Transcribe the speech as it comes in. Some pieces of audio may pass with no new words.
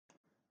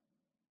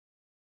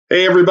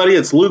Hey, everybody,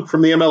 it's Luke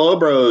from the MLO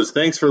Bros.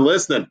 Thanks for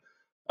listening.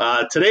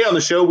 Today on the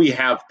show, we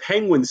have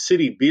Penguin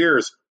City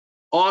Beers.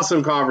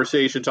 Awesome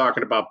conversation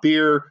talking about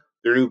beer,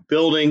 their new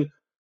building.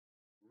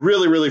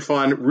 Really, really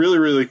fun. Really,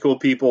 really cool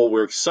people.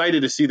 We're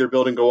excited to see their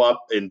building go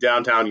up in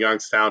downtown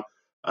Youngstown.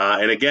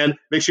 And again,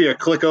 make sure you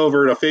click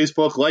over to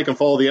Facebook, like and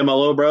follow the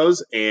MLO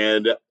Bros,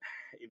 and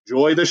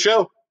enjoy the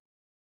show.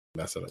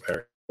 Mess it up,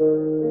 Harry.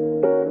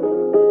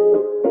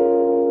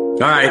 All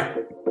right,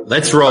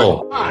 let's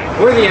roll. Hi,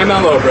 we're the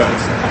MLO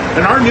Bros.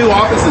 And our new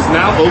office is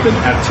now open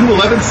at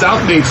 211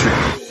 South Main Street.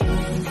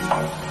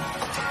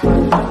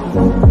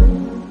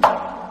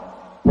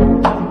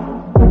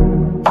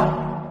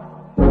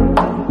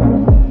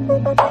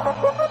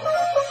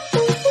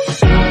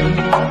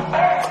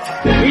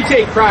 We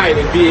take pride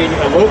in being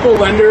a local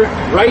lender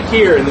right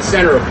here in the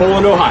center of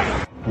Poland,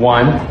 Ohio.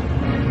 One.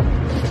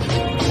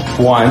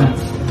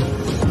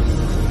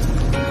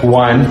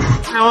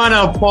 I want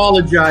to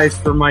apologize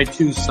for my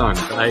two sons.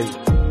 I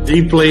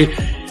deeply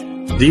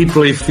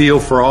feel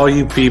for all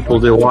you people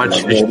that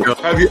watch this show.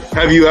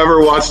 Have you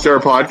ever watched our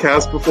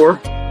podcast before?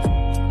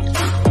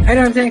 I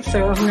don't think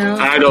so, no.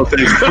 I don't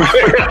think so.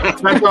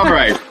 That's all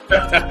right.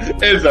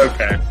 It's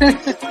okay.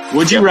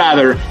 Would you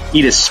rather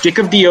eat a stick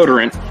of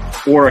deodorant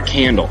or a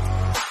candle?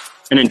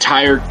 An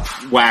entire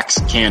wax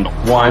candle.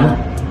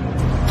 One.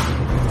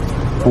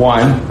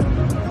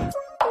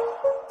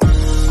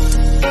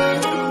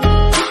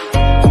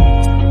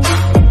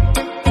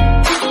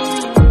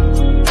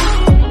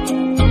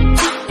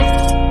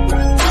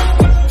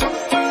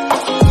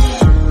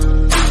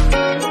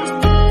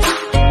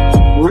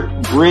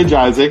 Bridge,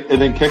 Isaac,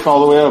 and then kick all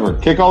the way over.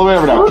 Kick all the way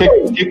over now.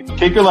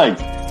 Kick your legs.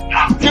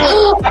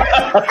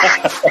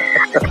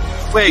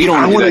 Wait,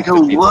 I want to go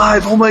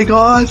live. Oh my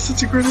god,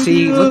 such a great idea.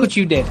 See, look what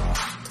you did.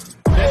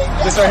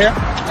 This right here?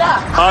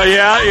 Yeah. Oh,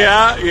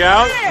 yeah.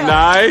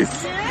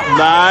 Nice.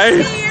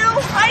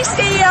 I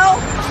see you.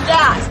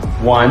 Yeah.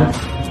 One.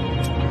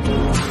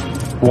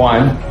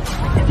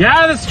 Get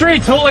out of the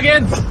streets,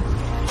 hooligans!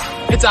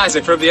 It's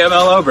Isaac from the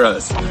MLO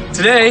Bros.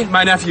 Today,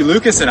 my nephew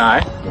Lucas and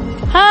I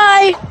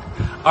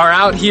are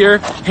out here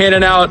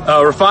handing out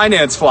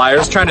refinance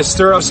flyers, trying to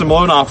stir up some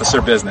loan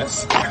officer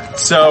business.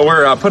 So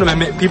we're putting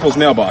them in people's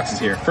mailboxes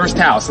here. First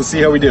house, let's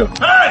see how we do.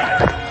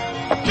 Hey!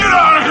 Get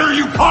out of here,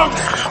 you punk!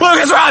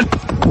 Lucas, run!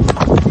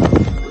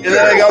 And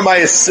then I got my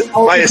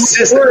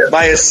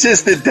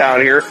assistant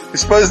down here who's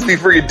supposed to be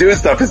freaking doing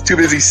stuff. Is too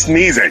busy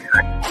sneezing.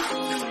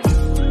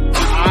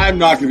 I'm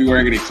not going to be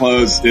wearing any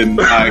clothes in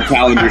my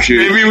calendar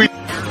shoot. Maybe we...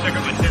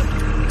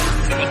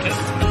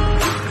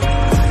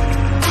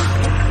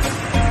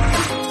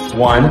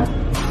 One.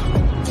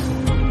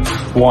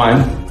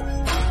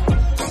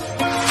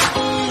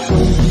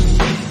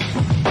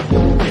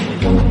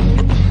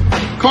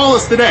 Call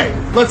us today.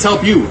 Let's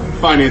help you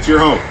finance your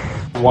home.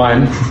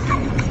 One.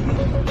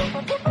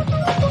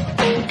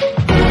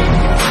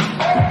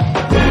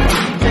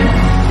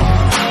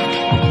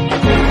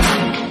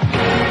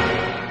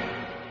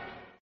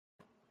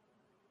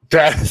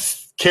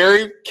 That's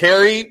Carrie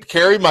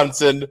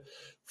Munson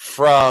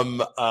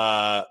from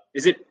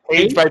Is it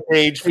Page by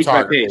Page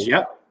Photography. Page,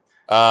 yep.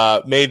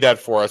 Made that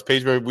for us.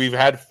 We've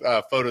had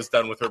photos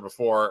done with her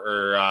before,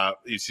 or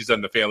she's done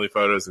the family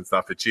photos and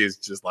stuff, and she is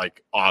just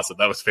like awesome.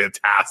 That was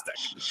fantastic.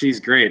 She's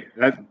great.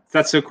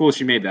 That's so cool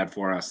she mid that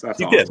for us. That's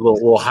She awesome. did a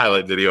little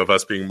highlight video of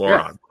us being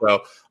morons. Yeah.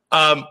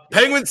 So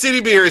Penguin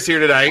City Beer is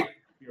here tonight.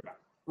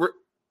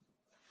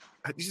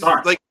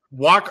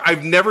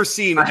 I've never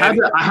seen. I had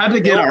to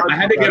get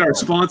our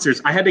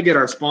sponsors. I had to get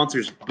our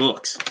sponsors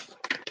books.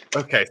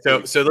 Okay, so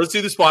let's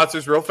do the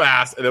sponsors real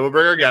fast, and then we'll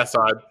bring our guests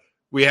on.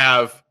 We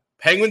have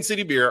Penguin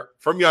City Beer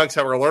from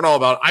Youngstown. We're going to learn all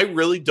about it. I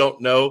really don't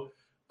know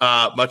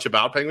much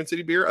about Penguin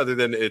City Beer other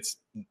than it's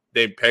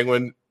named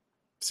Penguin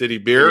City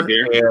Beer.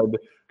 And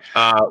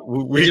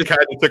we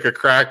kind of took a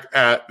crack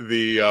at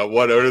the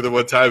one owner the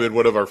one time in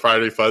one of our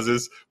Friday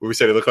Fuzzes where we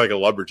said he looked like a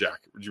lumberjack.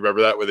 Do you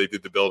remember that when they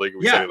did the building?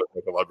 We said he looked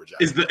like a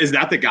lumberjack. Is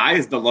that the guy?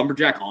 Is the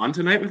lumberjack on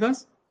tonight with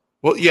us?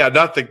 Well, yeah,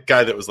 not the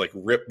guy that was like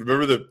ripped.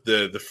 Remember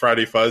the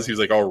Friday Fuzz? He was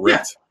like all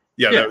ripped.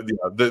 Yeah.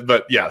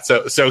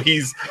 So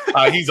he's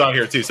on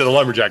here too. So the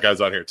lumberjack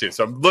guy's on here too.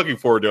 So I'm looking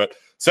forward to it.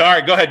 So all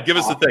right, go ahead, give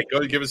us the thing. Go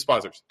ahead, give us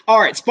sponsors. All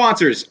right,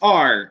 sponsors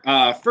are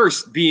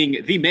first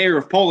being the mayor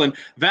of Poland,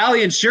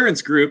 Valley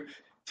Insurance Group,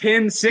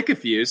 10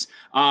 Sycophus.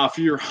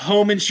 For your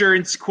home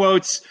insurance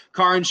quotes,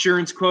 car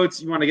insurance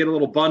quotes, you want to get a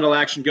little bundle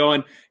action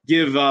going,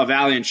 give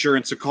Valley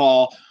Insurance a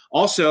call.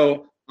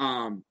 Also,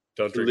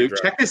 Luke,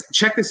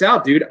 check this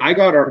out, dude. I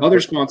got our other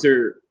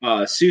sponsor,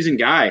 Susan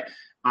Guy.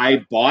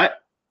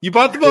 You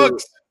bought the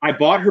books. I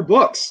bought her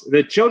books,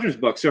 the children's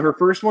books. So her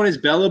first one is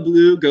Bella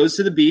Blue Goes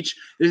to the Beach.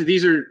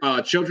 These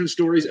are children's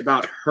stories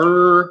about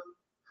her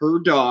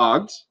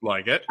dogs.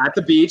 Like it. At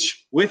the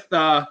beach with,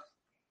 And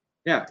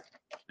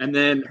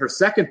then her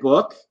second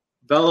book,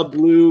 Bella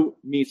Blue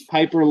Meets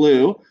Piper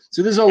Lou.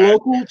 So this is a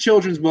local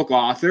children's book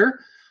author,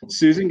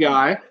 Susan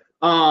Guy.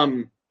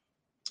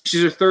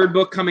 She's her third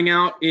book coming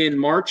out in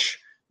March.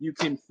 You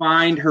can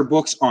find her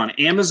books on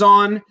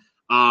Amazon.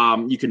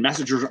 You can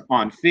message her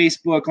on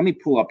Facebook. Let me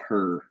pull up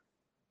her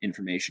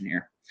information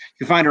here.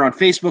 You can find her on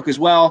Facebook as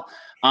well.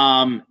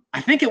 I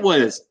think it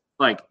was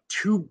like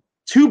two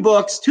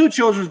books, 2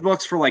 children's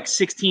books for like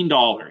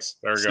 $16.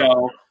 There we so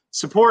go.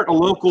 support a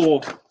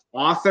local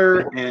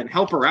author and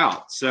help her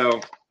out. So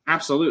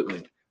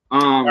absolutely.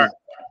 right.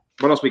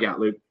 What else we got,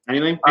 Luke?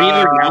 Anything? Any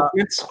other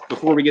announcements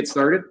before we get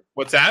started?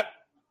 What's that?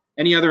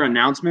 Any other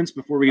announcements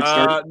before we get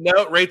started?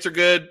 No, rates are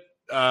good.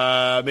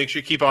 Make sure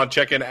you keep on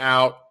checking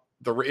out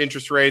the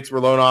interest rates. We're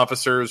loan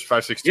officers,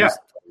 562. Yeah.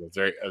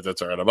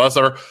 That's all right. I'm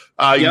also, you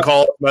can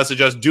call,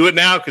 message us. Do it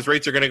now because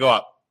rates are going to go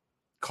up.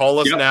 Call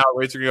us now.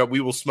 Rates are going to go up.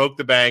 We will smoke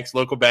the banks,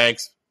 local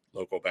banks.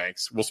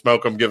 We'll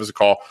smoke them. Give us a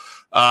call.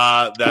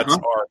 That's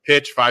our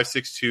pitch.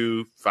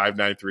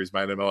 562-593 is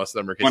my MLS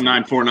number.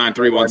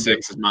 1949316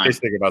 is mine. Please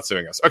think about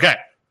suing us. Okay.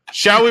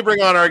 Shall we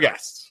bring on our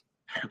guests?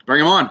 Bring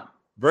them on.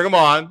 Bring them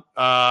on.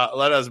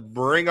 Let us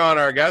bring on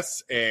our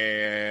guests.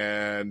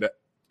 And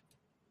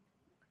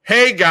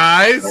hey,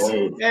 guys.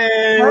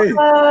 Hey.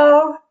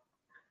 Hello.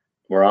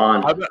 We're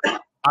on.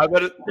 How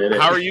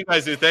are you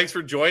guys doing? Thanks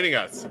for joining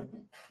us.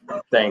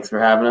 Thanks for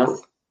having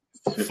us.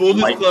 Full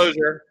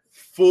disclosure.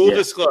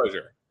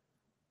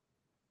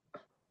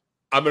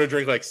 I'm going to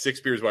drink like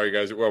 6 beers while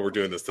we're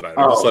doing this tonight.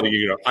 I'm just letting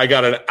you know. I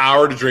got an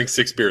hour to drink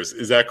 6 beers.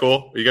 Is that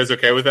cool? Are you guys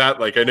okay with that?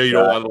 Like, I know you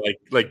don't want to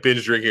like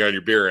binge drinking on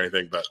your beer or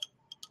anything, but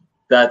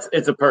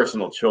it's a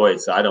personal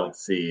choice. I don't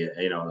see,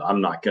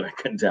 I'm not going to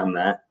condemn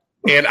that.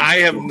 And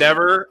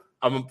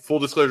I'm full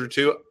disclosure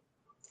too.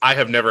 I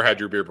have never had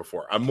your beer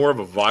before. I'm more of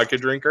a vodka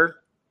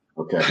drinker.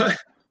 Okay.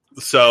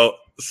 So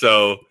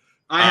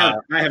I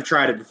have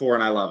tried it before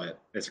and I love it.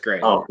 It's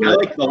great. Oh, I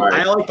like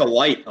the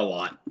light a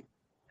lot.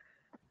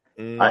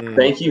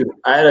 Thank you.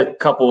 I had a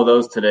couple of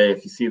those today.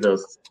 If you see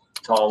those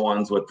tall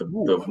ones with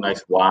the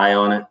nice Y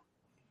on it.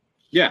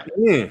 Yeah.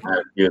 I had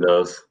a few of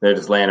those. They're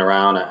just laying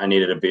around. I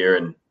needed a beer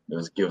and it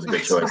was a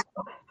good choice.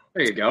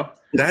 There you go.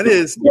 That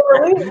is. Yeah,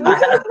 we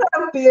have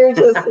beer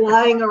just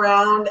lying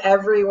around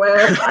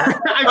everywhere.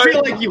 I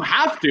feel like you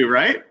have to,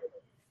 right?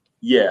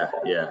 Yeah.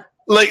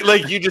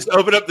 Like you just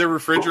open up the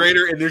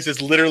refrigerator and there's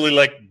just literally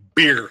like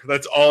beer.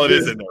 That's all it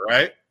is in there,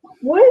 right?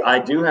 What? I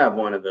do have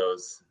one of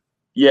those.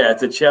 Yeah,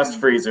 it's a chest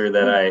freezer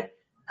that I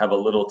have a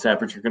little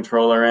temperature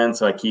controller in,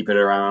 so I keep it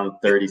around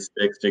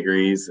 36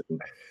 degrees.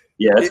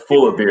 Yeah, it's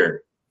full of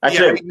beer.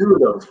 Actually, I have 2 of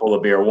those full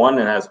of beer. One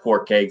that has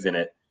 4 kegs in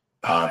it.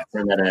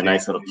 Turn that in a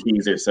nice little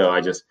teaser. So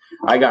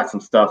I got some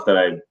stuff that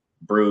I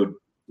brewed.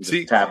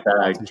 Tap that.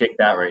 I kick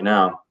that right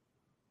now.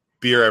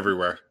 Beer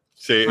everywhere.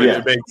 See,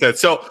 it makes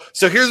sense. So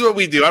here's what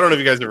we do. I don't know if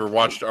you guys ever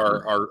watched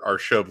our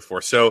show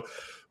before. So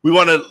we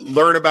want to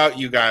learn about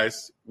you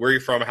guys, where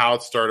you're from, how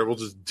it started. We'll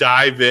just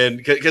dive in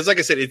because, like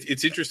I said,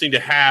 it's interesting to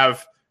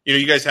have.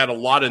 You guys had a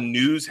lot of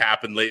news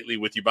happen lately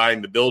with you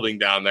buying the building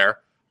down there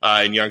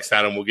in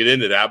Youngstown, and we'll get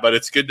into that. But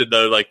it's good to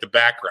know like the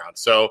background.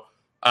 So.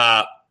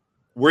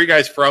 Where are you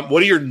guys from?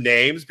 What are your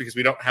names? Because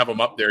we don't have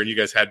them up there, and you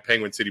guys had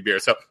Penguin City Beer.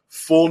 So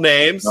full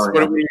names. What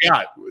do we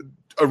got?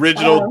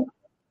 Original.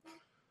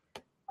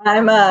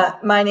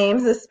 My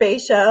name's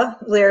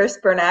Aspasia Lyris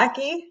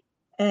Bernacki,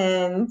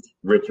 and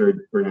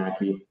Richard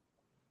Bernacki.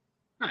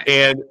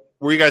 And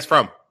where are you guys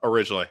from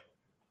originally?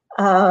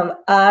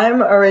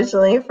 I'm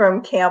originally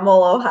from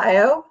Camel,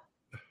 Ohio.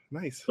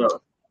 Nice.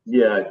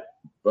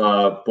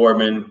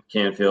 Boardman,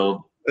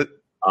 Canfield.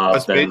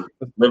 Then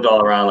lived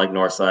all around like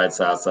North Side,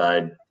 South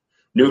Side.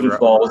 Newton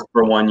Falls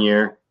for 1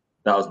 year.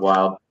 That was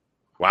wild.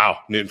 Wow.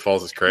 Newton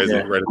Falls is crazy.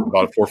 Yeah. Right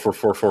about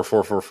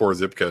 4444444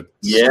 zip code.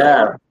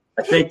 Yeah.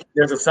 I think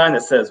there's a sign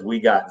that says "We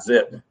got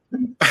zip."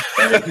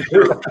 And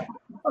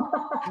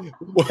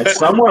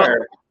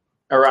somewhere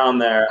around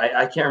there,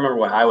 I can't remember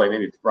what highway,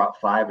 maybe it's Route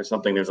 5 or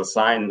something. There's a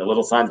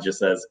little sign that just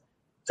says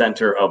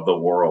 "Center of the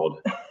World."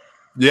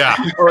 Yeah.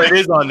 Or it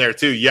is on there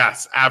too.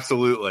 Yes,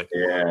 absolutely.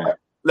 Yeah.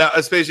 Now,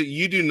 Aspasia,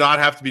 you do not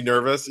have to be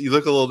nervous. You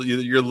look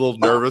you're a little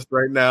nervous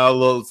right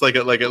now. It's like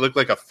it looked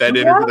like a Fed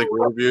interview, like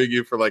we're interviewing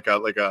you for like a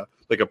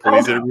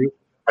police interview.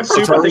 I'm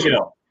super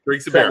chill.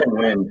 Drink some beer.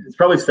 Wind. It's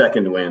probably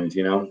second wind,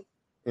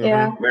 Mm-hmm.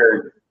 Yeah.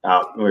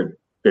 We're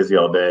busy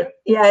all day.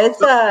 Yeah,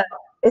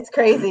 it's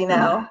crazy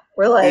now.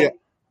 We're like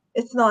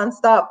it's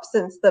nonstop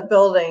since the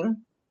building.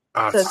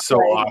 That's so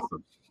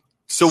awesome.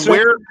 So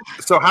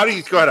how do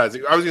you go ahead,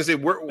 Isaac? I was gonna say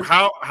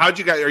how'd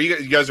you guys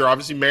you guys are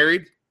obviously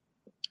married?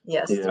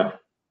 Yes. Yeah.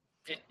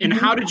 And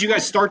how did you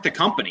guys start the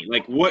company?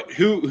 Like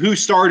who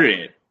started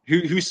it?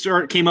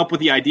 Who came up with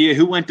the idea?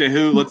 Who went to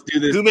who? Let's do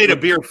this. Who made a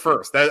beer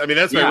first?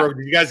 That's my work.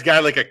 Did you guys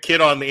got like a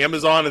kid on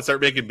Amazon and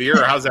start making beer,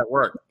 or how's that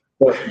work?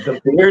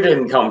 The beer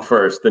didn't come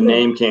first. The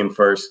name came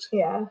first.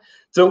 Yeah.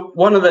 So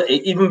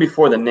even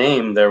before the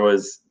name,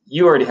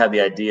 you already had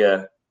the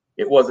idea.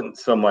 It wasn't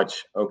so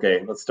much,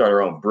 okay, let's start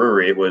our own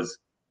brewery. It was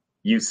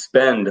you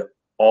spend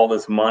all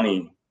this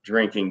money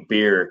drinking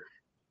beer.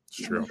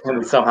 It's true.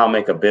 And somehow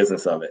make a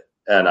business of it.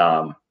 And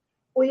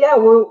we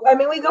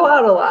go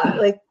out a lot.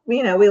 Like,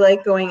 we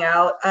like going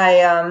out.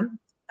 I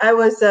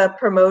was a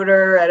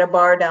promoter at a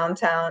bar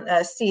downtown,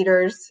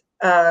 Cedars,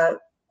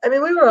 I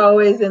mean, we were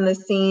always in the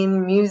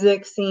scene,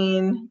 music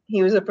scene.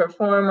 He was a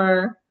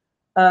performer.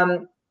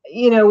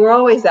 You know, we're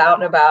always out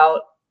and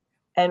about,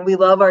 and we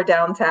love our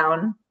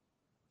downtown.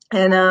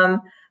 And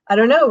I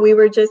don't know, we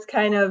were just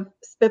kind of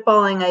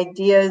spitballing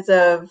ideas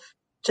of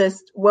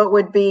just what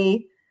would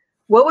be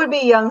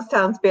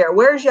Youngstown's beer?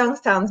 Where's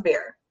Youngstown's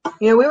beer?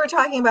 You know, we were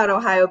talking about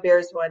Ohio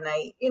beers one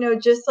night. You know,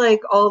 just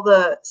like all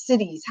the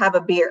cities have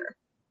a beer.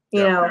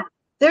 You know,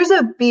 there's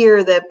a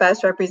beer that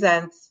best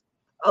represents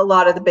a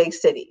lot of the big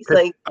cities,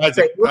 like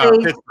Pittsburgh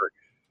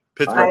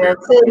Iowa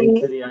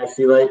City, I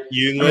see like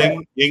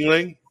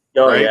Yuengling.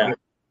 Oh right?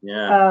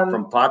 yeah,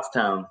 from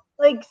Pottstown.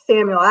 Like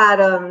Samuel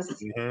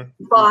Adams,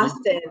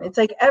 Boston. It's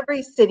like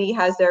every city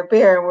has their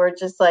beer, and we're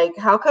just like,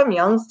 how come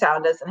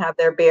Youngstown doesn't have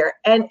their beer?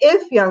 And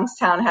if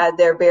Youngstown had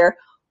their beer,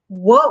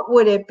 what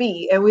would it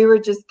be? And we were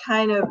just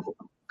kind of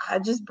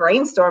just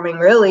brainstorming,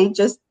 really,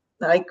 just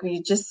like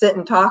we just sit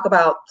and talk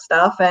about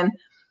stuff. And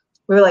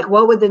we were like,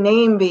 what would the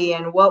name be?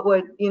 And what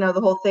would, you know,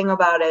 the whole thing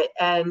about it.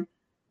 And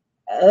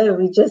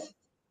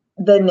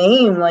the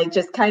name like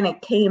just kind of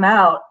came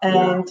out.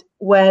 And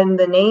when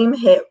the name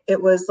hit,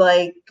 it was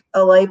like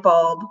a light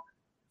bulb.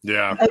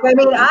 Yeah. Like, I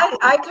mean,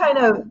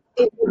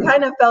 it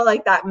kind of felt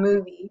like that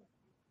movie.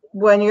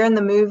 When you're in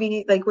the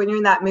movie, like when you're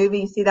in that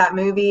movie, you see that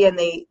movie and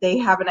they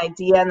have an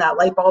idea and that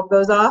light bulb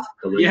goes off.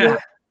 Yeah.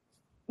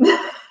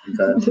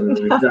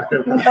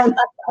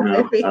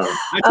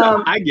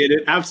 I get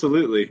it.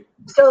 Absolutely.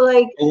 So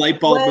like a light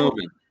bulb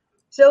moment.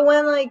 So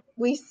when like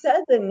we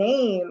said the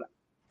name,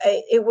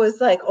 it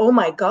was like, oh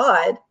my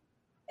God.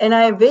 And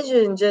I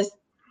envisioned just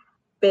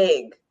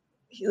big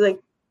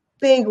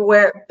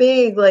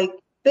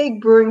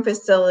brewing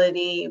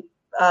facility,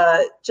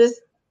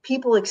 just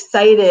people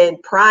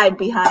excited, pride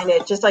behind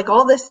it, just like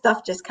all this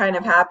stuff just kind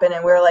of happened.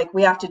 And we were like,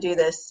 we have to do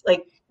this.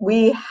 Like,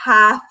 we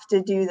have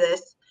to do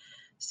this.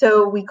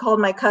 So we called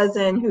my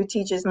cousin who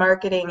teaches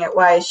marketing at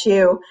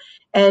YSU,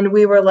 and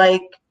we were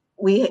like,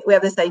 we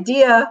have this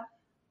idea.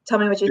 Tell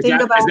me what you think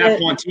about it. Is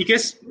that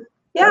Fonticus?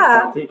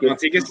 Yeah.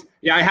 Fonticus?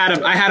 Yeah, I had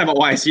him at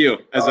YSU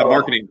as a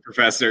marketing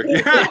professor.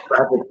 That's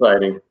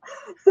exciting.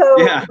 So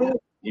yeah,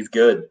 he's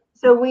good.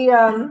 So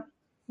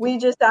we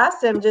just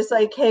asked him, just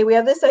like, hey, we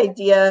have this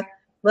idea.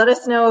 Let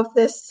us know if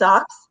this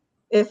sucks.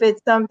 If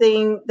it's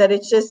something that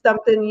it's just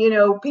something, you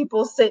know,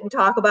 people sit and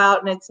talk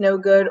about and it's no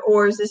good,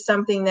 or is this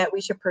something that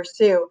we should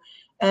pursue?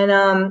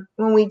 And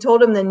when we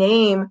told him the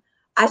name,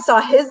 I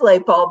saw his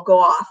light bulb go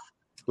off.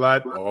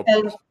 Light bulb.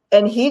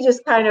 And he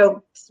just kind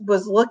of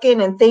was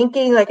looking and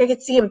thinking, like I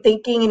could see him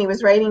thinking, and he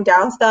was writing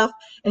down stuff.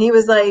 And he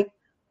was like,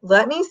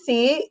 let me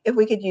see if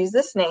we could use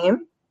this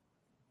name.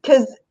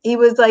 Because he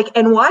was like,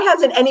 and why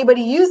hasn't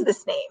anybody used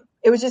this name?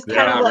 It was just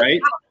kind of like,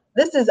 right? Wow,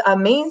 this is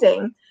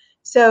amazing.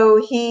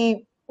 So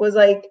he was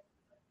like,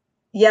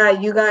 yeah,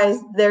 you guys,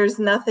 there's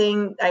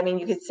nothing. I mean,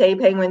 you could say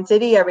Penguin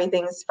City,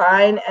 everything's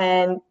fine,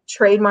 and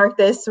trademark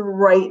this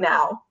right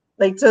now.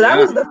 Like, so that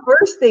was the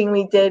first thing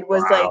we did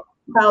was like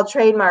file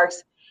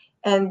trademarks.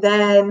 And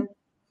then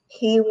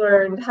he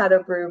learned how to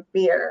brew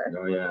beer.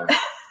 Oh, yeah.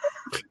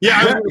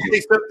 Yeah.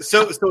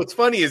 So what's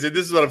funny is that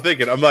this is what I'm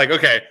thinking. I'm like,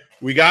 okay,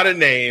 we got a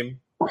name.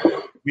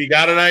 We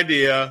got an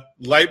idea.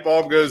 Light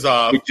bulb goes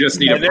off. We just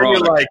need and a product.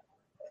 then you're like,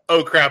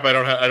 oh crap! I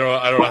don't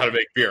know how to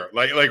make beer.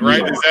 Like right?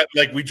 Yeah. Is that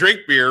like we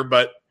drink beer,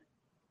 but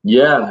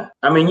yeah.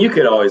 I mean, you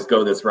could always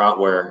go this route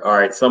where, all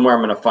right, somewhere I'm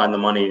going to find the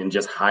money and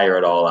just hire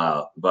it all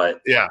out. But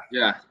yeah,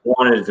 I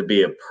wanted it to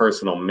be a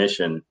personal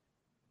mission,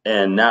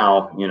 and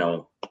now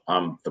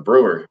I'm the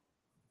brewer,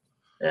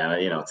 and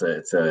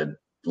it's a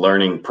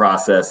learning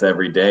process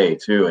every day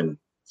too, in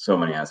so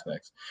many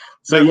aspects.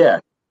 So yeah.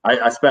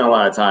 I spent a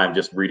lot of time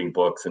just reading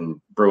books and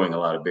brewing a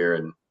lot of beer.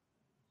 And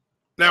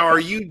now, are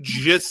you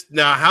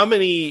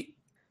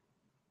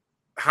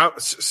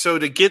so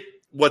to get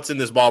what's in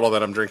this bottle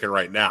that I'm drinking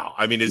right now?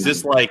 I mean, is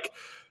this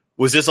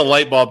was this a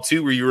light bulb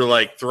too, where you were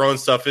like throwing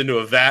stuff into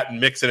a vat and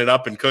mixing it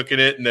up and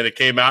cooking it, and then it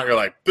came out, you're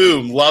like,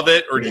 boom, love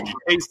it? Or did you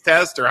taste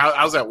test, or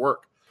how's that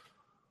work?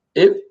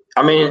 It's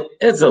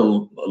a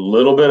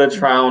little bit of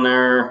trial and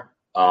error,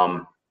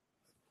 a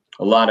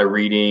lot of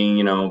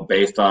reading,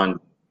 based on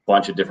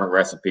bunch of different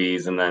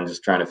recipes, and then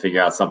just trying to figure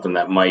out something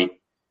that might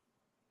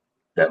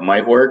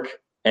work.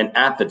 And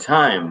at the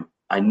time,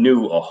 I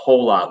knew a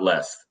whole lot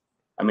less.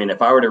 I mean,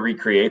 if I were to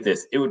recreate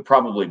this, it would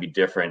probably be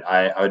different.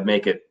 I would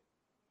make it,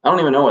 I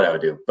don't even know what I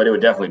would do, but it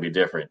would definitely be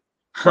different.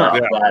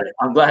 But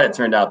I'm glad it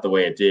turned out the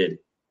way it did,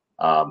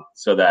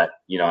 so that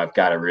I've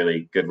got a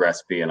really good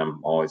recipe, and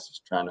I'm always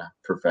just trying to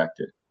perfect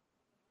it.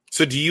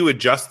 So do you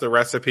adjust the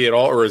recipe at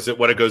all, or is it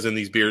what it goes in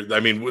these beers?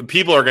 I mean,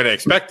 people are going to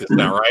expect this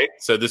now, right?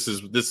 So this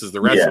is the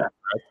recipe,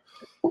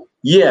 right?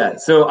 Yeah.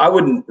 So I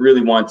wouldn't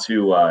really want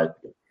to.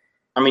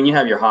 You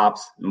have your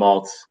hops,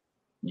 malts,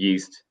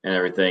 yeast, and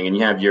everything, and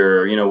you have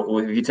your,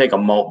 if you take a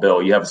malt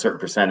bill, you have a certain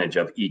percentage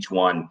of each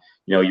one.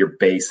 Your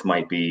base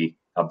might be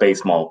a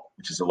base malt,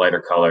 which is a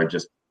lighter color,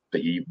 just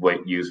that you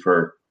would use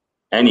for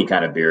any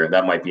kind of beer.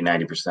 That might be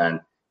 90%,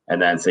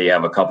 and then say you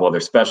have a couple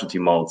other specialty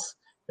malts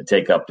that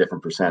take up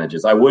different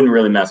percentages. I wouldn't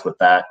really mess with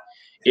that.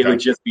 It would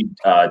just be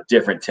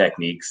different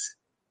techniques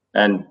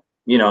and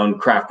and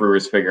craft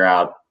brewers figure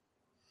out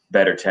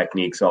better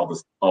techniques all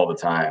the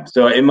time.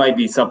 So it might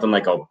be something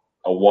like a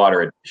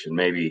water addition,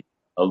 maybe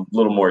a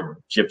little more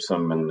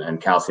gypsum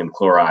and calcium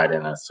chloride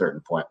in a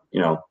certain point.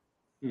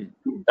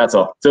 That's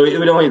all. So it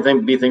would only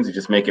be things that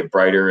just make it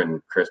brighter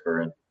and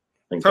crisper and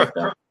things like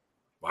that.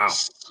 Wow.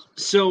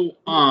 So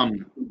I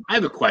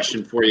have a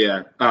question for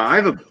you. I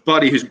have a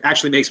buddy who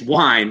actually makes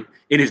wine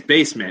in his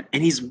basement,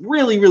 and he's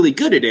really, really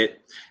good at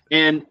it.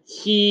 And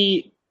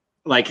he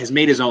has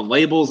made his own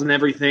labels and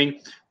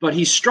everything, but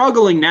he's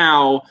struggling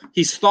now.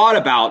 He's thought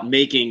about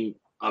making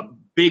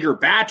bigger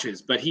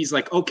batches, but he's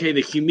like, okay,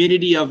 the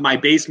humidity of my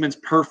basement's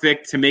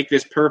perfect to make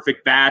this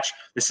perfect batch.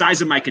 The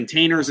size of my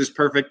containers is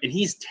perfect. And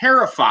he's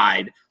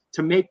terrified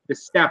to make the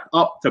step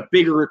up to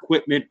bigger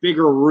equipment,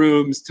 bigger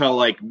rooms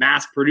to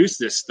mass produce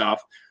this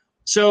stuff.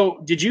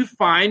 So did you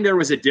find there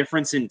was a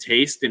difference in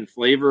taste and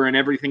flavor and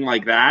everything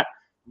like that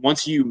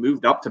once you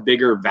moved up to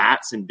bigger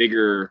vats and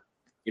bigger,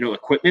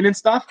 equipment and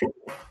stuff?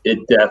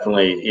 It'll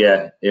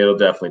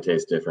definitely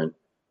taste different.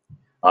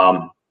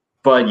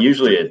 But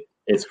usually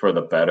it's for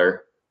the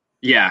better.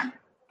 Yeah.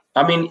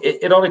 I mean,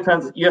 it all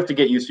depends. You have to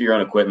get used to your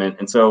own equipment.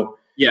 And so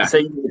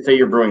say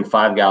you're brewing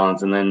 5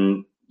 gallons and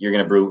then you're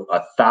going to brew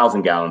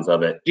 1,000 gallons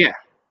of it. Yeah.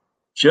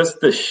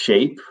 Just the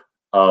shape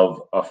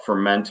of a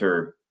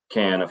fermenter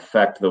can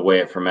affect the way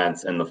it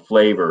ferments and the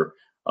flavor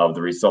of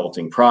the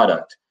resulting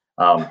product.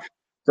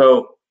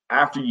 So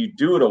after you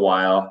do it a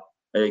while,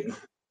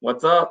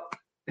 what's up?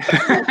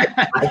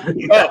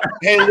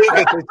 Hey,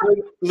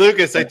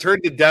 Lucas, I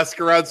turned the desk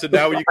around, so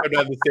now when you come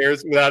down the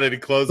stairs without any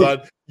clothes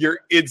on, you're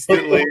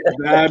instantly.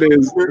 That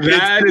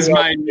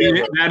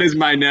is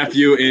my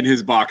nephew in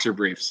his boxer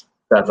briefs.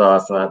 That's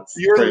awesome.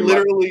 You're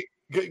literally.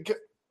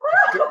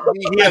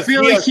 I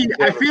feel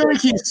like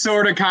he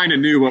sort of kind of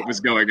knew what was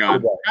going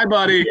on. Hi,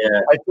 buddy.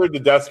 Yeah. I turned the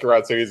desk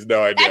around, so he has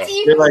no idea. I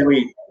feel like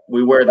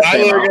we wear the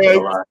same outfit a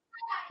lot.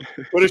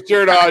 Put a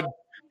shirt on.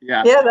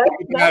 Yeah,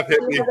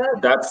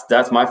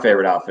 that's my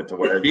favorite outfit to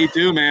wear. Me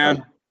too,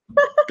 man.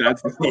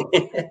 That's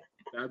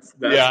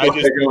I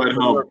just go at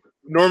home.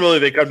 Normally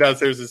they come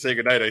downstairs and say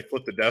goodnight. I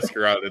flip the desk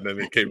around and then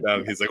they came down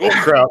and he's like, "Oh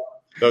crap!"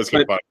 That was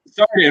fun.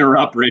 Sorry to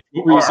interrupt, Rich.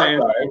 What were you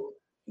saying? Sorry.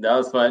 That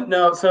was fun.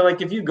 No, so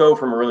if you go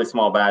from a really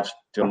small batch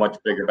to a much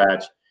bigger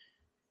batch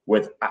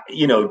with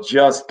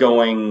just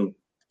going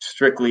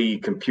strictly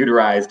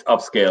computerized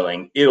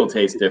upscaling, it'll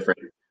taste different.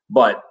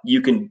 But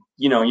you can,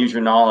 use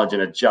your knowledge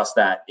and adjust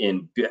that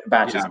in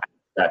batches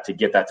to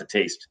get that to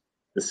taste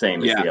the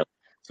same as the other.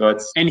 So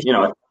it's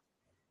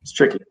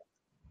tricky.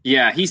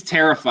 Yeah, he's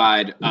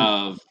terrified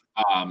of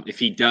if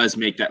he does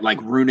make that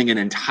ruining an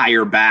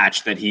entire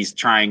batch that he's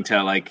trying to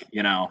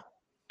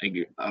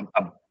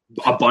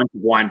a bunch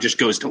of wine just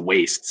goes to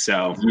waste.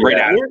 So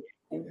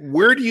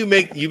where do you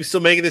make? You still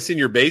making this in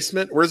your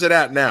basement? Where's it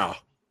at now?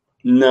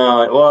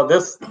 No, well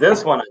this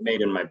one I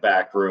made in my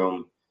back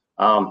room.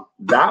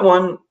 That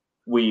one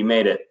we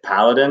made at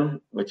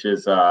Paladin, which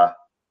is on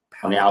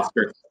the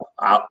outskirts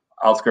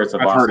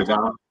of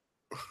Boston.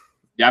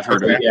 Yeah, I've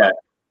heard of it. Yeah,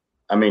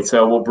 I mean,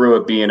 so we'll brew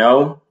at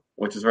B&O,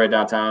 which is right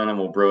downtown, and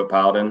we'll brew at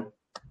Paladin.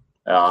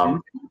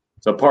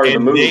 So part of the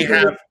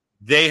move.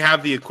 They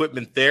have the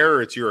equipment there,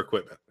 or it's your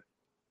equipment?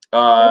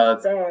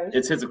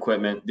 It's his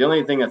equipment. The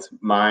only thing that's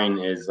mine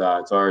is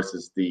it's ours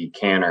is the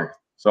canner.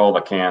 So all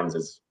the cans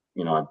is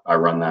I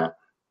run that.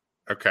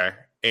 Okay,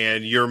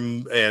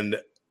 and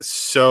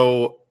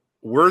so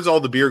where's all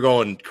the beer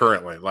going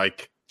currently?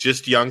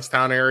 Just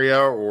Youngstown area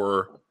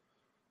or?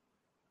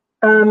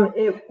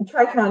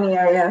 Tri-County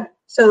area.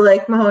 So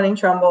Mahoning,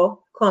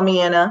 Trumbull,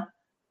 Columbiana.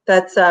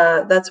 That's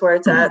where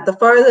it's at. The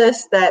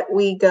farthest that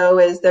we go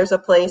is there's a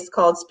place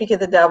called Speak of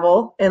the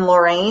Devil in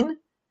Lorain,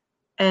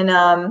 and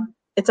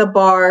it's a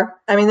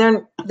bar. I mean,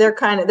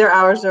 their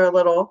hours are a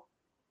little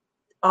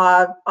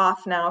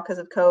off now because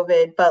of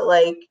COVID, but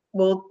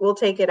we'll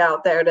take it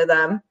out there to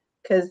them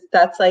because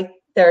that's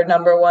their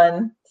number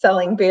one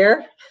selling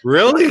beer.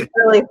 Really? It's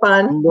really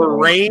fun.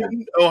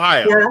 Lorain,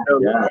 Ohio. Yeah.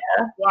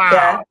 Wow.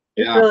 Yeah.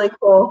 It's really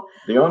cool.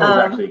 The owner's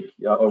actually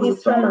over the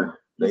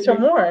summer. He's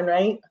from Warren,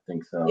 right? I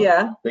think so.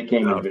 Yeah. They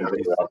came and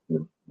visited us.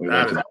 Awesome.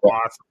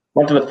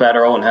 Went to the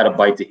Federal and had a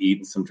bite to eat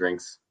and some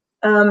drinks.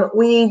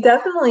 We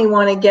definitely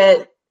want to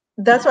get.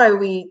 That's why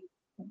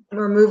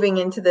we're moving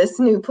into this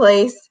new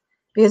place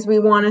because we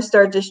want to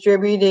start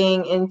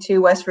distributing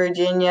into West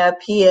Virginia,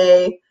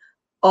 PA,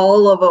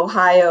 all of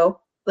Ohio,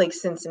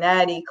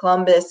 Cincinnati,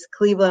 Columbus,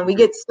 Cleveland. We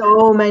get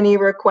so many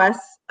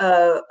requests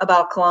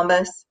about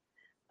Columbus.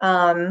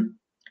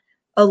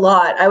 A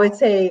lot. I would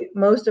say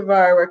most of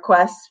our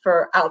requests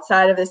for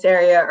outside of this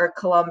area are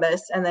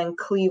Columbus and then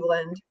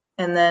Cleveland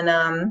and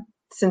then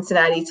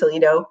Cincinnati,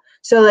 Toledo.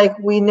 So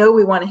we know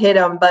we want to hit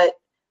them, but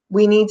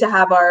we need to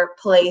have our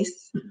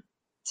place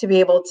to be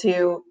able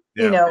to,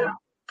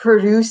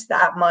 produce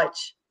that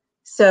much.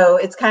 So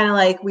it's kind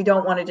of we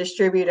don't want to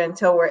distribute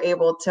until we're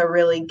able to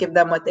really give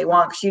them what they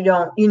want. Because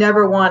you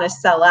never want to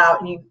sell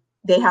out and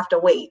they have to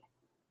wait.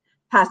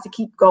 Has to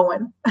keep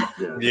going.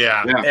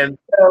 Yeah. And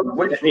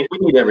we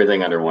need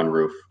everything under one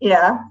roof.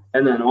 Yeah.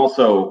 And then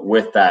also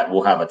with that,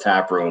 we'll have a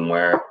tap room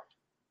where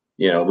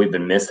we've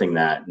been missing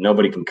that.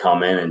 Nobody can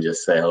come in and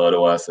just say hello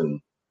to us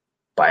and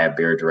buy a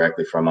beer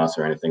directly from us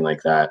or anything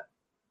like that.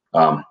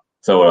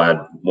 So it'll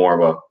add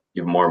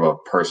even more of a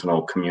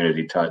personal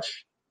community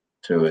touch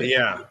to it.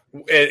 Yeah.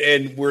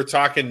 And we're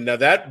talking now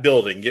that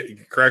building,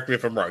 correct me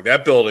if I'm wrong,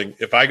 that building,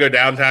 if I go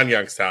downtown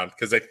Youngstown,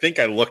 because I think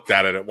I looked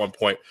at it at one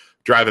point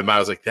driving by, I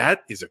was like,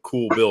 that is a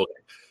cool building.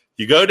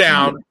 You go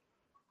down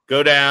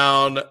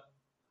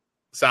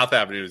South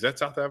Avenue. Is that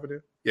South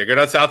Avenue? Yeah, go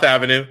down South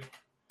Avenue,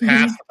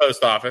 past the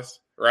post office,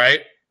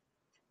 right?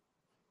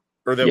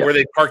 Or where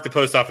they park the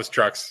post office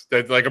trucks.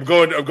 Like I'm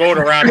going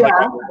around.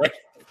 Yeah.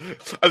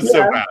 I'm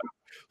so bad.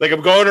 Like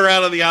I'm going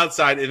around on the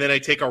outside, and then I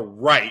take a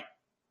right.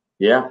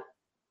 Yeah.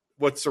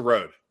 What's the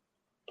road?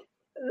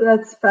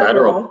 That's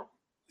Federal.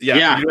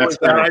 Yeah, you know that's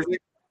Federal.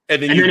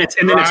 And then it's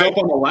up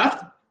on the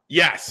left.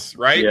 Yes,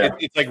 right. Yeah.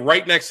 It's like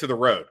right next to the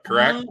road,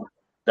 correct?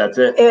 That's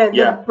it. And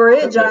Yeah. the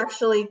bridge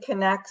actually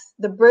connects.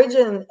 The bridge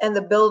and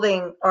the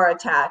building are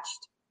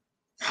attached,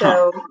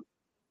 so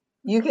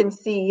you can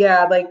see.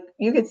 Like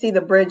you can see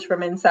the bridge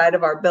from inside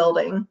of our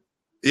building.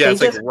 Yeah, They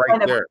it's like just right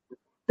kind of there.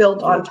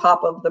 built on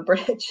top of the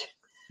bridge.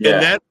 Yeah.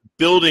 And that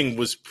building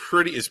is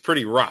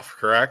pretty rough,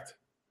 correct?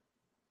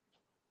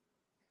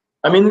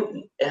 I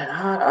mean,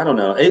 I don't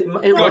know. It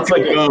looks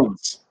like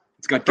bones.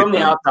 It's got from the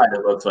bones. outside.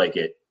 It looks like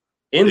it.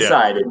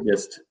 Inside, it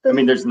just. I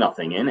mean, there's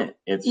nothing in it.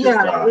 It's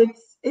just.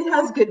 It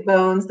has good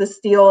bones. The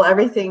steel,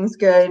 everything's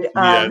good.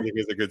 I think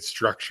it's a good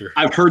structure.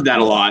 I've heard that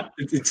a lot.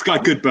 It's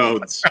got good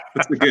bones.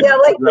 That's a good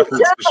like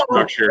reference to the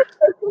structure.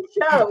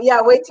 show.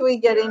 Yeah, wait till we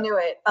get into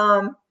it.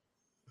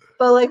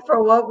 But like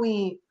for what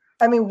we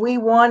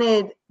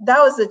wanted, that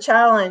was a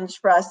challenge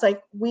for us.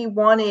 Like we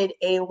wanted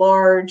a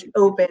large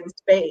open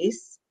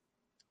space,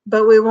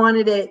 but we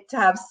wanted it to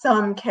have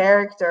some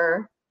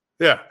character.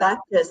 Yeah. That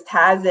just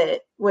has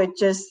it with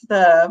just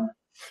the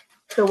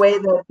way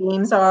the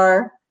beams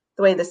are,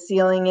 the way the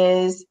ceiling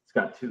is. It's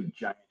got two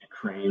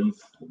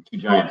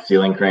giant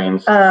ceiling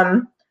cranes.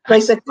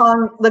 Like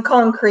the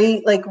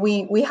concrete, like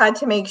we had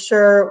to make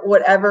sure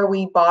whatever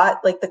we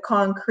bought, like the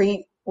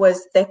concrete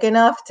was thick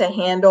enough to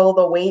handle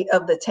the weight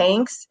of the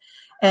tanks.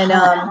 And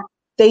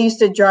they used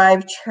to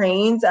drive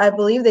trains. I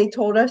believe they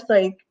told us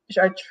like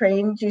our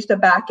trains used to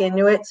back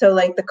into it. So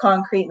like the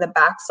concrete in the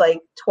back's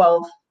like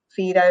 12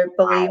 feet, I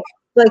believe.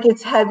 Like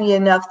it's heavy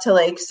enough to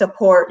like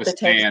support the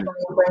tanks when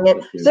we bring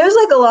it. So there's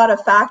like a lot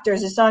of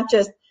factors. It's not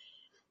just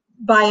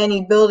buy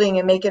any building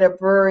and make it a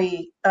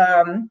brewery.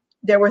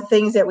 There were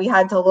things that we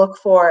had to look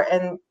for,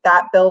 and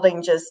that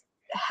building just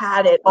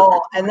had it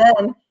all. And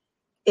then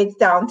it's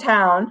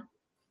downtown,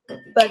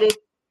 but it's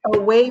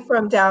away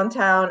from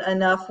downtown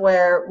enough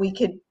where we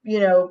could,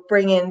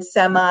 bring in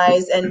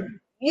semis. And,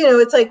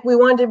 it's like we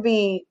wanted to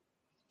be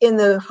in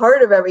the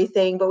heart of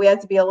everything, but we had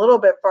to be a little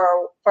bit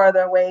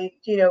farther away,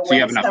 so you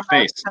have enough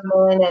space.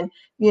 Come in and,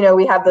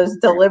 we have those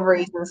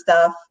deliveries and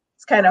stuff.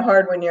 It's kind of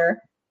hard when you're,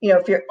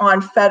 if you're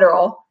on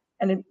Federal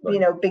and,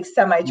 big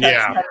semi trucks.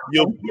 Yeah,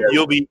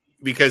 you'll be,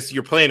 because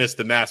your plan is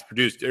to mass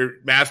produce,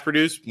 mass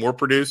produce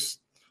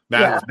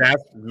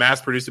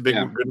a big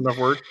good enough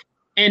word.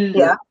 And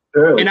Go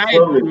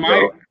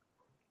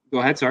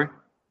ahead, sorry.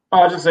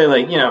 I'll just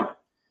say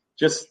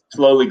just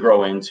slowly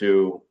grow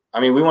into. I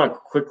mean, we want to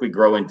quickly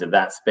grow into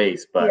that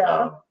space,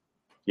 but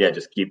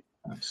just keep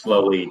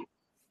slowly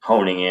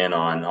honing in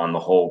on the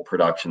whole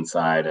production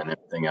side and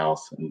everything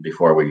else, and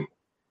before we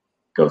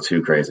go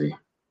too crazy.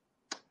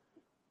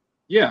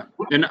 Yeah,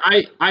 and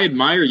I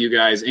admire you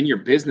guys and your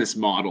business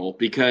model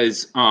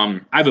because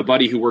I have a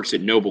buddy who works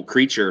at Noble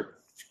Creature,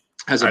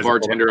 as a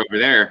bartender over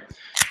there,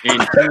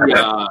 and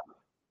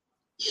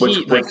who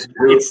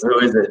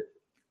is it?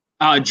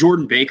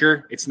 Jordan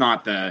Baker. It's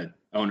not the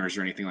owners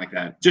or anything like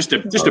that. Just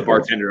a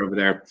bartender over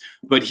there.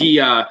 But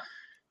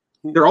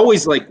they're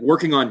always like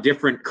working on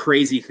different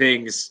crazy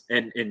things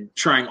and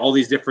trying all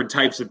these different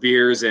types of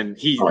beers. And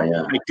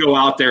like, go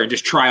out there and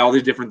just try all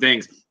these different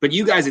things. But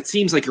you guys, it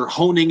seems like you're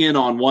honing in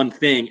on one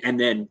thing and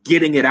then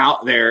getting it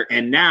out there.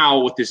 And now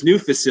with this new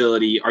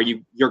facility,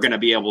 you're going to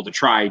be able to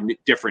try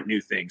different new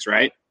things,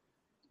 right?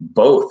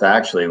 Both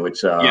actually,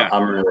 which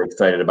I'm really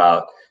excited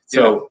about.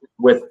 So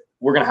we're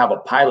going to have a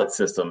pilot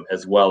system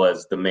as well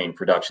as the main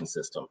production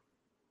system.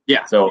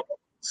 Yeah. So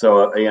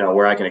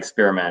where I can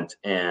experiment,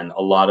 and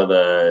a lot of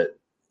the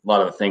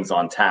things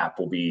on tap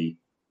will be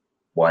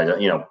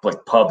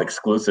like pub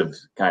exclusive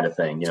kind of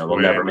thing. They'll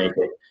never make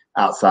it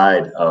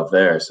outside of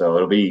there. So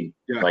it'll be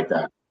like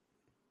that.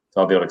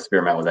 So I'll be able to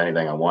experiment with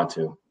anything I want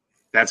to.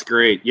 That's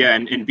great. Yeah.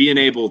 And being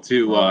able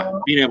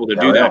to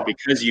do that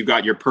because you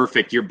got your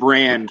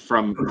brand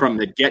from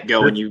the get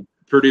go, and you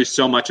produce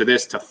so much of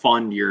this to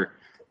fund your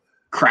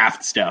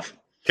craft stuff.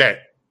 Okay.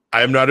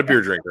 I am not a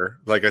beer drinker.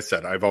 Like I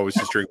said, I've always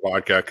just drink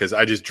vodka because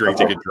I just drink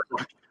to get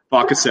drunk.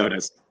 Vodka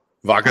sodas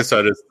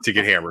to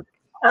get hammered.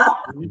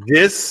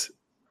 This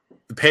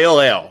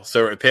pale ale.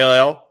 So pale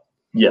ale?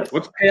 Yes.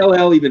 What's pale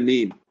ale even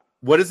mean?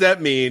 What does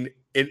that mean?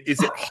 Is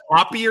it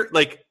hoppier?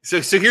 Like, so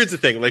here's the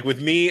thing. Like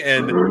with me,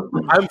 and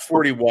I'm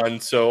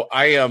 41, so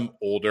I am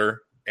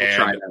older,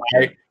 and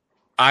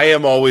I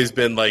am always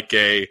been like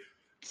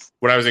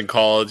when I was in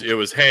college, it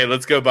was, hey,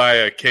 let's go buy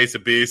a case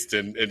of Beast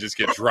and just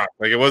get drunk.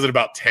 Like, it wasn't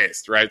about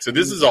taste, right? So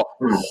this is a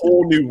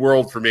whole new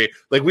world for me.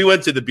 Like, we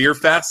went to the Beer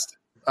Fest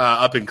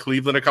up in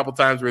Cleveland a couple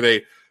times where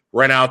they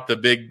rent out the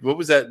big, what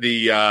was that?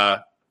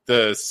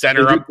 The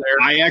center up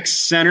there. IX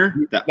Center?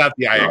 Not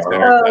the IX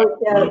Center. Oh,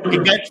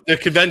 yeah. The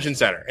convention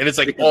center. And it's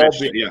like all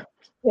beer. Yeah.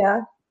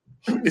 Yeah.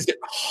 Is it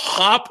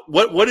hop?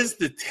 What is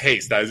the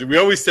taste? We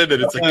always said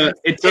that it's like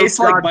it tastes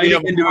like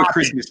biting into a hoppy.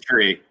 Christmas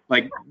tree.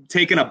 Like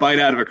taking a bite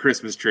out of a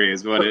Christmas tree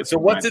is what it is. So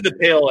what's in the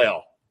pale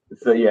ale?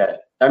 So yeah,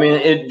 I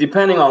mean,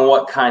 depending on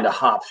what kind of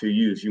hops you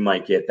use, you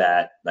might get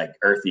that like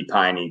earthy,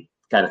 piney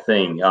kind of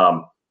thing.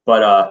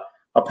 But a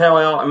pale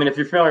ale, I mean, if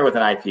you're familiar with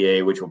an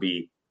IPA, which will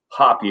be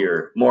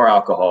hoppier, more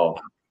alcohol,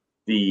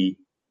 the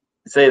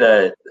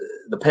pale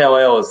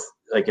ale is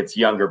like its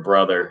younger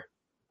brother,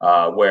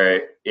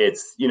 where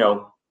it's, you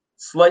know,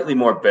 slightly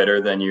more bitter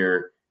than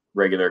your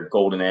regular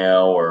golden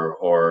ale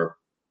or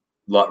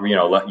you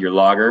know, your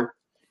lager,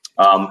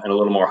 and a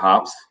little more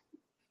hops.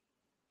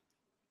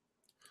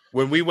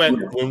 When we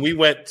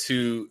went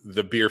to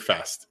the Beer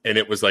Fest and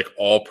it was like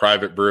all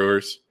private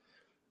brewers,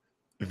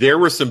 there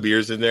were some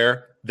beers in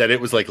there that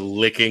it was like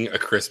licking a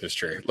Christmas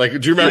tree. Like,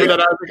 do you remember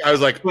that? I was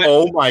like,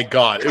 oh my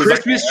God. It was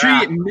Christmas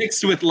like, tree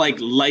mixed with like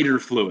lighter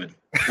fluid.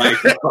 Like,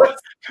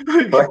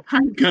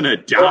 I'm gonna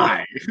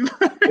die.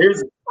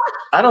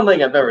 I don't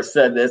think I've ever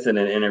said this in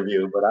an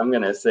interview, but I'm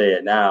gonna say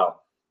it now.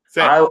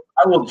 I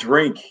will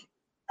drink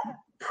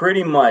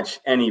pretty much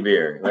any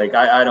beer. Like,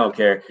 I don't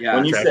care. Yeah,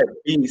 when you said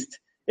Beast,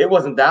 it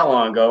wasn't that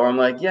long ago where I'm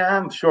like, yeah,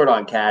 I'm short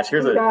on cash.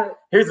 Here's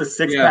a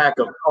six pack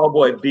of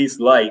Cowboy Beast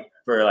Light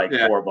for like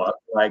 $4.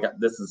 Like,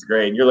 this is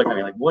great. And you're looking at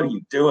me like, what are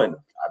you doing?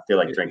 I feel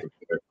like drinking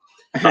beer.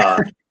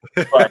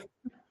 But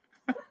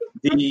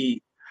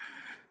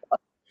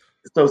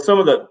so some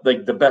of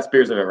the best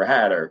beers I've ever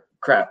had are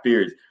craft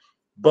beers,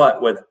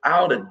 but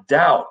without a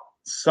doubt,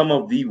 some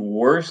of the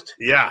worst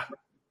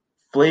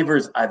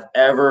flavors I've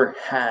ever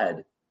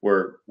had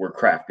were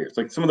craft beers.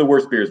 Like, some of the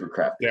worst beers were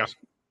craft beers.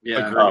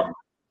 Yeah.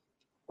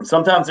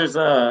 Sometimes there's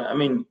I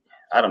mean,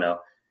 I don't know.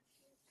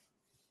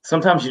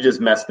 Sometimes you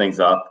just mess things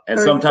up, and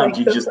sometimes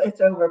like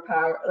it's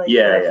overpowered. Like,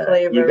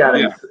 flavor. You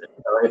gotta.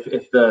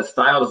 If the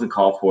style doesn't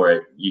call for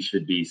it, you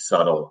should be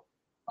subtle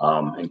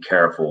and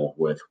careful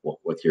with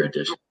your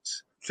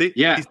additions. See,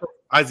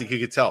 Isaac, you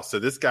could tell. So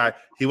this guy,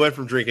 he went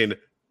from drinking,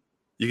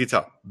 you could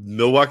tell,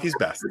 Milwaukee's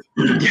Best.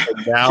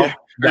 Now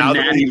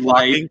that he's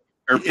walking,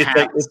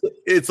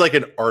 it's like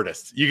an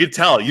artist. You could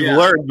tell. You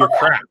learned your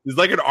craft. He's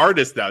like an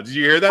artist now. Did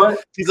you hear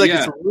that? He's like,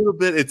 it's a little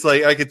bit. It's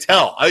like, I could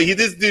tell.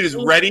 This dude is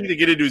ready to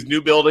get into his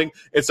new building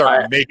and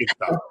start making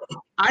stuff.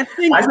 I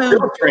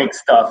still drink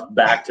stuff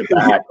back to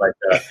back, like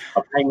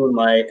a Penguin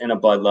Light and a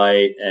Bud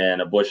Light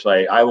and a Busch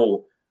Light.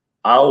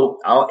 I'll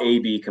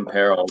A/B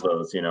compare all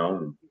those, you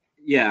know.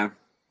 Yeah.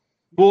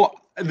 Well,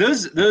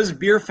 those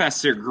beer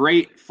fests are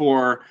great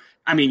for,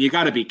 I mean, you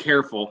got to be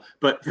careful,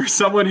 but for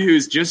someone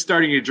who's just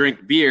starting to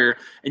drink beer,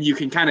 and you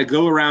can kind of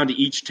go around to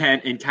each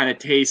tent and kind of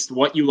taste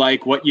what you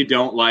like, what you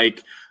don't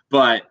like.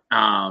 But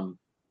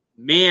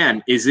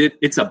man,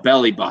 it's a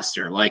belly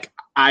buster. Like,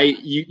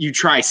 you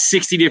try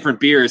 60 different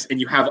beers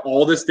and you have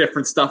all this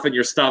different stuff in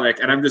your stomach,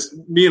 and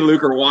me and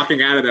Luke are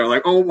walking out of there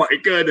like, oh my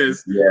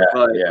goodness.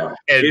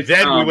 And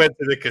then we went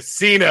to the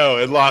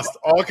casino and lost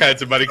all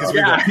kinds of money because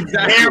we got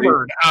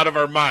hammered out of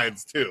our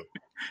minds too.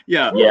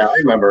 Yeah, I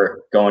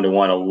remember going to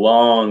one a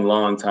long,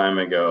 long time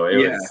ago.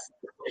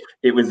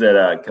 It was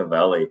at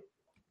Cavelli.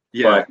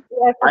 But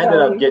I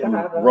ended up getting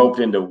roped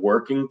into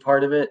working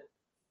part of it.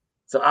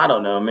 So I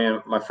don't know,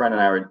 man. My friend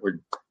and I were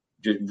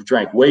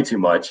drank way too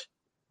much.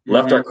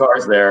 Left our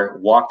cars there,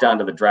 walked down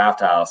to the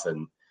draft house,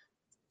 and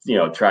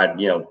tried.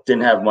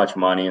 Didn't have much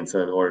money, and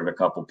so ordered a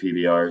couple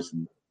PBRs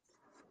and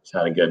just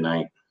had a good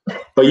night.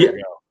 But you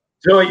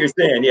know what you're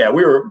saying? Yeah,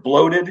 we were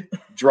bloated,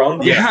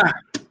 drunk. Yeah,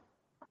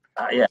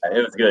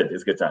 it was good. It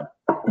was a good time.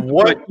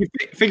 What you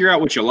figure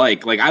out what you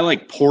like? Like, I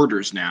like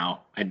porters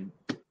now. I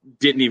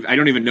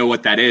don't even know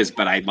what that is,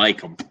 but I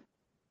like them.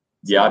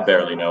 Yeah, I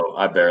barely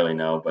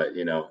know, but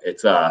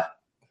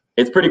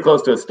it's pretty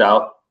close to a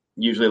stout.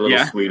 Usually a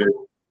little sweeter.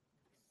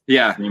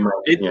 Yeah,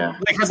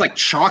 it has like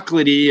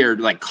chocolatey or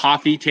like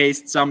coffee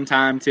taste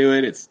sometime to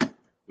it. It's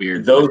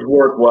weird. Those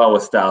work well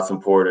with stouts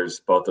and porters.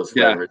 Both those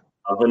flavors.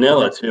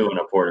 Vanilla too, and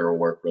a porter will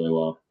work really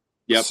well.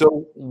 Yep.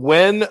 So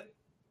when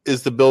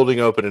is the building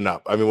opening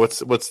up? I mean,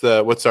 what's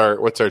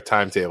our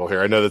timetable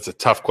here? I know that's a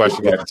tough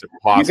question. It's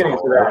impossible. You can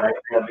answer that.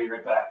 I'll be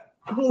right back.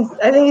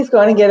 I think he's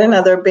going to get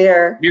another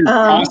beer.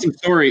 Awesome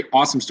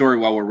story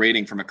while we're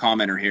waiting from a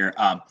commenter here.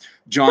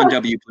 John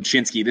W.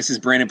 Pluchinski. This is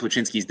Brandon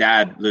Pluchinski's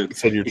dad, Luke. He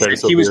said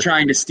he was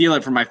trying to steal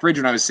it from my fridge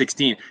when I was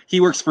 16.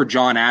 He works for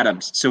John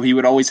Adams, so he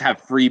would always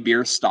have free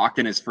beer stocked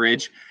in his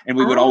fridge, and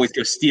we would always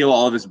go steal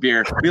all of his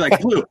beer. Be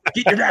like, Blue,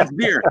 get your dad's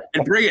beer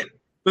and bring it.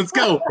 Let's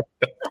go.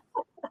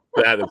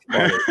 That is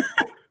funny.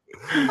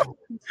 And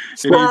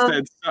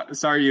he said,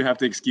 sorry, you have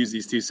to excuse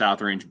these two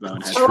South Range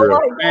boneheads. Oh,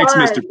 Thanks,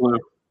 Mr. Blue.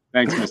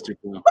 Thanks, Mr.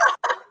 Blue.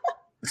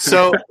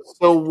 So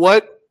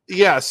what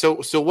Yeah. So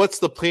what's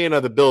the plan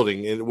of the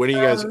building, and when are you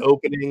guys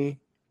opening?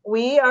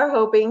 We are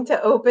hoping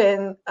to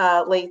open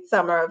late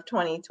summer of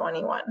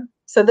 2021.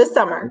 So this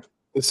summer.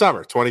 This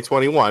summer,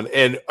 2021.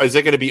 And is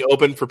it going to be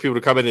open for people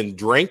to come in and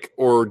drink,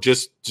 or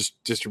just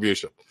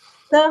distribution?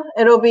 No,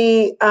 it'll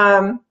be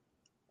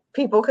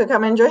people could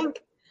come and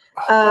drink.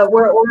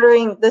 We're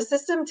ordering. The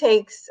system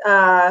takes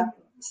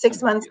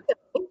 6 months to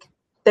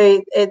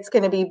make. It's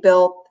going to be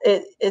built.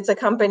 It's a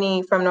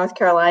company from North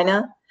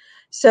Carolina.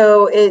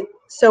 So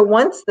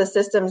once the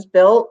system's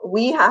built,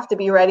 we have to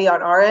be ready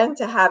on our end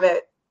to have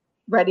it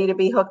ready to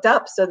be hooked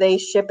up. So they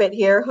ship it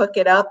here, hook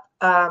it up.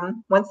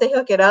 Once they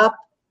hook it up,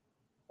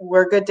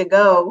 we're good to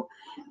go.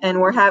 And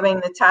we're having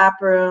the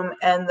tap room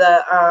and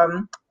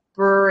the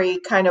brewery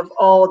kind of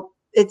all,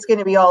 it's going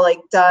to be all like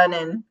done,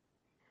 and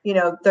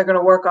they're going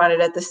to work on it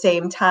at the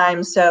same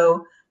time.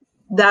 So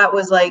that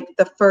was like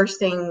the first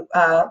thing,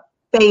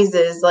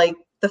 phases, like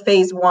the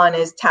phase 1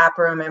 is tap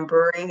room and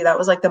brewery. That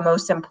was like the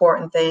most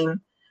important thing.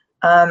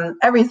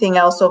 Everything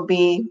else will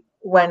be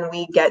when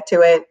we get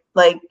to it.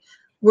 Like,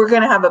 we're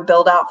going to have a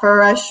build out for a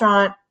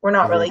restaurant. We're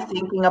not really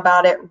thinking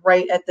about it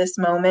right at this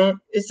moment.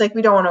 It's like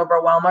we don't want to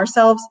overwhelm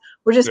ourselves.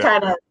 We're just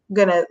kind of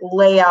going to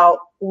lay out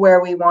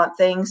where we want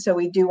things. So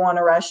we do want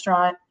a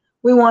restaurant.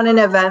 We want an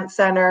event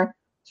center.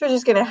 So we're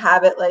just going to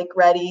have it like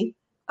ready.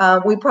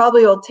 We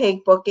probably will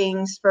take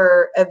bookings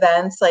for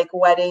events like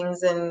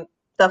weddings and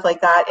stuff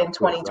like that in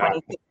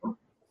 2022.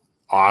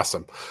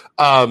 Awesome.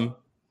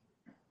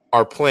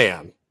 Our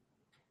plan,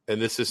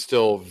 and this is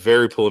still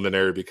very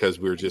preliminary because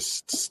we're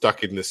just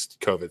stuck in this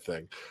COVID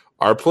thing.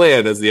 Our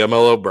plan as the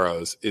MLO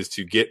Bros is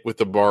to get with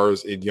the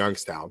bars in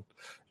Youngstown,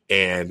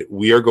 and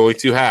we are going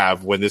to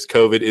have, when this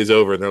COVID is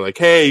over and they're like,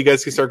 hey, you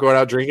guys can start going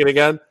out drinking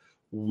again,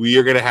 we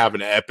are going to have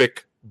an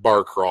epic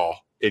bar crawl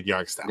in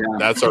Youngstown. Yeah.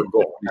 That's our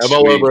goal.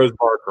 MLO Bros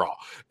bar crawl.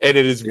 And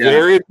it is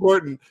very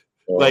important.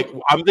 Like,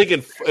 I'm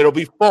thinking it'll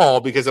be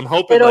fall because I'm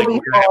hoping it'll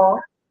be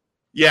fall.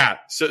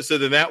 So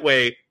then that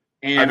way,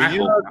 you have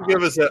to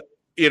give us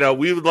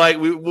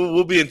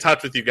we'll be in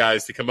touch with you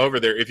guys to come over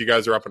there if you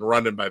guys are up and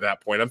running by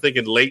that point. I'm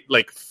thinking late,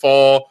 like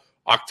fall,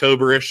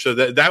 October-ish, so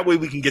that way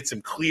we can get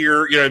some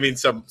clear,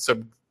 some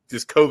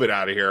this COVID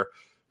out of here,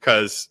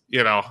 because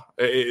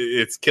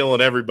it's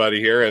killing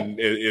everybody here and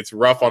it's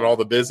rough on all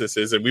the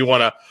businesses, and we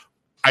want to.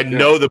 I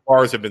know the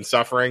bars have been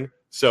suffering,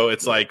 so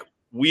it's like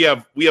we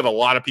have a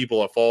lot of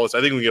people that follow us.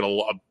 I think we get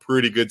a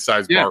pretty good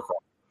sized bar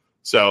crawl.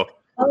 So,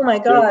 oh my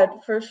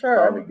God, for sure,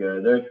 probably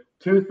good. There are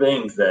two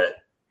things that,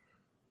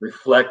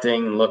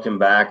 reflecting and looking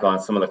back on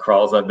some of the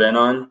crawls I've been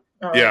on.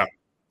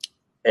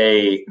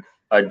 A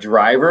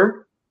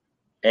driver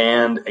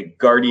and a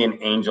guardian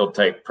angel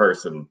type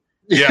person.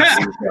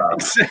 Yes,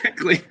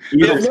 exactly.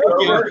 Peel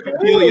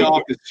you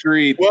off the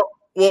street.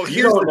 Well,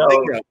 here's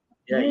the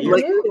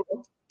thing.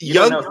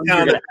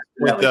 Youngstown at this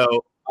point,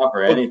 though,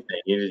 offer anything.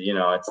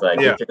 It's like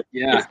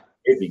it's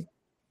crazy.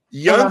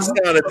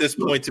 Youngstown at this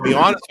point, to be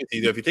honest with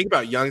you, though, if you think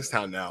about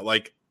Youngstown now,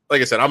 like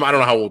I said, I don't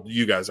know how old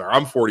you guys are.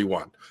 I'm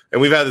 41, and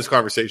we've had this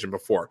conversation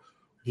before.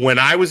 When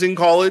I was in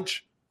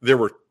college, there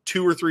were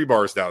 2 or 3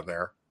 bars down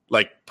there,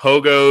 like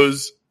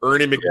Pogo's,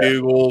 Ernie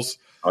McDougal's.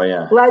 Oh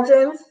yeah,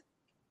 Legends.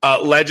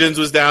 Legends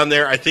was down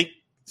there. I think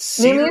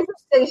New Music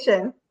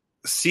Station.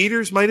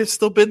 Cedars might have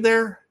still been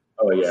there.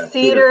 Oh yeah,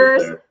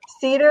 Cedars,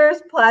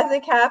 Plaza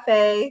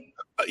Cafe.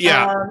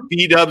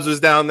 B-Dubs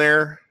was down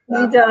there.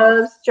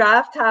 B-Dubs,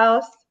 Draft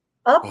House.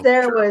 Up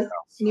there was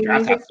New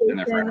Music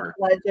Station,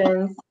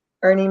 Legends,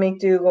 Ernie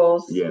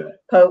McDougal's,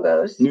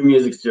 Pogo's. New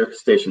Music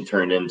Station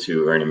turned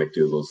into Ernie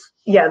McDougal's.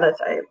 Yeah, that's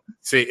right.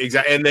 See,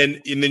 exactly. And then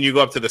you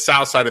go up to the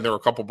south side, and there were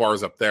a couple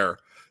bars up there.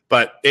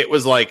 But it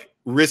was like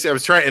risky. I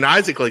was trying, and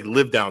Isaac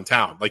lived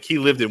downtown. Like, he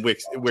lived in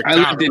Wick.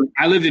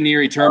 I lived in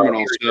Erie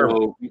Terminal.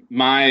 So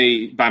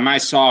by my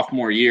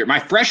sophomore year, my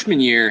freshman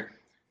year,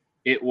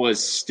 it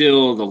was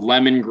still the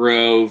Lemon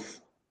Grove,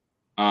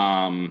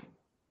 and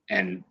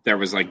there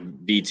was like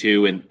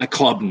B2 and a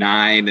Club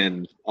 9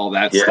 and all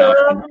that stuff,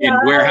 and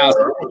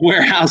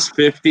Warehouse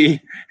 50,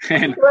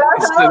 and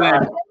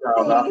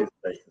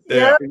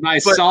my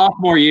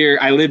sophomore year,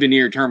 I lived in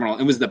Erie Terminal.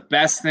 It was the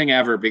best thing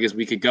ever because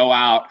we could go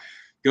out,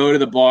 go to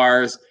the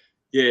bars,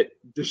 get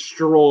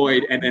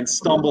destroyed, and then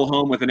stumble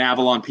home with an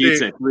Avalon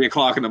pizza at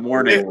 3:00 in the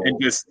morning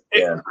and just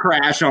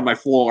crash on my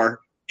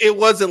floor. It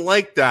wasn't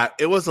like that.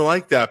 It wasn't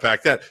like that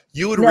back then.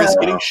 You would risk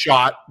getting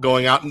shot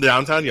going out in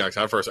downtown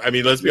Youngstown first. I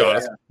mean, let's be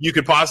honest. You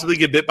could possibly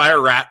get bit by a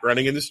rat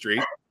running in the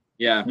street.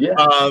 Yeah.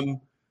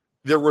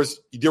 There was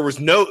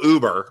no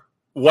Uber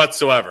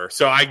whatsoever.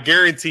 So I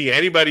guarantee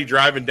anybody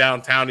driving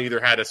downtown either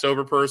had a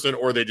sober person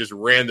or they just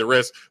ran the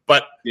risk.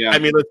 But I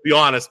mean, let's be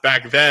honest.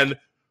 Back then,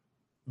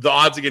 the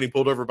odds of getting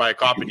pulled over by a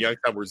cop in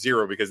Youngstown were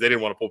 0 because they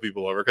didn't want to pull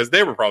people over because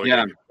they were probably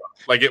going to get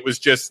pulled. Like, it was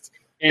just.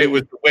 It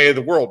was the way of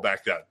the world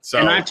back then. So,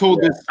 and I've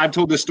told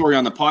this story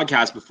on the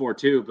podcast before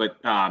too, but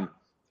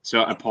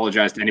so I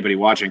apologize to anybody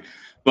watching.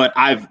 But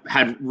I've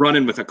had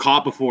run-in with a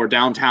cop before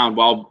downtown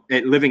while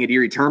living at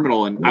Erie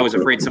Terminal, and I was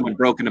afraid someone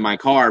broke into my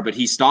car. But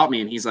he stopped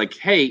me and he's like,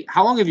 "Hey,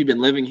 how long have you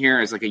been living here?"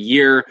 I was like, "A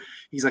year."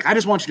 He's like, I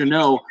just want you to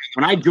know,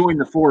 when I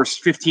joined the force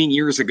 15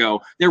 years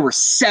ago, there were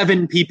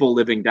 7 people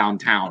living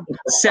downtown.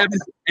 7,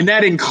 and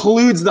that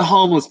includes the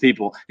homeless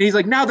people. And he's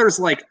like, now there's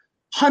like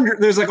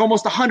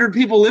almost 100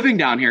 people living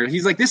down here.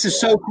 He's like, this is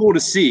so cool to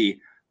see,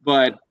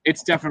 but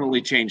it's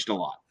definitely changed a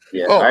lot.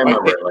 Yeah, I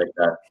remember it like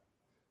that.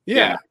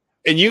 Yeah.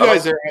 And you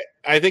guys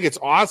I think it's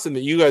awesome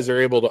that you guys are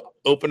able to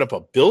open up a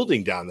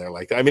building down there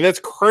like that. I mean, that's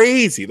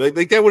crazy.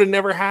 Like that would have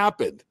never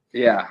happened.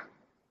 Yeah.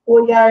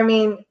 Well, yeah, I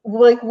mean,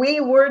 like we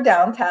were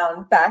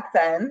downtown back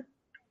then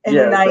in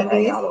the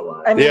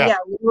 90s. I mean, yeah,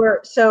 we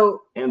were.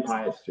 So and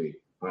Piatt Street.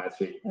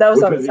 That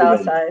was on the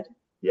south side.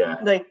 Yeah.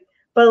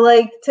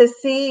 But to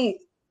see,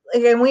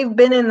 and we've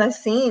been in the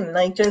scene,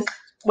 like just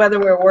whether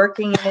we're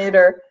working it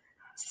or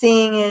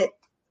seeing it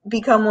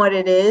become what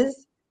it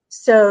is.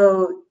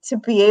 So to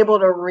be able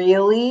to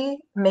really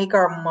make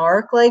our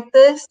mark like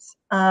this,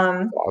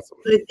 awesome.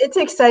 It's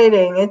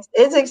exciting.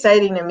 It's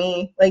exciting to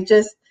me. Like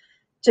just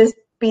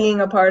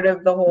being a part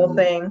of the whole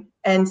thing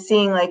and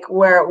seeing like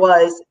where it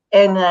was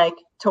and like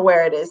to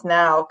where it is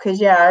now. Cause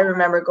yeah, I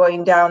remember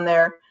going down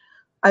there.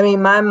 I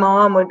mean, my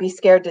mom would be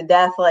scared to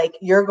death. Like,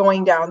 you're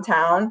going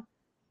downtown,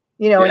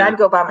 and I'd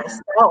go by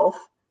myself.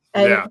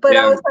 But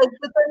I was like,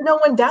 but there's no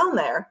one down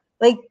there.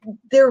 Like,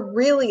 they're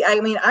really,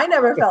 I mean, I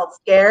never felt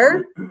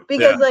scared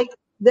because like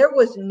there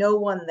was no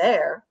one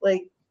there.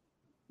 Like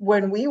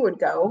when we would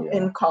go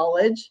in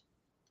college,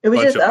 it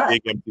was just us.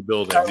 Big empty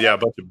buildings. Yeah, a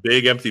bunch of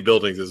big empty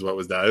buildings is what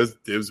was that.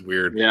 It was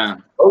weird. Yeah.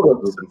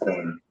 Pogos was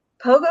insane.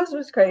 Pogos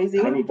was crazy.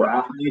 Penny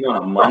draft league on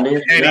a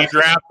Monday. Penny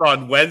draft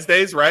on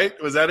Wednesdays, right?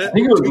 Was that it? I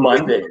think it was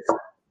Mondays.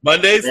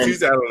 Mondays,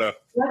 Tuesday, I don't know.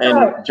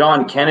 And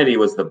John Kennedy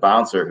was the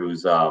bouncer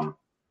who's one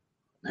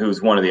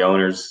of the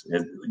owners.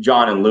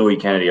 John and Louis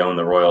Kennedy own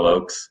the Royal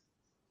Oaks.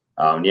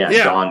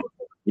 John,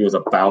 he was a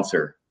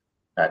bouncer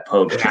at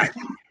Pogos.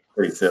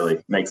 Pretty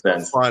silly. Makes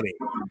sense. Funny.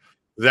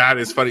 That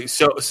is funny.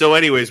 So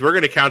anyways, we're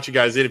going to count you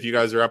guys in if you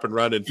guys are up and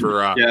running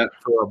for a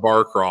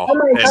bar crawl. Oh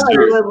my God, I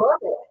would love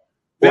it.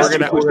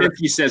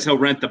 He says he'll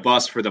rent the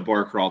bus for the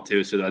bar crawl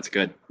too, so that's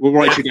good. We'll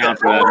write you down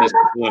for that, Mr.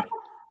 Flip.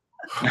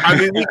 I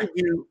mean, we can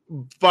do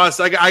bus.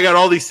 I got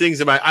all these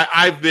things in my.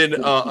 I've been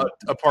a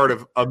part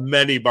of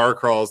many bar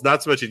crawls,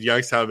 not so much in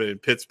Youngstown, but in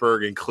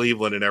Pittsburgh and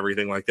Cleveland and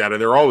everything like that. And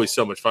they're always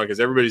so much fun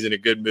because everybody's in a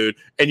good mood,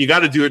 and you got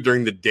to do it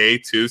during the day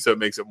too, so it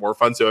makes it more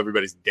fun. So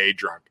everybody's day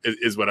drunk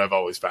is what I've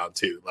always found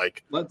too.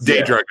 Like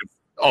day drunk is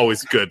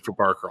always good for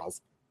bar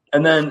crawls.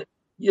 And then,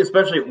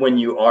 especially when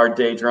you are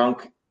day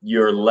drunk,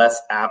 you're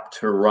less apt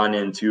to run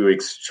into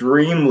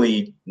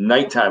extremely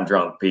nighttime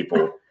drunk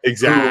people.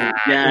 Exactly.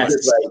 Yes.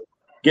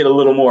 Get a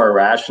little more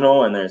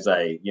irrational, and there's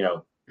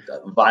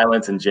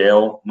violence in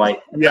jail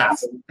might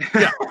happen.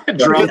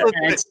 Drunk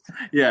tanks.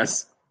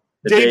 Yes.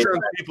 Day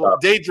drunk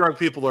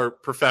people are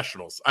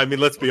professionals. I mean,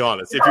 let's be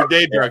honest. If you're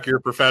day drunk, you're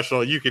a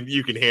professional. You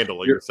can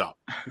handle it yourself.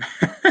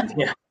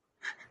 Yeah.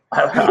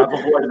 I've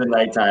avoided the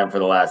nighttime for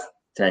the last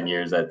 10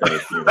 years, I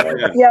think.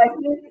 Yeah,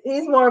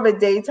 he's more of a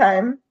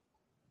daytime.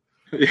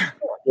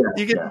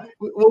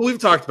 Well, we've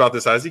talked about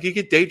this, Isaac. You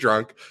get day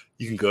drunk,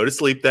 you can go to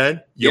sleep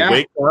then. You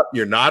wake up,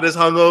 you're not as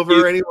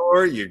hungover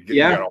anymore. You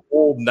got a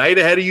whole night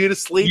ahead of you to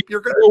sleep.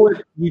 You're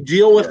good. You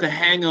deal with the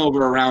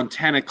hangover around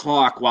 10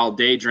 o'clock while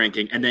day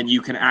drinking, and then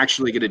you can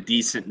actually get a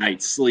decent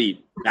night's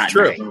sleep that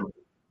night.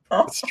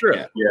 It's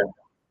true. Yeah.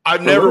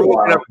 I've never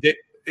woken up.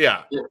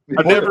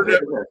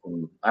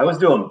 I was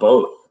doing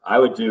both. I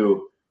would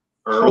do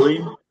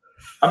early.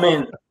 I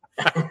mean,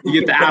 you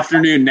get the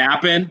afternoon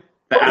nap in.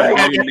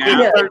 And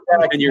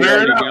you're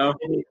ready to go.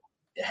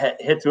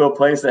 Hit to a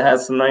place that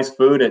has some nice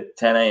food at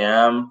 10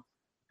 a.m.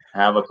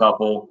 Have a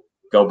couple,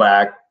 go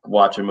back,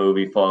 watch a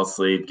movie, fall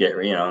asleep. Get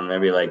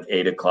maybe like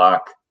 8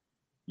 o'clock.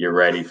 You're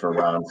ready for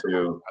round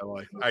 2.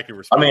 I can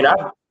respect. I mean,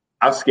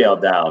 I've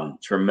scaled down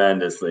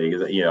tremendously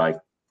because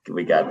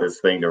we got this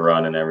thing to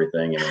run and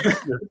everything,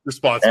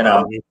 and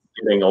I'm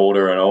getting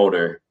older and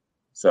older,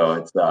 so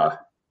it's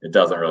it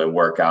doesn't really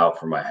work out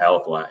for my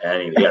health.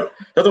 It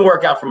doesn't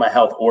work out for my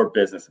health or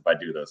business if I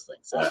do those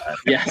things.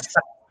 Yes.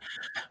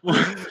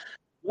 Well,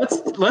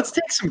 let's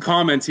take some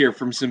comments here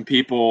from some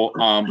people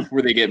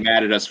before they get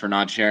mad at us for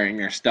not sharing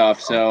their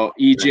stuff. So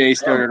EJ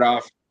started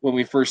off when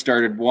we first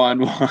started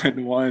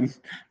 111.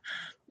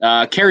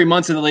 Carrie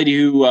Munson, the lady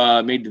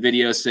who made the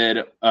video,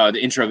 said the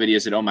intro video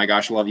said, "Oh my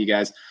gosh, love you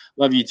guys,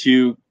 love you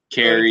too,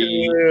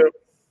 Carrie."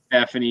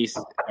 Stephanie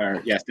said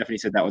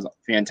that was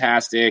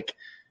fantastic.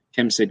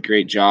 Tim said,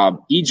 great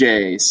job.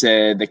 EJ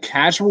said, the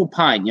Casual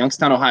Pint,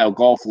 Youngstown, Ohio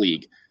Golf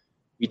League.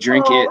 We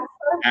drink it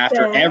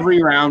after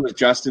every round with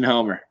Justin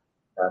Homer.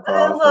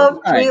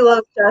 We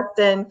love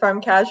Justin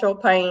from Casual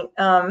Pint.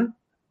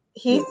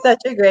 He's such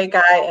a great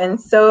guy and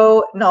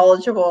so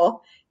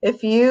knowledgeable. And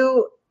he's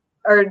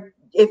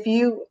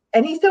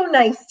so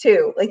nice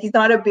too. Like, he's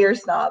not a beer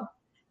snob.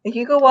 Like,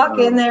 you go walk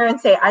in there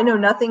and say, I know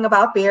nothing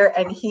about beer,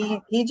 and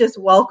he just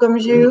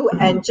welcomes you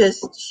and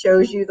just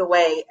shows you the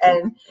way.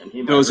 And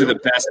those are the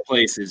best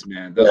places,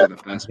 man. Those are the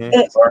best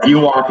places. Or you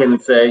walk in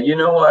and say, you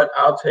know what?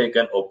 I'll take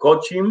an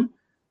Okochim.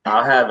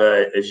 I'll have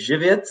a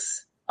Živec.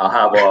 I'll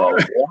have a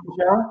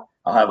Wonja.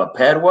 I'll have a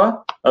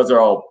Padua. Those are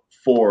all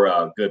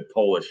 4 good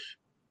Polish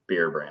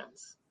beer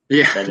brands.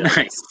 Yeah, And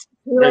nice.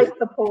 He likes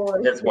the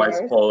Polish. his wife's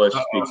beers. Polish,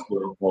 speaks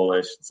fluent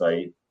Polish, so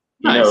he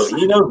Nice. knows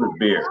his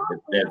beer.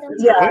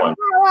 It's Yeah. fun.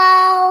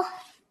 Hello.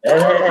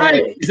 Hi,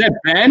 Hey, is that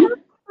Ben?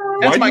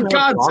 That's do my you have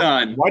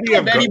godson. Why do you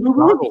have Benny go- Boo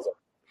Boo? goggles?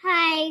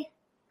 Hi.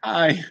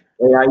 Hi.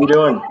 hey, how you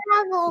doing?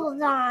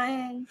 Goggles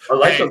on. I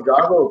like Hey, those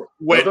goggles.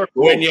 When, Those are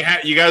cool. when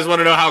you guys want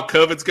to know how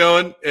COVID's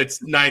going,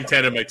 it's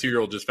 9:10 and my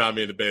 2-year-old just found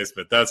me in the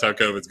basement. That's how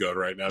COVID's going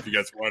right now. If you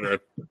guys are wondering,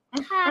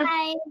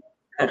 Hi.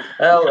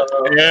 Hello.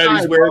 and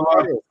he's Hi, wearing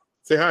Mama. goggles.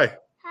 Say hi.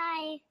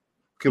 Hi.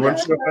 Okay, why don't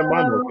you go find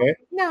mom? Okay.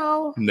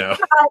 No. No.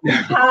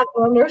 Pat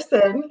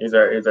Anderson. He's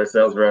our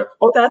sales rep.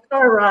 That's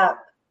our rep.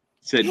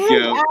 Said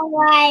Joe.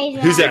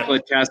 Who's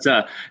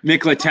that?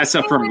 Nicola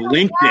Tessa from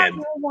LinkedIn.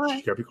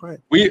 You gotta be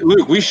quiet.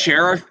 We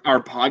share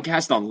our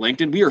podcast on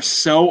LinkedIn. We are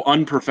so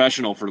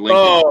unprofessional for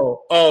LinkedIn.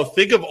 Oh,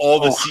 think of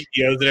all the Oh.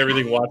 CEOs and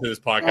everything watching this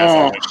podcast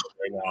Oh.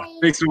 right now.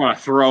 Makes me want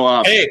to throw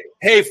up.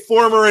 Hey,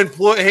 former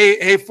employee,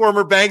 hey,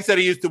 former banks that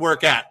he used to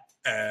work at.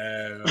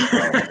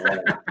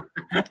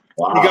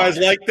 Wow. You guys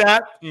like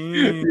that?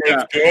 Yeah.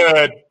 It's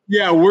good.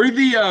 Yeah, we're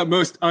the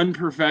most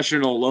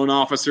unprofessional loan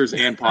officers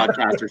and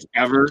podcasters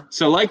ever.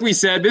 So, like we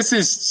said, this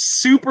is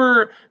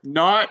super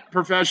not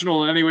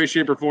professional in any way,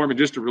 shape, or form, and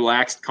just a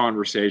relaxed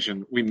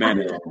conversation. We meant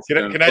it.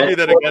 Can I do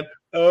that again?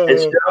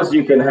 It shows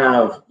you can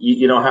have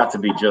you don't have to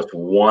be just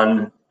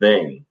one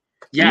thing.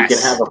 Yes. You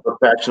can have a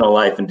professional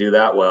life and do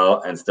that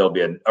well and still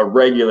be a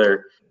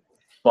regular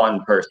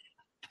fun person.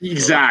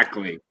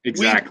 Exactly.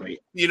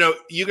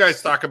 You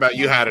guys talk about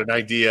you had an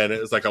idea and it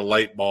was like a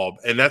light bulb,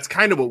 and that's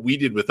kind of what we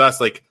did with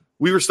us. Like,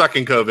 we were stuck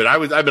in COVID.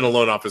 I've been a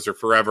loan officer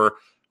forever.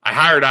 I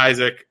hired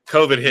Isaac.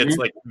 COVID hits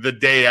like the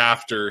day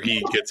after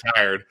he gets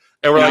hired,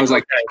 and I was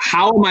like,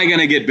 how am I going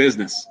to get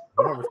business?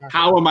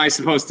 How am I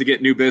supposed to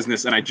get new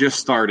business? And I just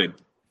started.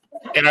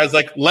 And I was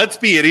like, let's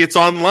be idiots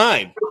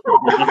online.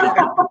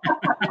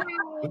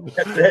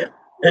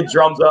 It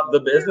drums up the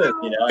business,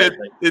 you know.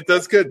 It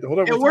does good. Hold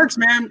on. It works,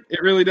 man.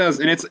 It really does,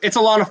 and it's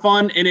a lot of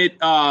fun. And it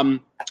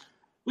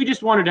we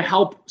just wanted to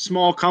help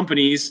small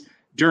companies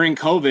during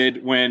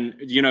COVID when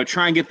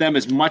try and get them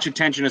as much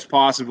attention as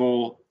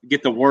possible,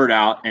 get the word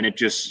out, and it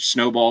just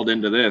snowballed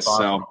into this.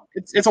 Awesome.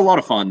 So it's a lot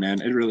of fun,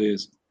 man. It really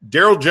is.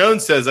 Daryl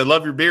Jones says, "I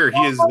love your beer." He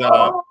is.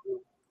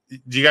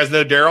 Do you guys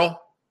know Daryl?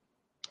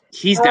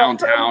 He's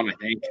downtown, I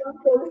think.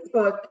 On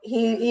Facebook,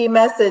 he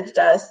messaged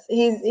us.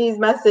 He's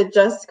messaged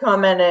us,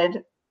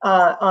 commented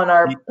on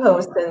our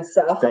posts and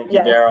stuff. Thank you,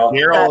 Daryl.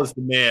 Daryl is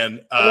the man.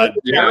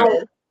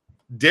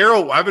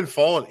 Daryl, I've been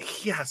following.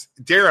 Yes,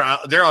 Daryl.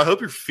 I hope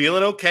you're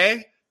feeling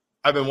okay.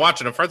 I've been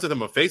watching. I'm friends with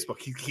him on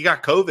Facebook. He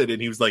got COVID,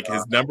 and he was like,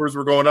 his numbers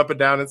were going up and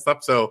down and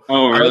stuff. So,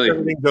 oh, I really? hope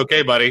everything's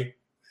okay, buddy.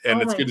 And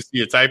it's good to see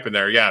you typing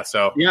there. Yeah.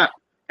 So, yeah.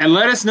 And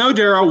let us know,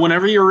 Daryl,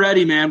 whenever you're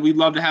ready, man. We'd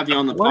love to have you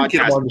on the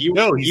podcast. You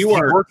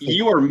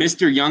are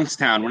Mr.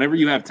 Youngstown whenever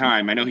you have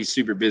time. I know he's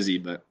super busy,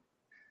 but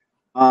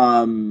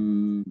I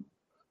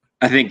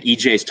think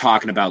EJ's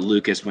talking about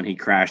Lucas when he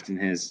crashed in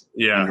his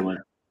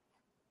underwear.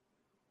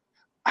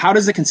 How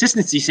does the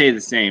consistency stay the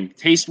same?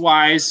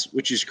 Taste-wise,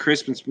 which is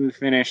crisp and smooth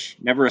finish,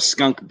 never a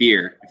skunk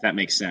beer, if that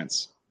makes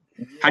sense.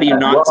 How do you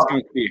not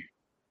skunk beer?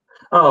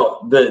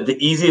 Oh, the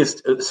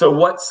easiest. So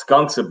what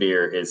skunks a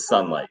beer is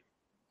sunlight.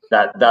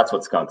 That's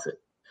what skunks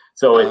it.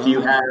 So if you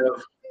have,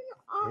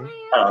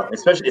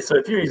 especially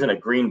if you're using a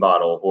green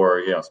bottle or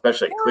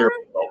especially a clear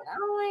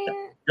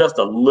bottle, just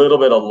a little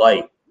bit of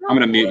light. I'm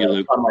gonna mute you,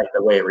 Luke. Sunlight,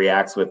 the way it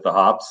reacts with the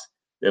hops,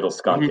 it'll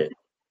skunk it.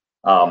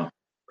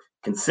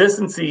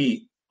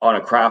 Consistency on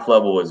a craft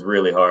level is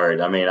really hard.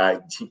 I mean,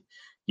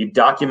 you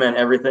document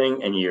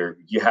everything, and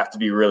you have to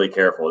be really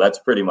careful. That's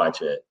pretty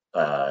much it.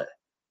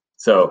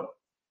 So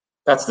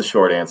that's the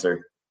short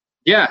answer.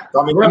 Yeah,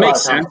 I mean, that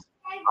makes sense.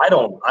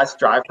 I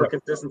strive for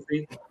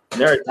consistency.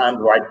 And there are times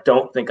where I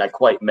don't think I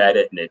quite met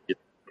it, and it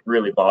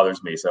really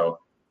bothers me. So,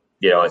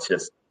 it's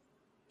just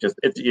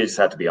you just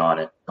have to be on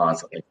it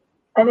constantly.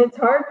 And it's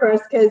hard for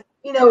us because,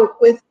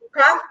 with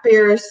craft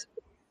beers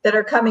that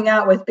are coming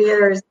out with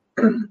beers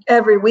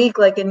every week,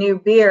 like a new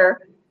beer,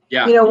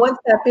 once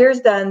that beer's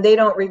done, they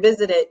don't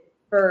revisit it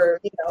for,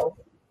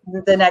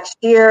 the next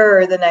year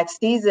or the next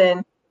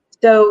season.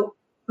 So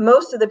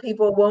most of the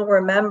people won't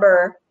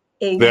remember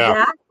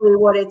exactly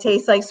what it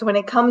tastes like. So when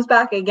it comes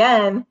back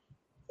again,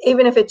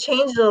 even if it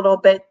changed a little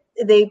bit,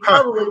 they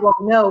probably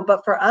won't know.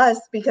 But for us,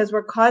 because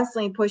we're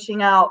constantly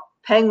pushing out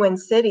Penguin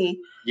City,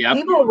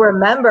 people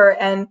remember.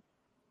 And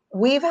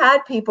we've had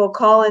people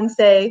call and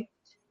say,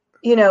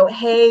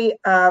 hey,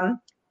 I'm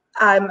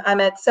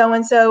at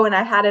so-and-so and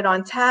I had it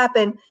on tap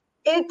and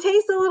it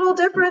tastes a little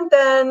different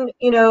than,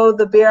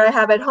 the beer I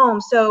have at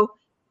home. So,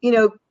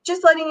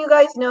 just letting you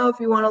guys know if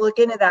you want to look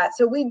into that.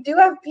 So we do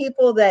have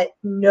people that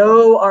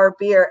know our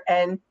beer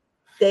and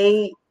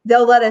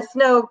they'll let us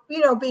know,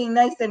 being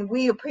nice, and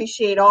we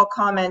appreciate all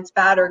comments,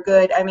 bad or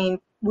good. I mean,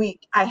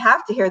 I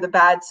have to hear the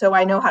bad so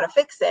I know how to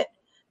fix it.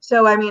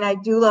 So, I mean, I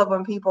do love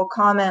when people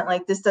comment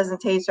like this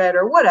doesn't taste right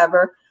or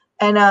whatever.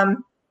 And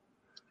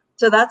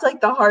So that's like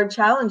the hard,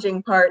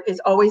 challenging part,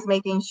 is always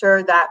making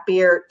sure that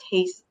beer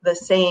tastes the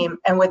same.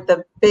 And with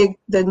the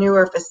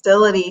newer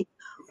facility,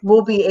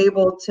 we'll be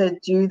able to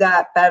do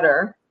that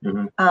better,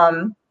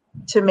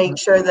 to make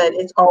sure that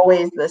it's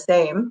always the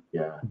same.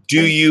 Yeah.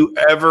 Do you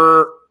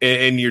ever,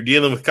 and you're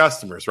dealing with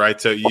customers,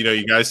 right? So,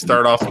 you guys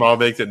start off small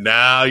baked, and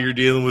now you're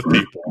dealing with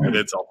people, and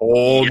it's a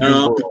whole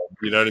new world.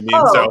 You know what I mean?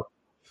 Oh. So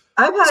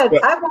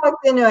I've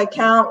walked into an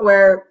account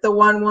where the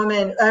one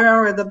woman, I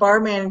remember the bar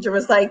manager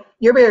was like,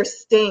 "Your beer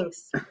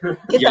stinks.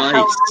 Get the hell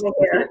out of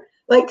here."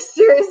 Like,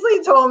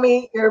 seriously told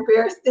me, "Your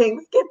beer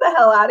stinks. Get the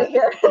hell out of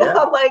here." And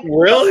I'm like,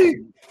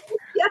 really?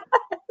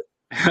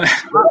 Yeah.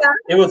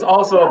 It was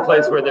also a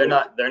place where they're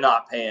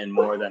not paying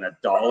more than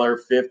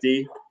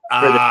 $1.50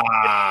 for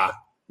the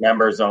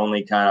members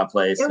only kind of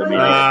place. I mean,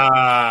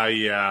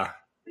 yeah.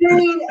 I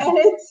mean, and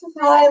it's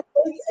fine.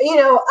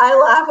 I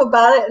laugh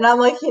about it, and I'm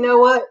like, you know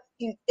what?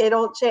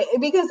 It'll change,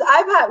 because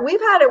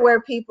we've had it where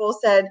people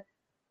said,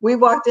 we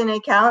walked in an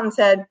account and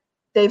said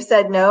they've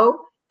said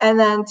no, and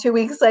then 2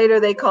 weeks later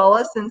they call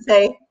us and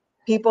say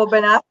people have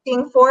been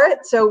asking for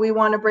it, so we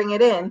want to bring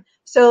it in.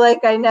 So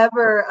like I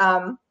never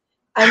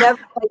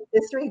like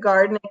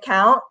disregard an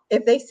account.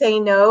 If they say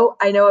no,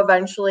 I know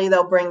eventually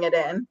they'll bring it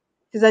in,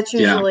 because that's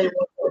usually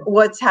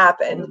what's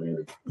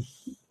happened.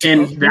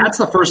 And that's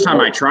the first time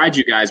I tried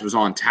you guys was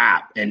on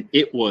tap, and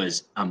it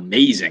was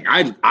amazing.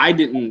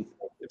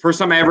 The first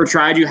time I ever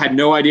tried you, had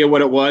no idea what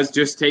it was,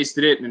 just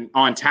tasted it, and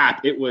on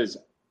tap it was.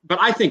 But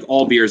I think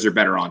all beers are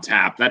better on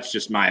tap. That's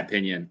just my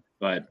opinion.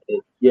 But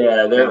I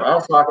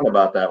was talking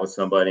about that with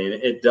somebody, and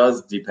it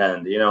does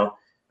depend.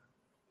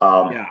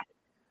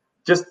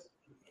 Just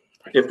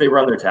if they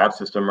run their tap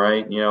system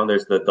right,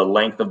 there's the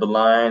length of the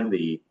line,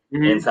 the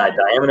inside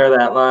diameter of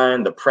that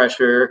line, the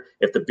pressure.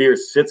 If the beer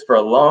sits for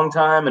a long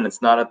time and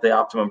it's not at the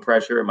optimum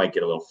pressure, it might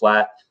get a little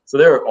flat. So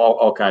there are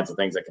all kinds of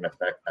things that can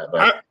affect that.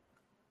 But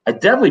I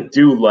definitely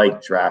do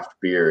like draft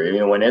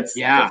beer. When it's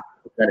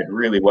presented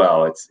really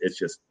well, it's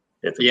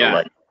a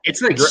delight.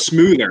 It's like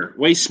smoother,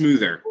 way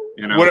smoother.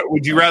 What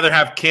would you rather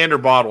have, canned or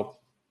bottled?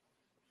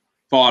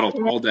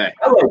 Bottled all day.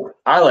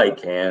 I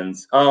like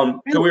cans. So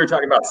we were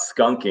talking about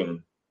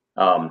skunking.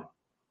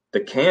 The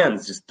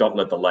cans just don't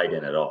let the light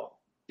in at all.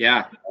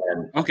 Yeah.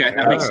 Okay,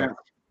 that makes sense.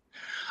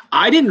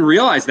 I didn't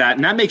realize that,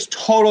 and that makes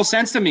total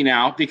sense to me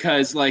now,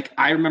 because like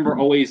I remember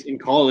always in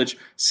college,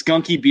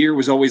 skunky beer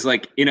was always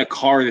like in a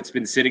car that's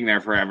been sitting there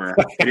forever,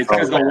 and it's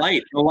because the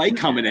light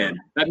coming in.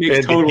 That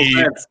makes total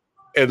sense.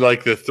 And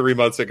like the 3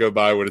 months that go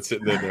by when it's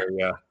sitting in there,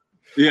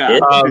 yeah.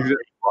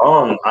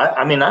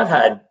 I mean, I've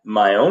had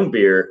my own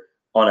beer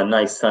on a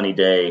nice sunny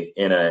day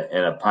in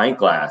a pint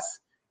glass,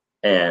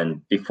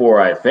 and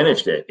before I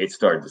finished it, it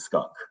started to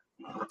skunk.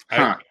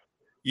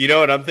 You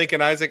know what I'm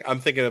thinking, Isaac? I'm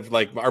thinking of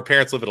like our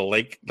parents live at a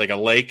lake,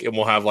 and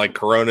we'll have like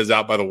Coronas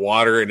out by the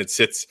water, and it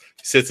sits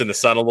in the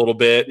sun a little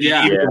bit.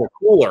 Yeah. Even in the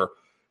cooler,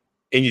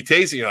 and you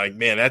taste it, you're like,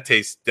 man, that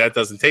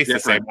doesn't taste the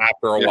same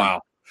after a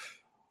while.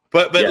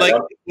 But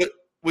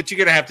what you're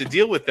gonna have to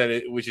deal with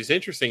then, which is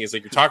interesting, is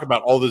like you're talking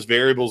about all those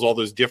variables, all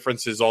those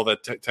differences, all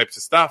that types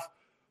of stuff.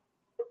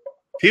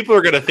 People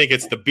are gonna think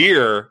it's the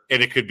beer,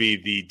 and it could be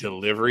the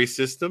delivery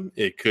system,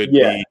 it could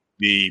be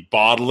the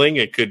bottling,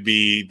 it could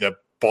be the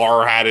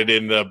bar had it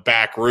in the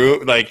back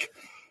room, like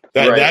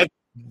that. Right.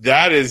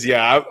 That is,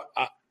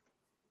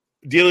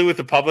 dealing with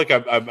the public.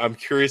 I'm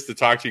curious to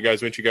talk to you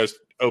guys once you guys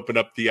open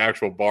up the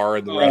actual bar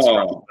and the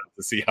restaurant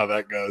to see how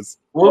that goes.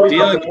 We'll be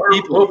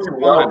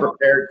well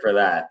prepared for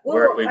that.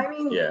 Well,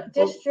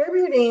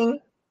 distributing,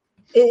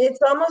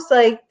 it's almost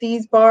like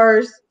these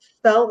bars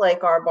felt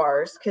like our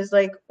bars, because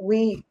like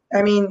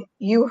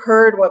you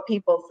heard what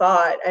people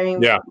thought. I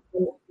mean,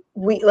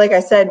 we, like I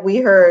said, we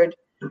heard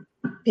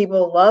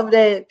people loved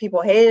it,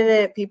 people hated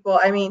it,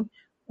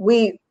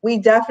 we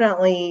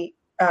definitely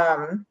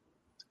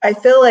I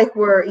feel like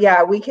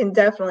we can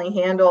definitely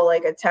handle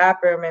like a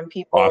tap room and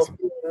people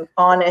being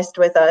honest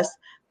with us.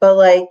 But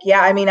like,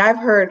 I've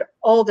heard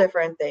all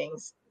different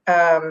things.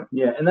 And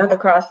that's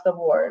across the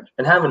board.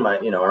 And having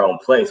our own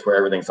place where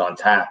everything's on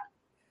tap,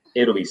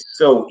 it'll be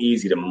so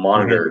easy to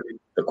monitor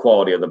the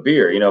quality of the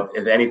beer.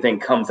 If anything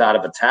comes out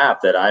of a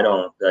tap that I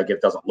don't like,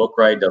 it doesn't look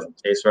right, doesn't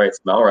taste right,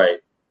 smell right,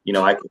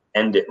 I can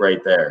end it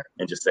right there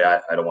and just say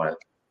I don't want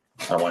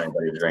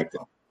anybody to drink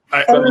it.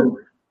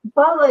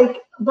 But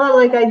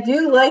I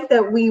do like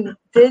that we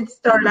did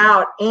start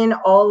out in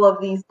all of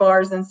these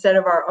bars instead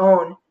of our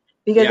own,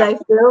 because I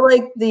feel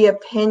like the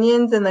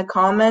opinions and the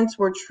comments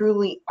were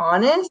truly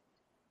honest.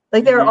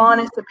 Like they're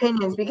honest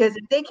opinions, because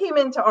if they came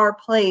into our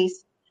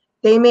place,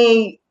 they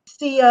may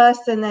see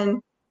us and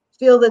then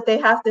feel that they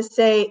have to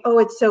say, "Oh,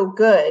 it's so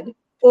good,"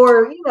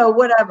 or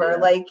whatever,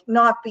 like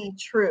not be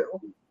true.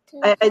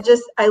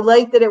 I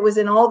like that it was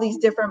in all these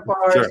different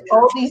bars,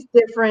 all these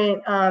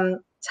different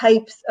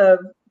types of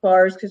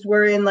bars, because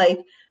we're in like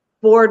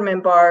Boardman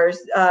bars,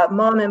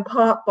 mom and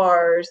pop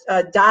bars,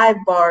 dive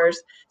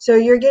bars. So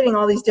you're getting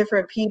all these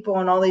different people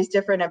and all these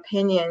different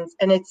opinions,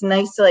 and it's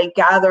nice to like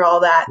gather all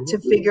that to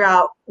figure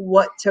out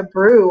what to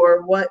brew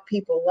or what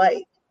people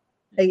like.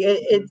 Like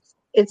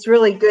it's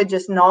really good,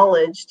 just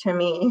knowledge to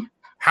me.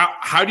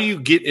 How do you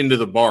get into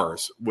the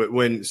bars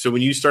when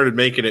you started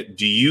making it?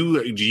 Do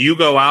you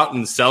go out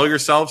and sell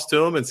yourselves to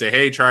them and say,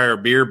 hey, try our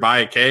beer, buy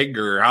a keg,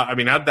 or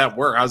how'd that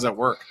work? How's that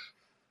work?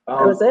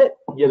 That was it.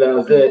 Yeah, that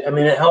was it. I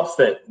mean, it helps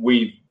that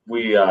we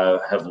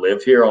have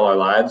lived here all our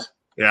lives.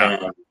 Yeah,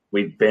 and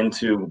we've been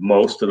to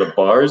most of the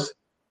bars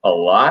a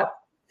lot.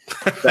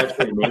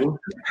 Especially me.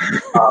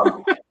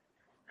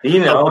 You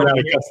know,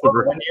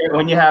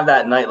 when you have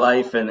that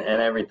nightlife and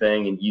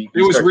everything, and it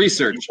was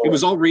research. It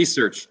was all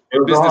research.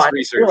 Business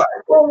research.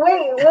 Well,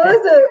 wait, what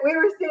was it? We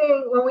were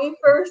saying when we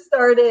first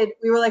started,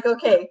 we were like,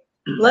 okay,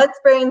 let's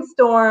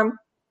brainstorm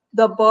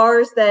the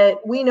bars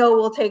that we know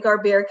will take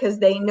our beer because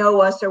they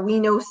know us or we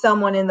know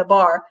someone in the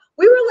bar.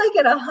 We were like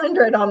at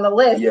 100 on the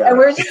list, and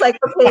we're just like,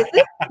 okay, is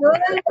this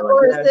good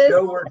or is this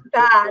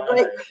bad?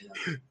 Like,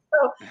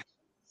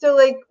 so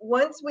like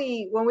when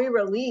we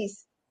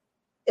released,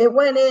 it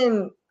went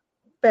in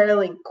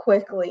fairly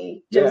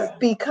quickly just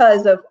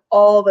because of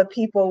all the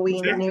people we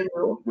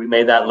knew. We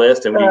made that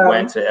list and we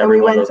went to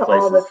every one of those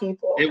places. All the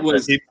people. It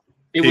was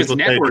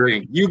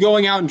networking. You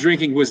going out and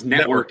drinking was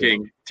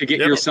networking to get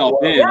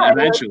yourself in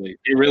eventually.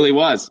 It really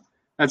was.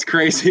 That's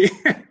crazy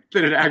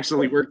that it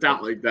actually worked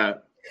out like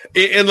that.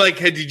 And like,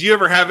 did you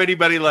ever have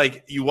anybody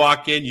like you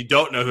walk in, you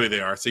don't know who they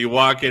are, so you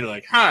walk in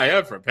like, "Hi,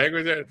 I'm from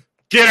Penguin."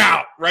 Get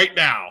out right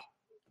now.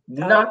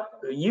 Not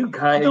you,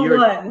 kind of.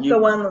 The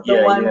one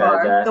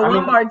bar. The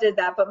one bar did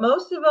that, but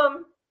most of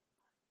them,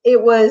 it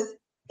was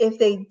if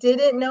they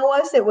didn't know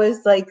us, it was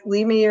like,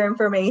 leave me your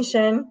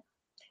information,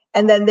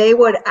 and then they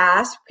would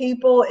ask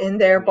people in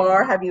their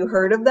bar, have you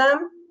heard of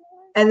them?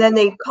 And then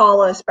they'd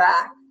call us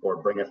back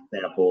or bring us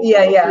samples.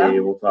 Yeah.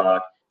 We'll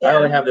talk. I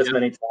only have this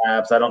many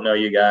taps. I don't know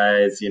you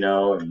guys, and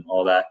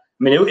all that.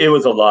 I mean, it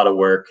was a lot of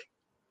work,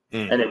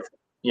 and it's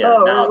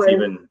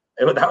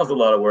that was a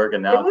lot of work,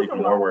 and now it's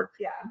even more work.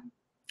 Yeah.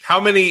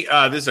 How many?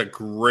 This is a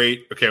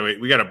great. Okay,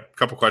 wait. We got a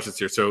couple questions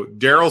here. So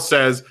Daryl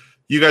says,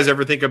 "You guys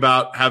ever think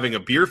about having a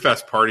beer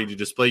fest party to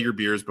display your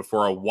beers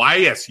before a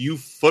YSU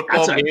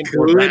football game?" That's a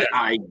good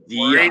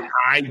idea.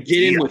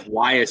 Get in with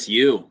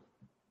YSU.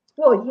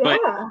 Well, yeah.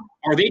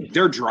 But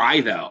they're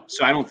dry though,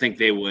 so I don't think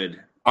they would.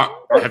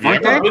 Have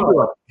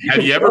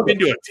you ever been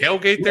to a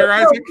tailgate there,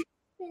 Isaac?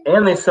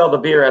 And they sell the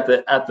beer at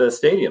the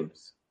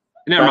stadiums.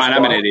 Never mind.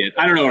 I'm an idiot.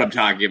 I don't know what I'm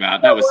talking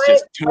about. That was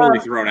just totally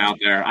thrown out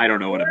there. I don't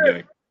know what I'm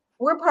doing.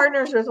 We're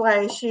partners with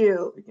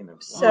YSU,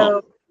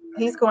 so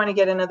he's going to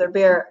get another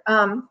beer.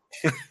 My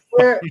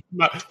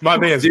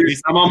man's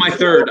I'm on my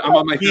third.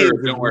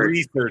 Don't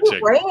worry.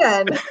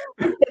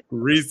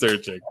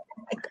 Researching.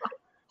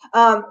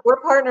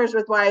 We're partners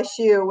with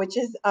YSU, which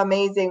is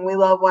amazing. We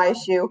love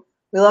YSU.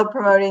 We love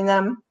promoting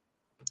them.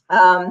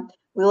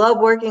 We love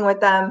working with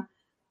them,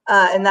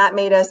 and that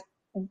made us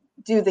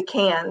do the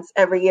cans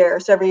every year.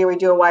 So every year we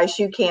do a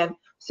YSU can.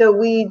 So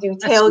we do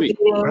tailgating.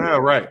 Oh,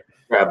 right.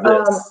 Grab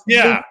this.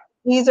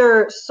 These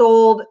are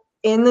sold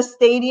in the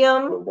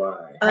stadium.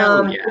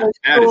 That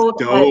is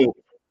dope.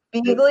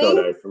 Beagley. So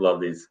nice. I love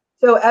these.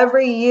 So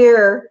every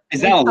year. Is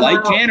that a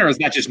light can or is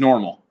that just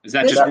normal? Is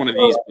that just one of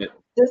these?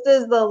 This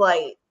is the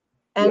light.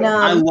 And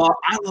I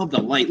love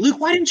the light. Luke,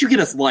 why didn't you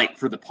get us light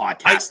for the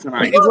podcast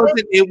tonight?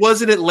 It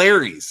wasn't at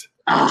Larry's.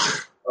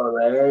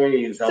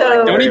 Larry's.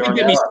 Don't even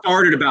get me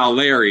started about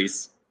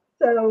Larry's.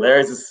 So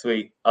Larry's is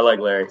sweet. I like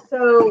Larry.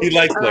 So he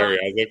likes Larry,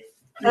 Isaac.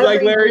 You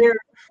like Larry?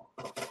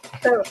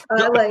 So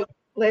I like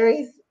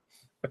Larry's.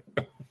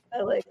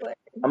 I like Larry.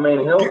 I mean,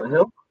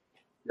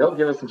 he'll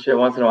give us some shit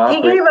once in a while.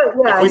 He gave us,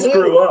 if we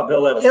screw up,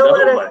 he'll let us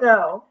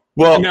know.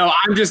 Well, no,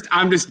 I'm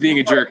just being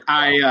a jerk.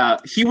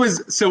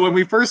 So when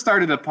we first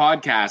started the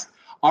podcast,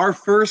 our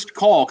first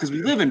call, because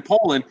we live in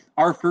Poland,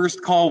 our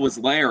first call was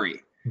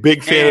Larry.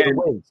 Big fan of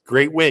the wings.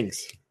 Great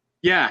wings.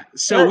 Yeah.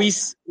 So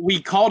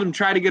we called him,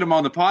 tried to get him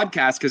on the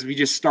podcast because we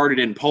just started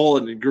in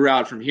Poland and grew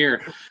out from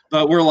here.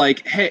 But we're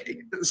like,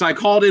 hey, so I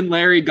called in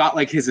Larry, got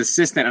like his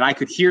assistant, and I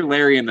could hear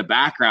Larry in the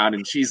background.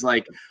 And she's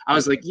like, I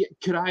was like,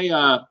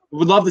 yeah,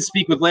 would love to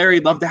speak with Larry.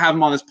 Love to have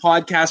him on this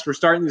podcast. We're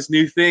starting this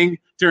new thing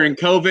during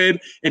COVID.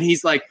 And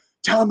he's like,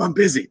 tell him I'm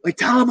busy.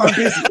 Tell him I'm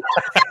busy.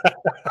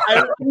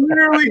 I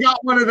literally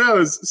got one of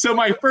those. So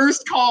my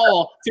first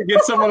call to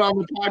get someone on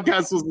the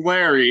podcast was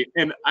Larry.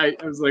 And I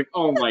was like,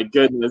 oh my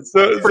goodness.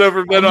 So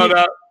from then on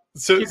out.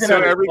 So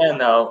understand,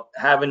 though,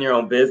 having your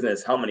own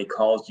business, how many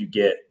calls you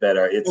get that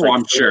are,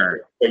 I'm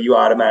sure. But you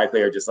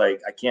automatically are just like,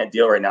 I can't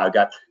deal right now. I've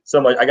got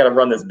so much, I got to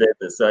run this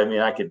business. So, I mean,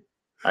 I could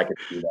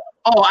do that.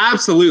 Oh,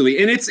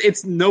 absolutely. And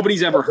it's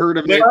nobody's ever heard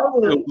of it.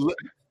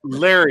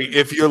 Larry,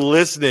 if you're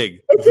listening,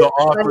 the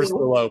offer's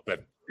still open.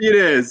 It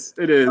is.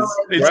 It's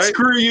right?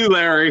 Screw you,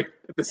 Larry.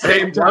 At the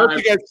same time.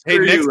 Next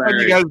time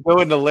you guys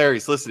go into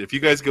Larry's, listen, if you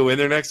guys go in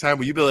there next time,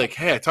 will you be like,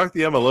 hey, I talked to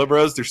the MLO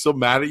Bros. They're so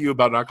mad at you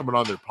about not coming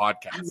on their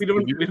podcast. We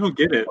don't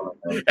get it.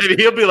 And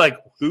he'll be like,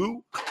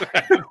 who?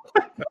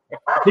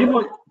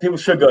 People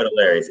should go to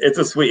Larry's. It's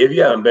a sweet. If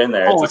you haven't been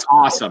there, it's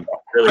awesome.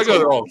 Really I go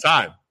there all the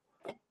time.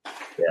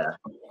 Yeah,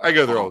 I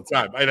go there all the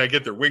time, and I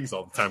get their wings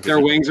all the time. Their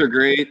wings are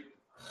great.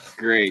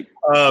 Great.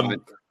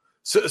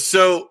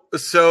 So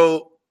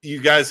you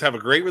guys have a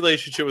great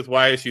relationship with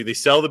YSU. They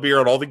sell the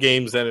beer at all the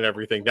games then and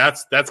everything.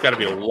 That's got to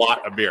be a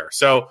lot of beer.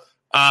 So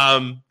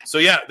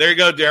yeah, there you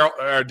go,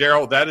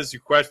 Daryl. That is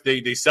your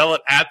question. They sell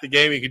it at the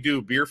game. You could do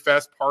a beer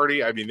fest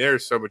party. I mean,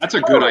 there's so much. That's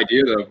a good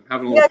idea, though.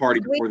 Having a little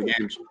party before the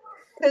games.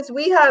 Because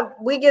we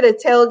get a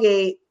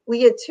tailgate. We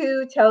get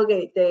 2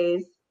 tailgate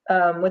days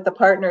with the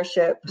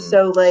partnership.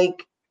 So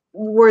like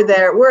we're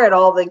there. We're at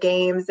all the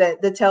games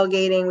at the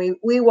tailgating.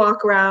 We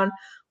walk around.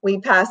 We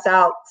pass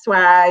out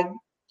swag.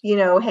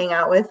 Hang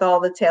out with all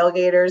the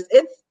tailgaters.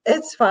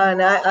 It's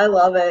fun. I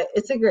love it.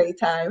 It's a great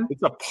time.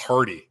 It's a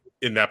party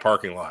in that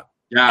parking lot.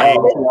 Yeah,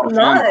 it's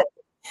not.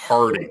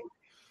 Party.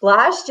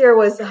 Last year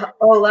was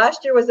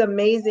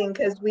amazing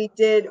because we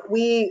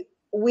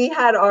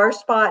had our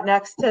spot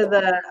next to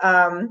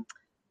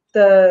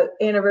the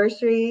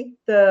anniversary,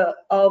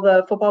 all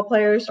the football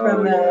players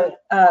from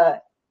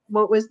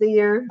what was the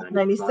year?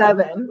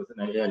 97.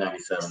 Yeah,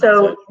 97.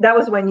 So that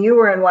was when you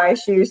were in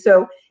YSU.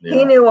 So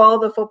he knew all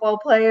the football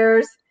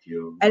players.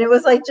 And it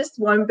was like just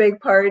one big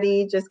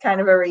party, just kind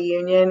of a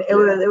reunion. It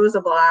was a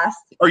blast.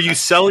 Are you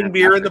selling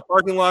beer in the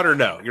parking lot or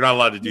no? You're not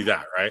allowed to do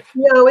that, right?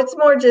 No, it's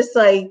more just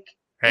like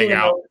hang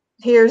out.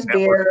 Here's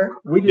beer.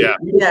 We did,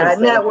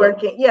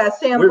 networking. Yeah,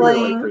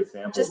 sampling,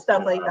 just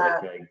stuff like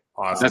that.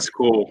 Awesome. That's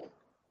cool.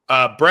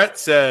 Brett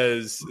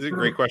says, this is a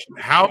great question.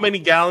 How many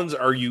gallons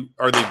are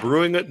they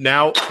brewing it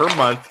now per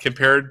month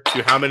compared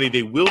to how many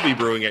they will be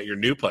brewing at your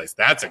new place?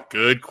 That's a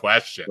good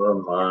question. Per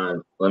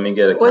month. Let me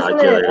get a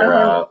calculator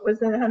out.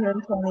 Wasn't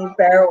 120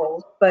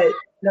 barrels, but I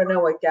don't know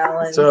what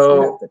gallons. So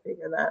we have to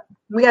figure that.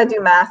 We got to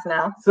do math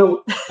now.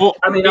 So, well,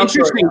 I mean,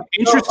 interesting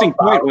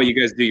point while you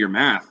guys do your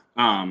math.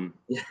 You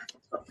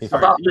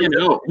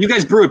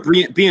guys brew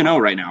at B&O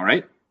right now,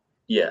 right?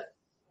 Yeah.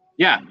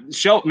 Yeah,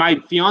 my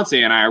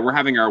fiance and I we're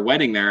having our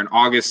wedding there on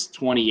August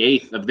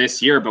 28th of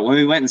this year. But when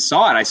we went and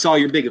saw it, I saw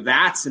your big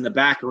vats in the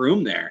back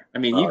room there. I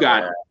mean, you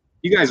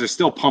guys are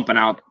still pumping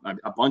out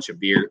a bunch of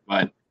beer,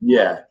 but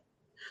yeah.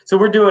 So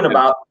we're doing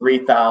about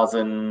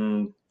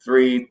 3,000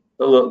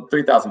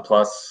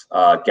 plus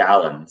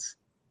gallons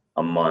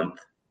a month.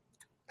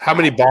 How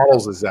many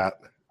bottles is that,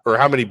 or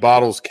how many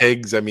bottles,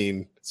 kegs? I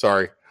mean,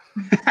 sorry.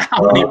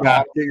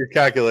 Get your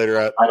calculator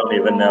out. I don't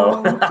even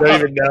know. Don't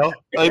even know.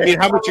 I mean,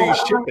 how much are you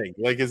shipping?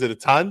 Like, is it a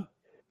ton?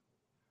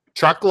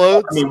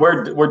 Truckloads? I mean,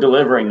 we're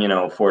delivering,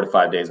 4 to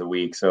 5 days a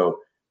week. So,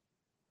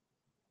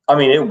 I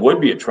mean, it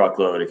would be a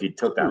truckload if you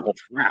took that whole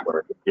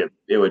work.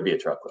 It would be a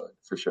truckload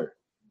for sure.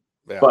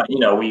 Yeah. But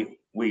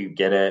we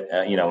get it,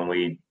 and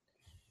we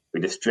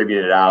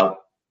distribute it out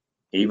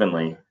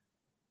evenly.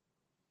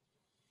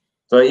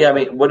 So yeah, I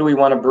mean, what do we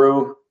want to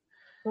brew?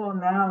 Well,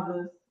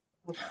 now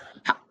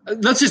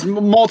let's just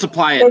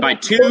multiply it by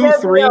 2,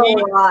 3,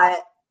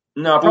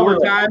 no, 4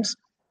 times.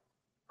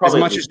 As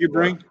much as you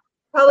bring.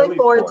 Probably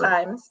 4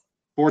 times.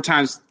 4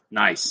 times,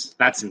 nice.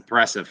 That's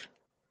impressive.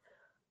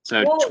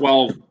 So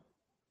 12.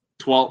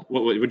 What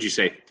would you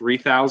say?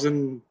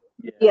 3,000.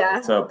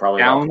 Yeah. So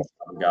probably gallons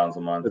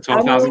a month.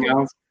 12,000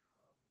 gallons.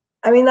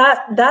 I mean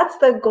that's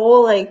the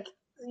goal. Like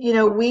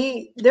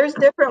there's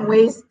different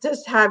ways to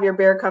have your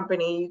beer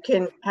company. You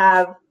can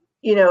have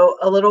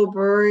a little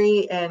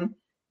brewery and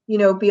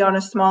be on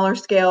a smaller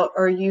scale,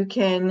 or you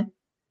can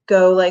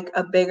go like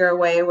a bigger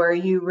way where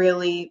you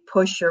really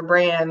push your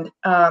brand.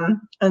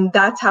 And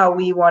that's how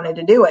we wanted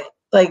to do it.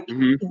 Like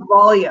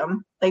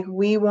volume, like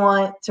we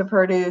want to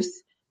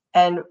produce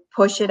and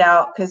push it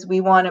out because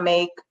we want to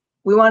make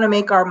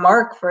our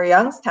mark for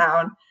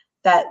Youngstown.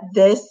 That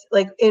this,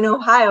 like in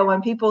Ohio,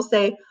 when people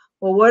say,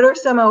 well, what are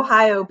some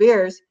Ohio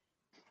beers?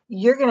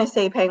 You're going to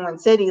say Penguin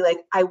City. Like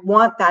I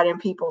want that in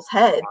people's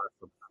head.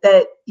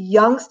 That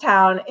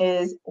Youngstown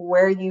is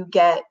where you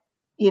get,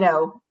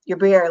 your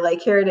beer.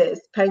 Like here it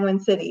is, Penguin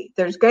City.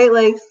 There's Great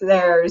Lakes,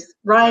 there's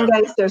Ryan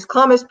Geist, there's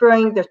Columbus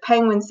Brewing, there's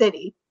Penguin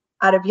City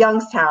out of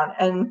Youngstown.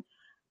 And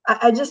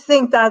I just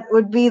think that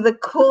would be the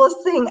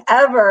coolest thing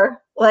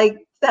ever. Like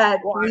that.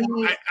 Well,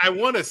 I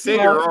want to say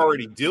you're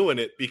already doing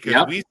it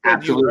because we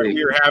said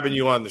we were having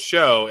you on the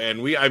show, and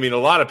a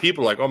lot of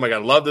people are like, oh my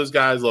God, love those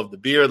guys, love the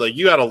beer. Like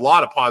you had a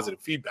lot of positive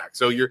feedback.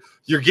 So you're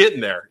getting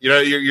there.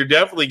 You're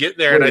definitely getting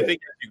there. And I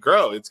think as you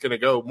grow, it's going to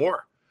go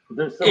more.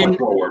 There's so much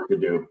more work to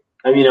do.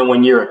 I mean,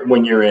 when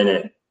you're in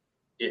it,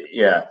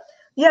 yeah.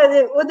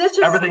 Yeah, well, this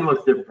just everything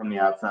looks different from the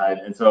outside.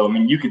 And so, I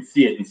mean, you could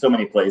see it in so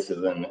many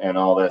places and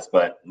all this,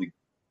 but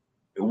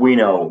we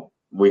know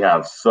we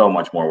have so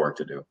much more work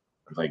to do.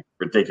 Like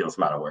ridiculous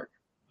amount of work.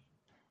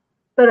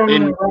 But I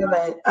love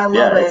it. I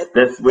love it.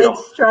 It's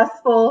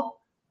stressful.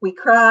 We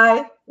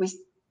cry. We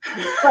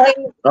play.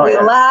 We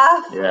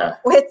laugh. Yeah.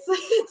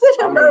 It's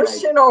an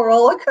emotional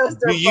roller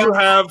coaster.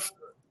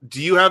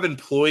 Do you have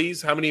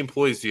employees? How many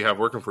employees do you have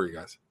working for you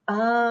guys?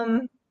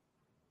 7.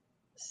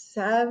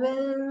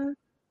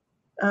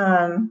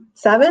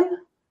 7.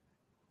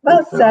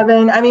 About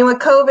 7. I mean, with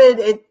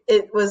COVID,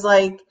 it was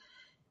like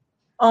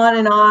on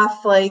and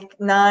off, like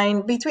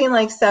 9, between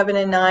like 7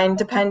 and 9,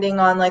 depending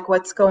on like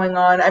what's going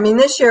on. I mean,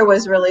 this year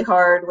was really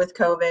hard with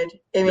COVID.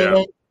 I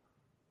mean,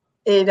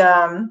 it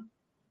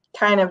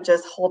kind of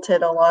just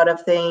halted a lot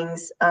of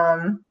things.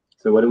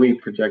 So what do we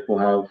project we'll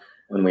have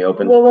when we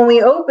open? Well, when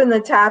we open the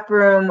tap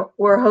room,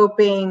 we're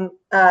hoping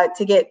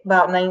to get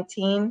about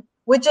 19,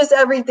 with just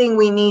everything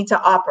we need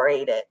to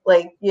operate it.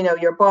 Like,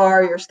 your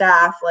bar, your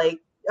staff, like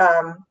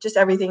just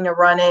everything to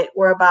run it.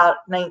 We're about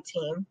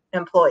 19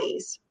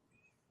 employees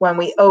when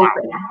we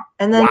open. Wow.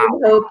 And then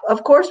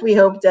we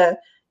hope to,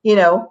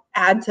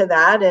 add to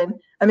that. And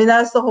I mean,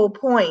 that's the whole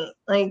point.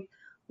 Like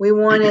we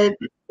wanted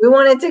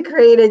to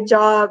create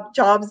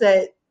jobs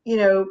that,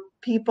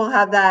 people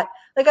have that.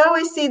 Like I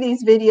always see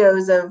these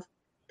videos of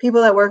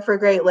people that work for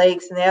Great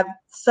Lakes and they have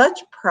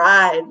such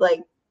pride,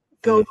 like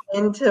go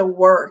into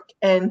work.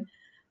 And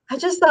I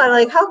just thought,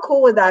 like, how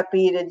cool would that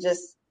be to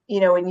just,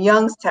 in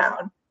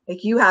Youngstown,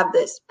 like you have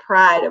this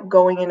pride of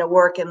going into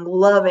work and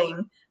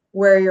loving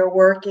where you're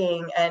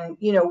working and,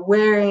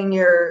 wearing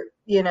your,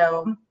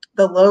 the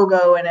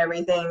logo and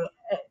everything.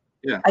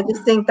 Yeah. I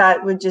just think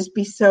that would just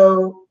be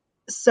so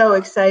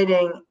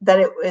exciting that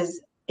it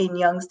was in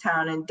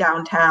Youngstown and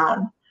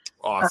downtown.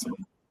 Awesome.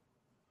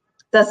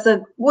 That's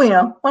one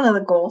of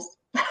the goals.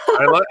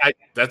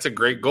 That's a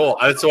great goal.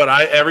 That's what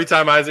every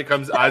time Isaac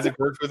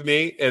works with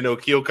me and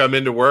O'Keel come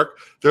into work,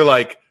 they're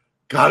like,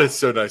 God, it's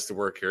so nice to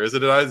work here.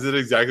 Isn't it? Is it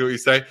exactly what you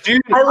say?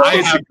 Dude,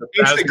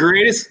 it's the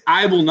greatest.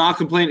 I will not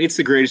complain. It's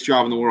the greatest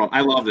job in the world.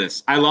 I love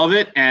this. I love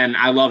it. And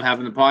I love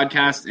having the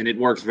podcast and it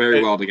works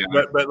very well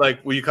together. But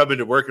like when you come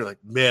into work, you're like,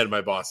 man,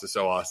 my boss is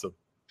so awesome.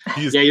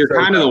 You're so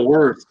kind of the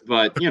worst,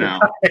 but They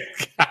don't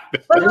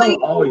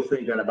always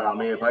think that about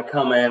me. If I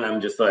come in, I'm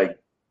just like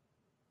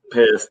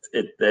pissed.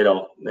 I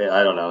don't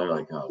know. They're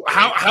like, oh.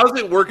 How's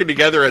it working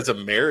together as a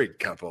married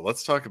couple?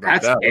 Let's talk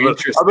about that.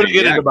 Interesting. I'm gonna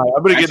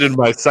get into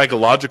my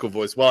psychological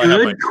voice while I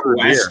have my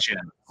question.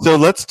 So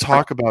let's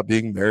talk about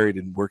being married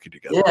and working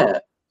together. Yeah.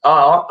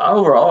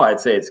 Overall, I'd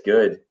say it's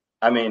good.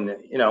 I mean,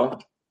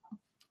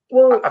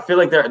 I feel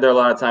like there are a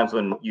lot of times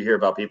when you hear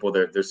about people,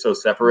 they're so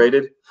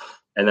separated.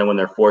 And then when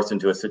they're forced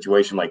into a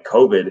situation like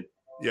COVID,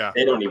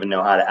 they don't even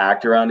know how to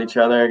act around each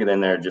other. And then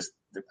they're just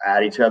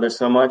at each other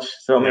so much.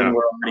 So I mean,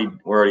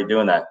 we're already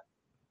doing that.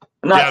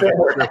 I'm not saying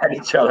we're at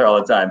each other all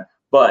the time,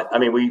 but I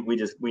mean,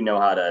 we know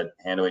how to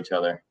handle each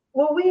other.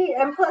 Well,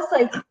 and plus,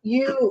 like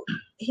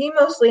he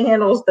mostly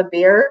handles the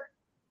beer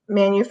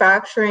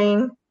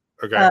manufacturing,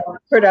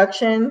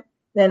 production.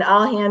 Then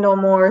I'll handle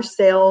more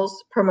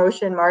sales,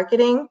 promotion,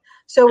 marketing.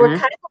 So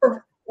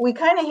we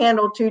kind of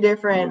handle two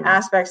different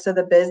aspects of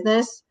the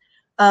business.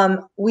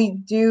 We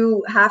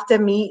do have to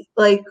meet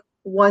like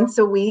once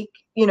a week,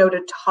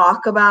 to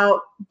talk about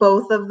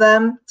both of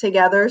them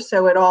together.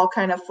 So it all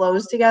kind of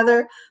flows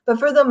together. But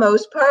for the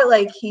most part,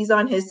 like he's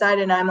on his side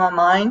and I'm on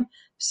mine.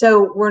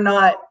 So we're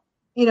not,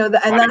 and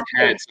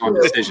that's on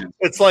decisions.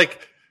 It's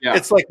like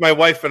my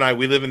wife and I,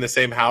 we live in the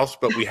same house,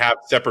 but we have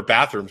separate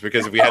bathrooms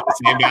because if we had the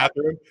same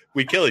bathroom,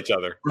 we kill each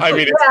other. I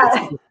mean, it's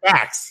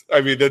facts.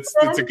 I mean, it's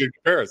a good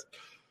comparison.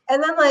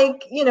 And then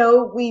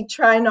we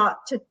try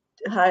not to,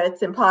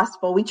 it's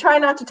impossible. We try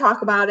not to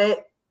talk about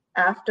it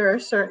after a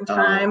certain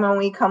time when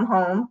we come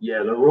home.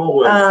 Yeah, the rule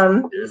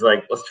was it was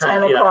like, let's try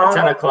 10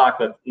 o'clock,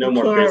 but no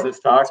more business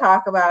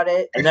talk about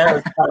it. And then it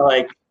was kind of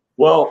like,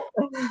 well,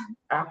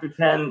 after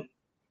 10,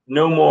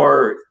 no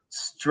more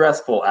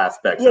stressful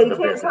aspects of the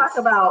business. You can't talk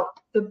about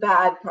the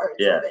bad parts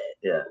of it.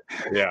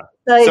 Yeah.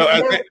 Like, so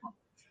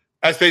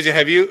Aspasia,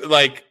 have you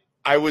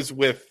I was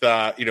with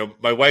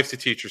my wife's a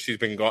teacher. She's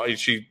been gone.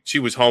 She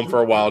was home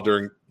for a while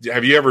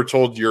have you ever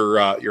told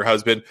your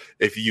husband,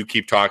 if you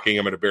keep talking,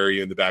 I'm going to bury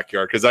you in the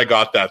backyard? Because I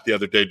got that the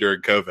other day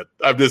during COVID.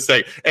 I'm just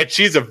saying. And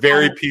she's a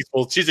very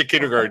peaceful. She's a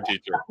kindergarten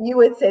teacher. You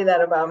would say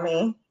that about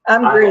me.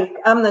 I'm Greek.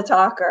 I'm the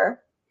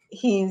talker.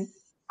 He's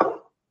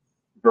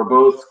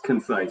verbose,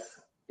 concise.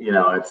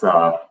 It's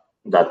I'm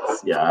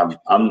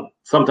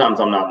sometimes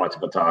I'm not much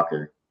of a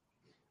talker.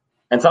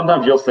 And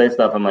sometimes you'll say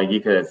stuff I'm like,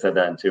 you could have said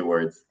that in 2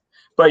 words.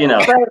 But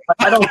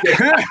I don't get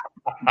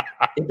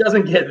it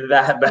doesn't get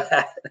that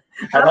bad.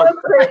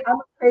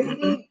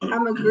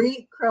 I'm a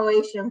Greek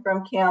Croatian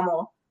from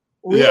Camel.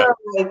 We are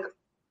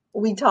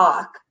we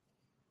talk.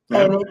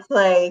 And it's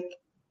like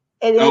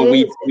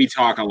we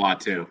talk a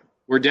lot too.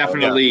 We're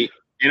definitely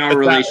in our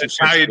relationship.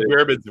 Italian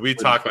Germans, we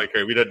talk like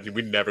her.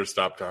 We never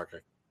stop talking.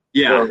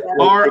 Yeah.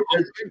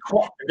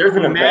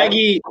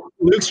 Maggie,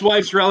 Luke's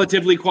wife's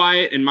relatively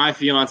quiet, and my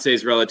fiance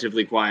is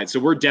relatively quiet. So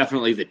we're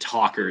definitely the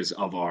talkers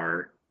of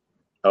our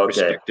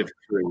respective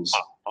crews.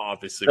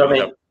 Obviously.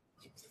 So,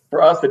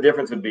 for us, the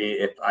difference would be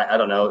if I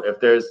don't know, if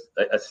there's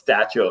a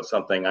statue of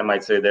something, I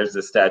might say there's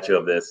a statue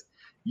of this.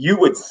 You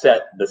would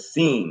set the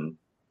scene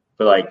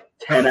for like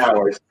 10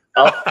 hours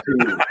up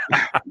to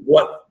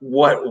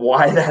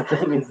why that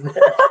thing is there.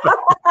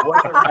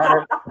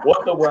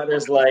 What the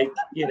weather's like,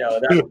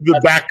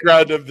 the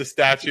background of the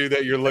statue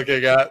that you're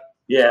looking at.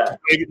 Yeah.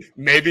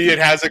 Maybe it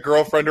has a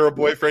girlfriend or a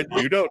boyfriend.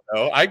 You don't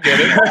know. I get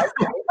it.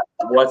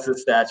 What's the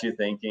statue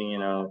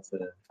thinking?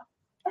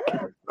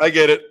 I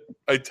get it.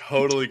 I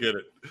totally get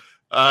it.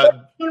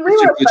 We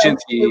were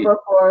friends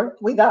before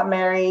we got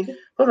married.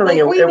 We've been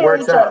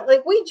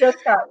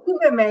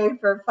married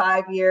for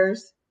 5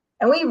 years,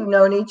 and we've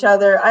known each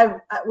other.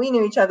 We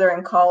knew each other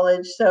in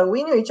college, so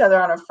we knew each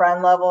other on a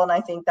friend level, and I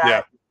think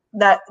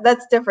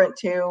that's different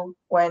too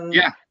when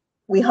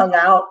we hung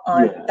out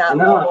on that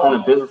level. On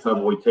a business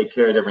level, we take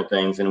care of different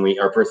things, and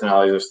our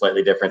personalities are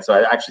slightly different. So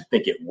I actually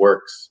think it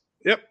works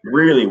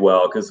really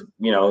well because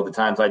the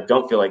times I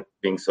don't feel like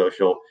being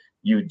social,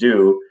 you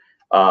do,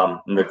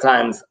 and the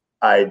times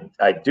I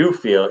do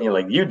feel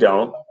like you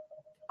don't,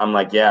 I'm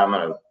like, yeah, I'm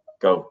gonna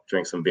go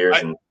drink some beers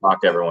and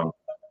talk to everyone.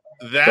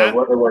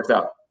 So it works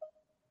out.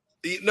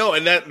 No,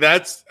 and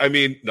that's I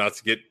mean, not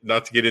to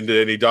get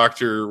into any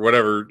doctor or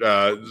whatever,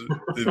 but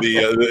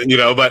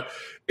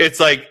it's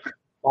like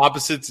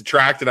opposites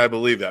attract, and I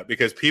believe that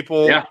because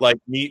people like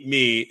meet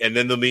me and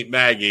then they'll meet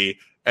Maggie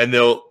and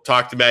they'll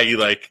talk to Maggie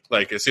like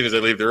as soon as I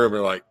leave the room,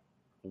 they're like,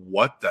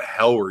 what the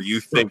hell were you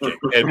thinking?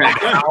 And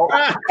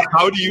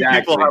how do you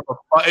people have a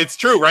fun? It's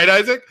true, right,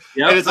 Isaac?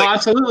 Yeah,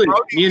 absolutely.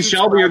 Me and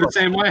Shelby are the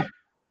same way.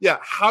 Yeah,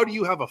 how do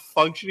you have a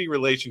functioning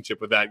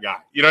relationship with that guy?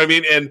 You know what I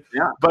mean? And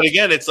but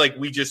again, it's like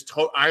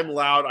I'm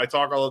loud. I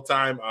talk all the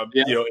time.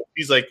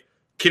 He's like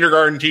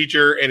kindergarten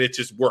teacher, and it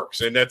just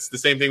works. And that's the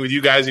same thing with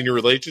you guys in your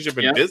relationship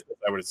and business.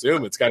 I would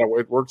assume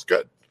it works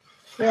good.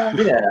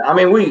 Yeah. I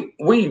mean, we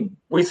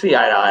see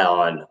eye to eye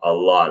on a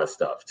lot of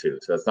stuff too.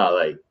 So it's not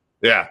like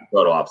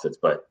total opposites.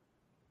 But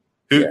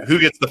who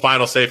gets the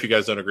final say if you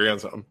guys don't agree on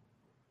something?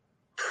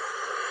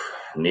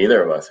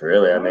 Neither of us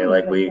really. I mean,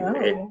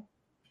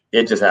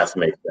 it just has to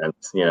make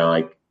sense,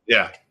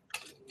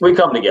 we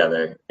come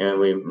together and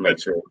we make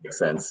sure it makes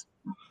sense.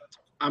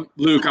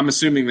 Luke, I'm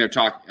assuming they're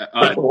talking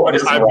about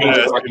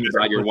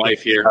your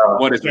wife here.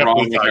 What is wrong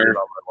with her?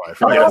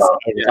 Talking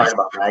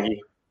about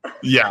Maggie.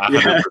 Yeah.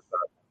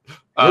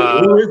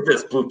 Who is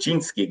this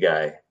Pluchinski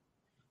guy?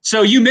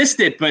 So you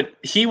missed it, but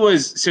he's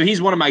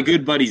one of my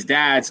good buddy's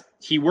dads.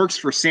 He works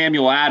for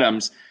Samuel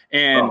Adams,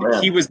 and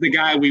he was the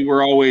guy we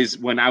were always,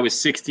 when I was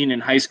 16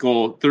 in high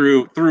school,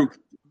 through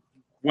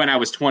when I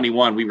was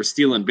 21, we were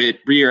stealing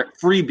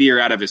free beer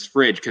out of his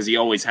fridge because he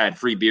always had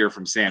free beer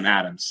from Sam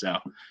Adams. So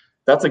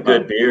that's a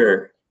good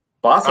beer.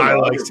 Boston. I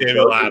like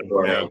Samuel Adams.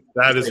 Yeah,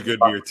 that is a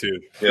good beer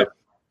too. Yeah.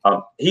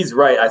 He's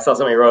right. I saw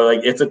somebody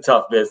wrote it's a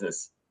tough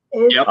business.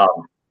 It's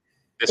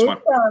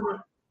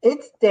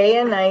day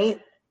and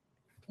night.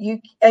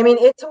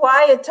 It's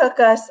why it took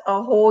us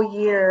a whole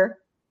year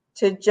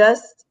to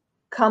just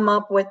come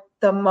up with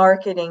the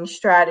marketing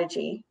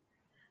strategy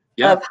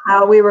of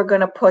how we were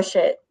going to push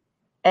it.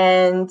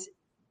 And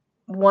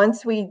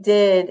once we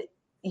did,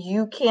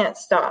 you can't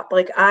stop.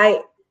 Like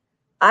I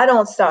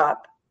don't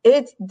stop.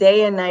 It's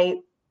day and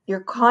night.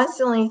 You're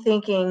constantly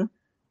thinking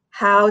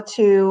how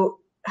to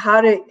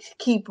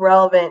keep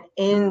relevant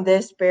in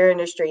this beer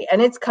industry.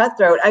 And it's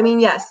cutthroat. I mean,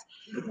 yes,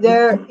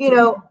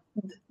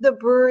 the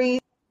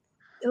breweries,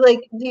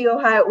 like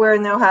we're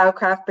in the Ohio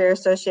Craft Beer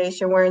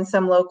Association.'re in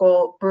some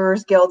local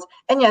brewers guilds.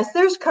 And yes,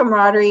 there's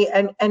camaraderie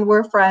and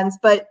we're friends,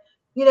 but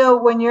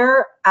when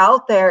you're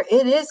out there,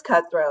 it is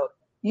cutthroat.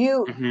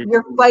 You're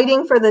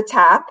fighting for the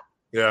tap.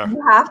 Yeah.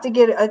 You have to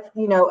get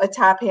a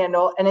tap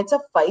handle, and it's a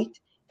fight.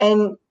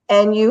 And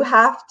you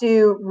have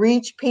to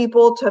reach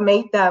people to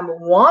make them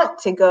want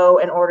to go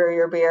and order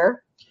your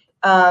beer.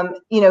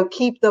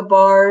 Keep the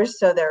bars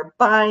so they're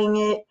buying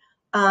it.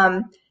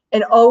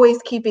 And always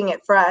keeping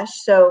it fresh.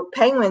 So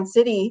Penguin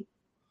City,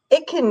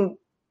 it can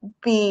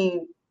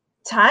be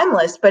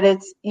timeless, but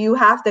you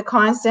have to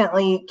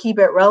constantly keep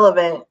it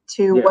relevant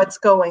to what's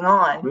going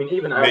on. I mean,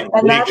 even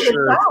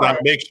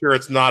make sure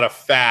it's not a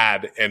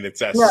fad and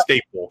it's a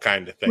staple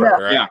kind of thing,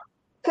 right? Yeah.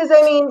 Because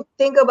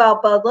think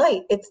about Bud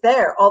Light. It's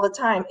there all the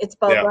time. It's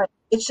Bud Light.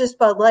 It's just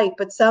Bud Light,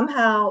 but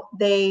somehow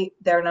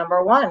they're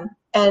number one.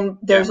 And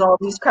there's all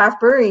these craft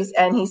breweries,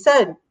 and he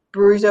said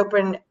breweries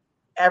open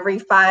every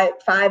five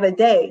a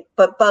day,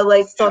 but Bud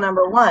Light's still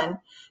number one.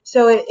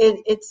 So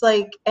it's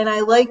like, and I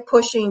like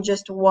pushing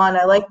just one.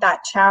 I like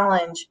that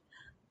challenge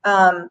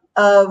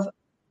of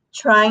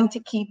trying to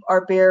keep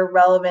our beer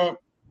relevant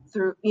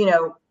through,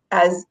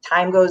 as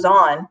time goes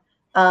on.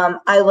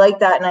 I like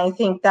that. And I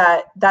think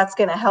that that's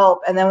going to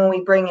help. And then when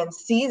we bring in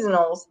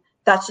seasonals,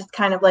 that's just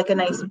kind of like a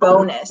nice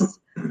bonus.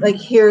 Like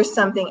here's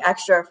something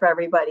extra for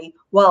everybody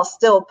while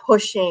still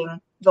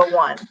pushing the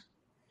one.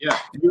 Yeah.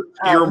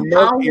 Go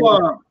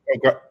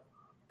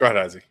ahead,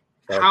 Isaac.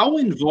 How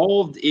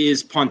involved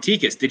is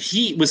Ponticus?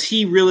 Was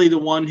he really the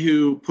one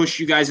who pushed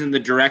you guys in the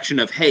direction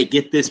of, hey,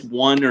 get this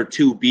one or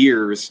two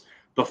beers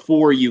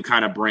before you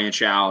kind of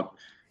branch out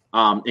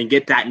and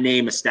get that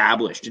name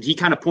established? Did he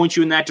kind of point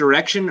you in that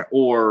direction,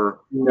 or?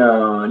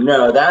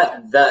 No,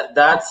 that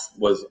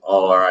was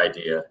all our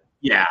idea.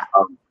 Yeah.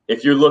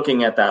 If you're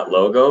looking at that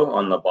logo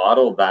on the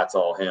bottle, that's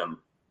all him.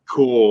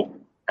 Cool.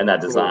 And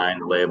that design,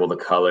 the label, the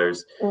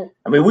colors.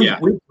 I mean, we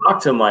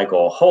talked to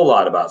Michael a whole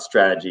lot about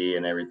strategy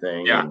and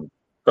everything. Yeah.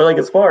 But like,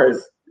 as far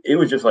as it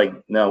was just like,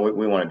 no,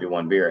 we want to do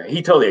one beer.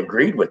 He totally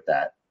agreed with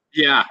that.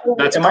 Yeah,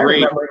 that's Am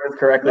great. I remembering this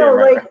correctly? No,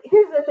 like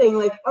here's the thing,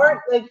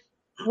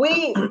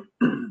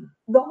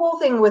 the whole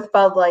thing with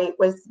Bud Light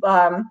was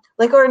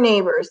like our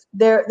neighbors,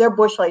 they're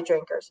Busch Light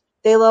drinkers.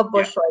 They love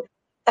Busch Light.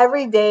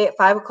 Every day at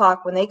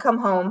 5:00 when they come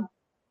home,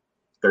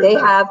 They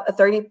have a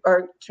 30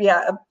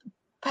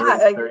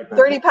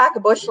 pack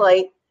of Busch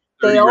Light.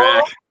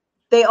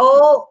 They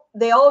all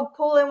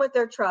pull in with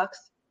their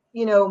trucks,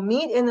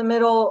 meet in the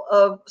middle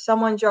of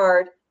someone's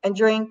yard and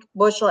drink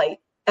Busch Light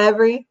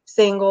every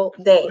single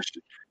day.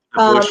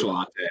 Busch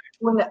latte.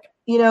 When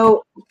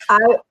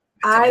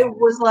I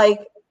was like,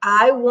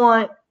 I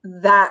want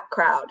that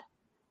crowd.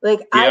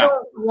 Like, I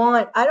don't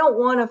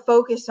want to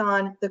focus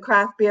on the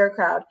craft beer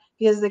crowd,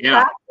 because the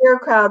craft beer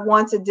crowd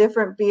wants a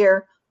different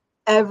beer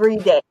every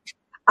day.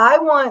 I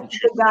want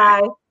the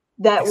guy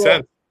that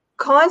will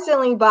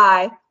constantly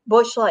buy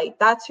Busch Light.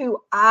 That's who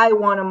I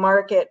want to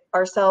market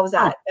ourselves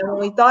at. And when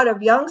we thought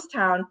of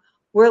Youngstown,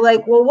 we're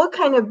like, well, what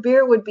kind of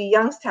beer would be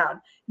Youngstown?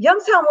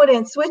 Youngstown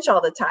wouldn't switch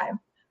all the time.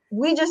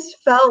 We just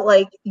felt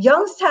like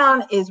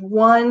Youngstown is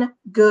one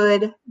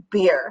good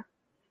beer.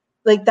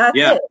 Like, that's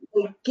it.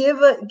 Like,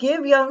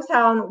 give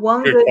Youngstown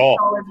one good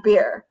solid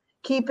beer.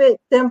 Keep it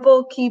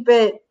simple. Keep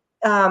it.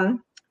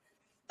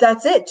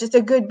 That's it. Just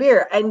a good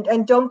beer,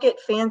 and don't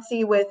get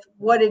fancy with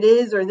what it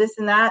is or this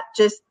and that.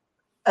 Just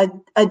a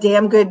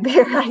damn good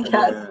beer, I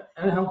guess. Yeah.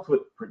 And it helps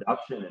with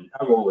production and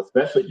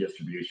especially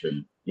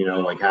distribution.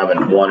 Like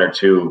having one or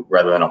two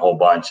rather than a whole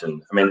bunch.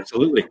 And I mean,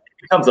 absolutely, it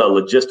becomes a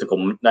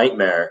logistical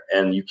nightmare,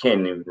 and you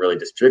can't even really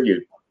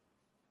distribute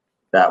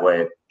that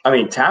way. I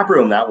mean, tap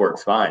room, that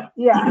works fine.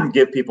 Yeah.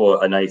 Give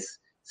people a nice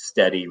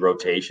steady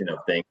rotation of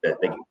things that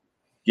they can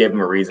give them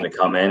a reason to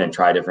come in and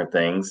try different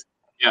things.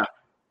 Yeah.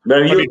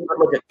 But if you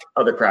look at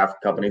other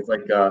craft companies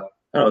like,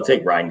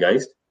 take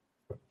Rheingeist.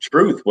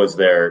 Truth was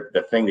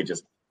the thing that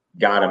just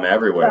got them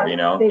everywhere,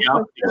 Yeah,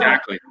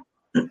 exactly.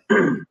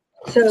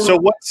 So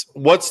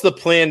what's the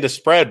plan to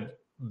spread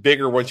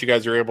bigger once you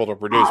guys are able to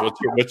produce?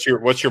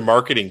 What's your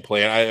marketing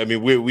plan? I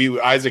mean, we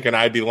Isaac and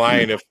I'd be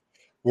lying if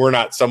we're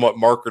not somewhat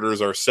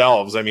marketers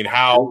ourselves. I mean,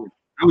 I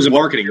was a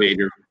marketing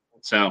major.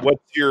 So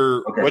what's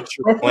your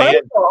plan?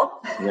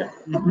 Yeah.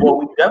 Well,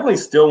 we definitely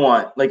still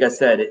want, like I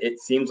said, it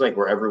seems like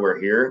we're everywhere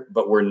here,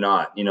 but we're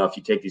not. If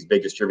you take these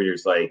big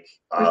distributors like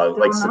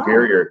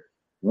Superior,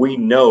 we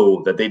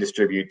know that they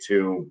distribute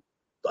to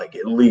like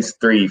at least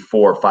 3,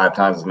 4, 5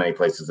 times as many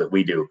places that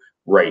we do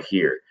right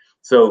here.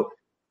 So,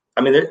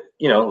 I mean,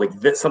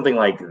 something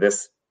like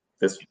this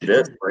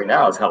right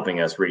now is helping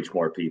us reach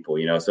more people.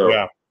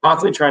 So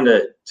constantly trying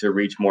to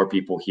reach more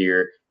people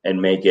here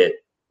and make it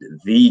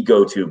the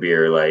go-to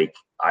beer like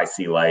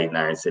IC Light and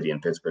Iron City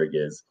and Pittsburgh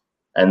is.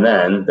 And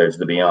then there's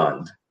the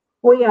beyond.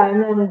 Well, yeah,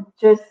 and then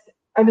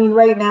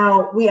right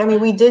now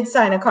we did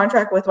sign a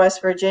contract with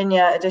West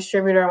Virginia, a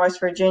distributor in West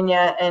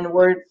Virginia, and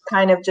we're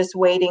kind of just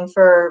waiting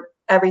for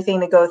everything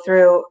to go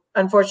through.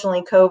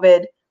 Unfortunately,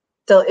 COVID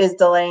still is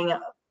delaying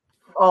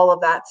all of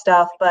that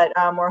stuff, but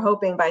we're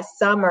hoping by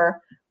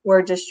summer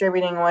we're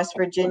distributing in West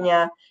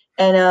Virginia.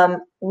 And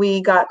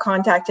we got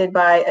contacted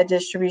by a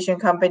distribution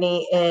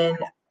company in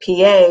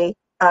PA,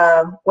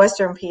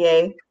 Western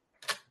PA.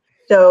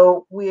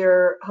 So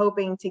we're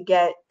hoping to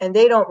get, and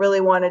they don't really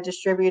want to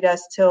distribute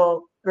us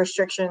till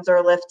restrictions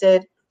are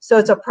lifted. So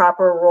it's a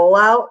proper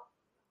rollout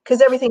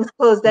because everything's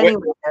closed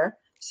anywhere.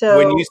 So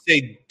when you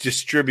say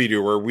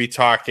distributor, are we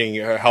talking,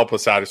 help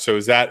us out. So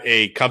is that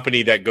a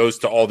company that goes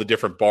to all the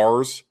different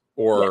bars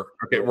or,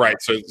 okay, right.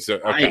 So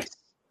okay.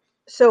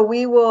 So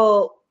we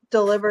will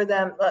deliver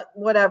them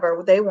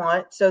whatever they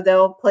want. So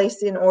they'll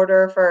place an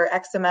order for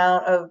X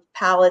amount of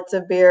pallets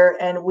of beer,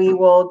 and we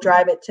will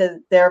drive it to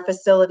their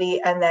facility,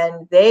 and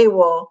then they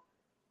will,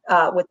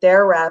 with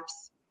their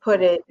reps,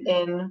 put it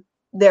in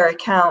their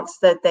accounts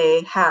that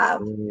they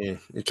have.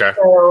 Okay.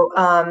 So,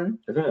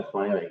 isn't it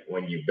funny? Like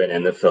when you've been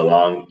in this so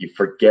long, you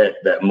forget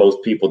that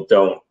most people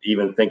don't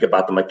even think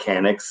about the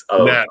mechanics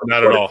of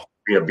not at all.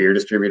 A beer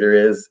distributor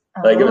is.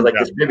 Like it was like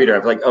distributor. I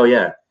was like, oh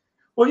yeah.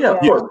 Well, yeah, of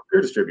course,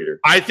 beer distributor.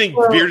 I think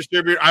beer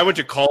distributor. I went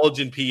to college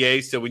in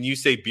PA, so when you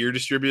say beer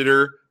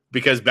distributor,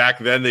 because back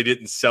then they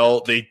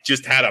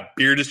just had a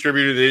beer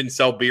distributor. They didn't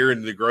sell beer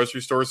in the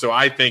grocery store. So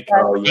I think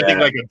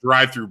like a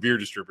drive-through beer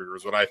distributor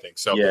is what I think.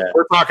 So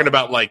we're talking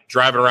about like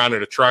driving around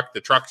in a truck,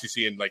 the trucks you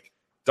see, and like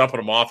dumping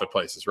them off at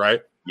places,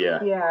 right? Yeah.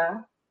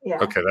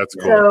 Okay, that's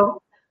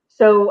cool.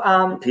 So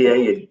in PA,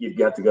 you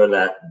got to go to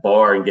that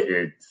bar and get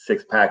your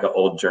 6-pack of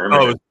Old German.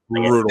 Oh, it was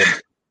brutal.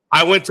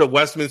 I went to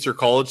Westminster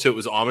College, so it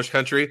was Amish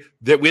country.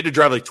 That we had to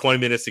drive like 20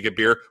 minutes to get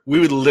beer. We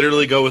would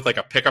literally go with like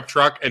a pickup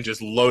truck and just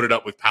load it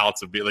up with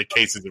pallets of beer, like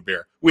cases of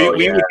beer. We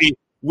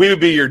would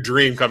be your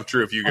dream come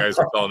true if you guys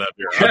were selling that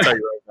beer. I'll tell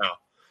you right now.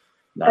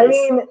 Nice. I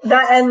mean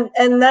that,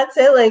 and that's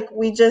it. Like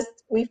we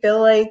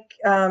feel like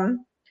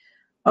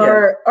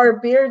our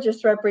beer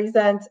just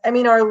represents. I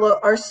mean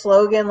our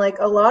slogan. Like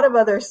a lot of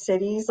other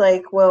cities,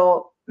 like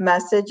will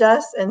message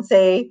us and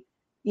say,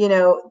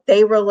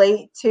 they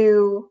relate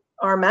to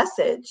our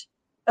message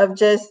of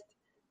just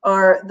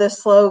the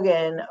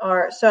slogan,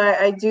 so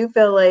I do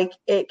feel like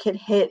it could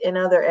hit in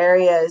other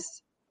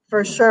areas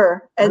for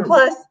sure. And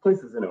plus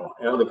places in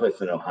other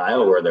places in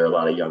Ohio where there are a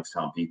lot of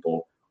Youngstown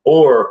people,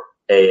 or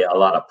a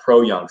lot of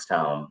pro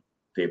Youngstown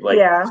people,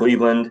 like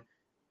Cleveland,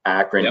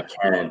 Akron,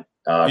 Kent.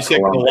 You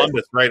said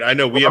Columbus, right? I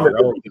know we have.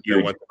 Oh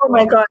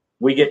my God,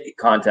 we get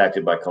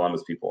contacted by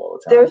Columbus people all the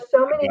time. There's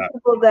so many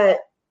people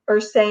that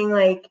are saying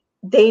like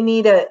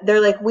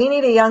they're like, we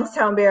need a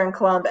Youngstown beer in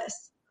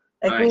Columbus.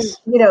 Like Nice.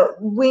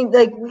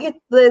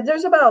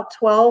 there's about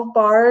 12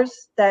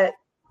 bars that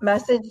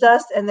messaged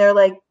us and they're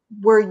like,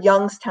 we're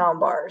Youngstown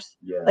bars.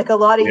 Yeah. Like a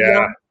lot of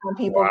Youngstown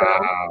people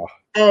go.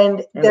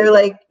 And they're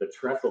like, the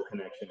trestle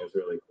connection is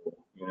really cool,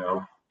 you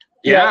know?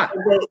 Yeah.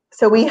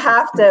 So we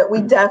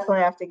definitely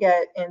have to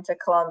get into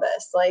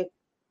Columbus. Like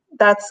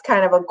that's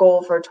kind of a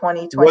goal for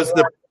 2020.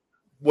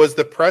 Was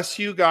the press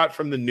you got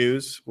from the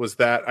news? Was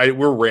that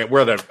we're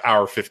at an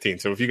hour 15?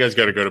 So if you guys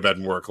got to go to bed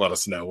and work, let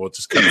us know. We'll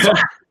just cut it off.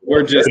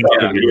 We're just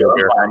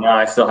now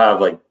I still have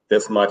like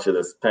this much of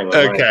this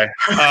penguin. Okay.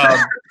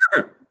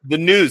 The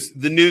news.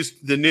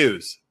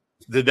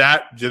 Did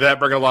that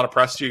bring a lot of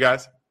press to you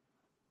guys?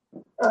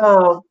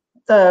 Oh,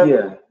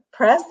 the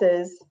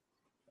presses.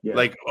 Yeah.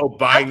 Like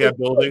buying that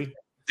building.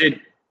 Did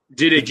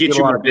it get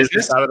you more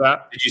business out of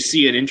that? Did you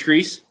see an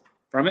increase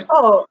from it?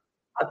 Oh,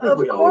 I think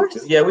we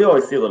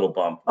always see a little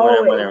bump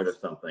whenever there's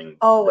something.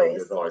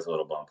 There's always a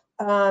little bump.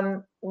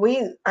 The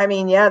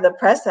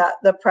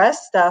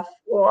press stuff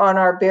on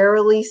our beer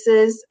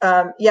releases.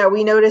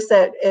 We noticed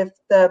that if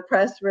the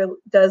press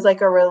does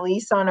like a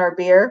release on our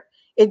beer,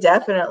 it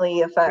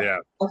definitely affects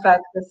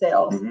the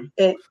sales. Mm-hmm.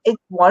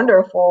 It's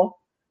wonderful.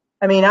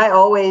 I mean, I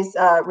always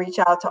reach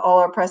out to all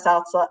our press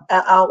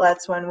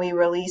outlets when we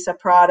release a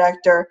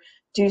product or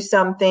do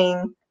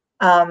something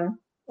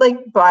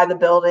like buy the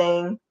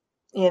building.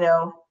 You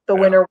know, the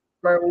winter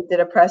warmer, we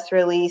did a press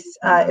release.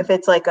 If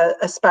it's like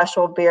a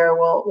special beer,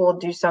 we'll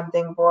do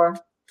something for.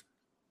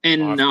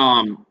 And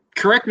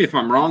correct me if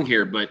I'm wrong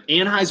here, but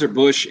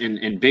Anheuser-Busch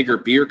and bigger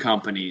beer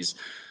companies,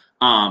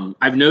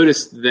 I've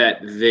noticed that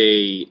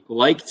they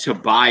like to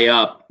buy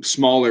up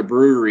smaller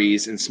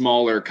breweries and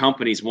smaller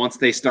companies once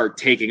they start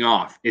taking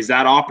off. Is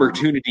that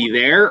opportunity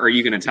there, or are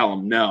you going to tell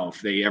them no if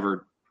they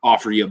ever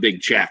offer you a big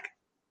check?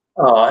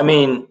 Oh, I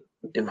mean,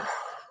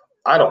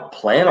 I don't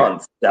plan on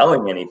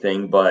selling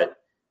anything, but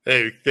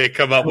they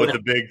come up with a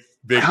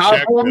big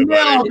couple check.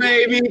 Mil,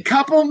 baby,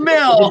 couple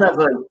mil.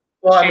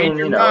 Well, I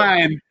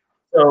mean,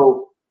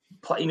 so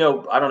I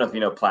don't know if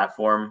you know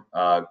Platform,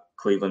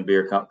 Cleveland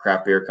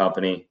craft beer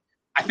company.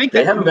 I think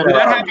they haven't been around.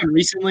 That happened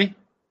recently.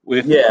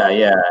 With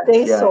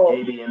They sold.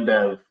 AB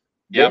InBev.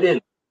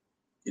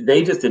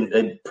 They just didn't.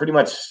 They pretty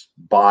much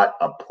bought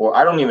a pour.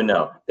 I don't even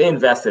know. They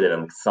invested in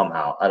them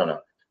somehow. I don't know.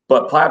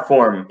 But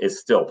Platform is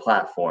still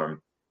Platform.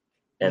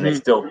 And they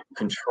still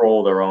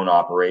control their own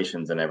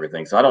operations and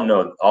everything. So I don't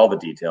know all the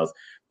details,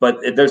 but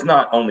there's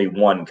not only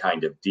one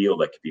kind of deal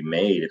that could be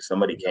made. If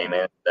somebody came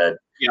in and said,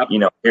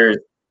 here's,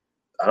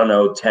 I don't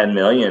know, 10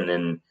 million,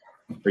 and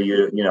for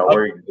you,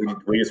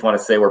 we just want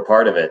to say we're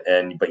part of it,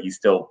 but you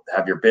still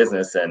have your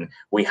business, and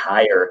we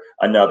hire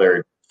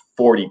another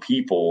 40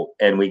 people,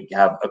 and we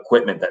have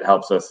equipment that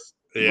helps us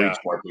reach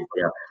more people.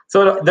 Yeah.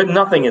 So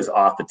nothing is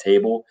off the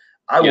table.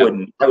 I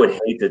wouldn't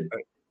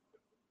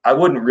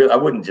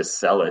just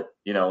sell it,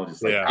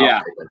 just like,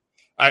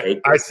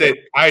 I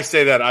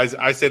say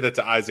that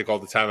to Isaac all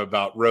the time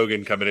about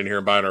Rogan coming in here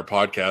and buying our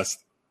podcast.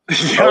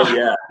 Oh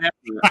yeah.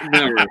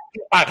 Never.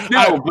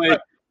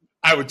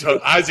 I would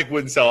Isaac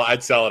wouldn't sell it.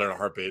 I'd sell it in a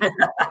heartbeat.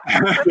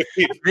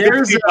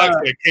 There's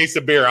a case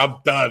of beer. I'm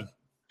done.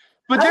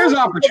 But there's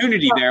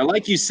opportunity there.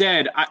 Like you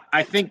said,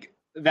 I think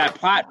that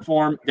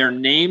Platform, their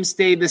name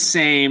stayed the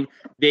same.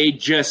 They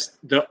just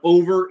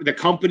the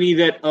company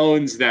that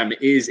owns them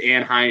is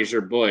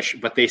Anheuser-Busch,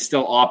 but they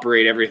still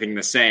operate everything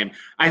the same.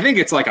 I think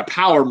it's like a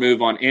power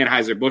move on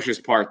Anheuser-Busch's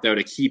part, though,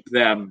 to keep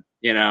them,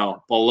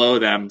 below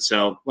them.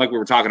 So, like we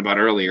were talking about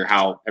earlier,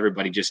 how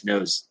everybody just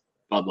knows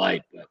Bud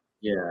Light. But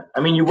yeah,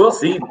 I mean, you will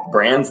see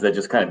brands that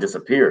just kind of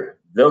disappear.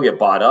 They'll get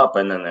bought up,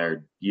 and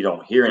then you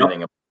don't hear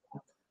anything about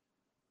them.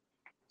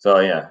 So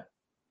yeah.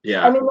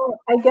 Yeah. I mean,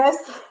 I guess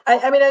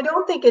I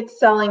don't think it's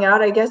selling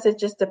out. I guess it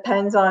just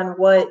depends on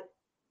what.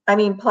 I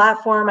mean,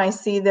 Platform, I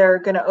see they're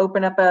going to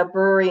open up a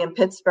brewery in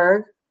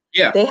Pittsburgh.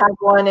 Yeah. They have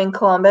one in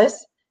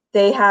Columbus.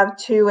 They have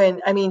two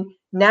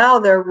now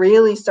they're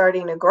really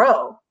starting to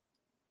grow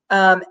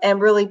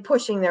and really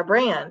pushing their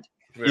brand.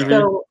 Yeah.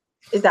 So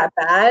is that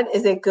bad?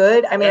 Is it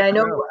good? I mean, I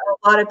know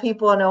a lot of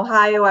people in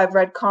Ohio, I've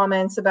read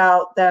comments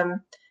about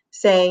them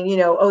saying,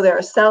 they're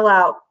a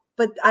sellout,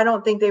 but I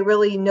don't think they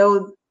really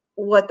know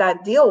what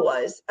that deal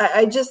was.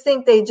 I just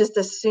think they just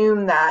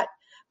assume that,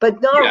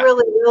 but not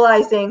really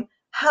realizing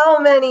how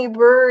many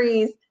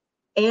breweries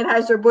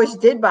Anheuser-Busch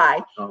did buy.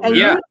 And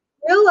you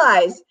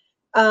realize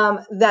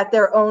that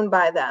they're owned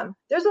by them.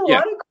 There's a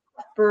lot of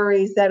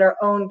breweries that are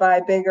owned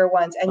by bigger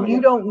ones, and you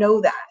don't know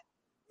that.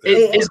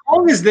 As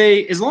long as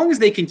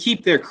they can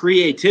keep their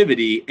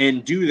creativity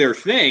and do their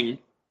thing,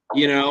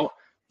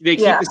 they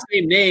keep the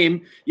same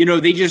name,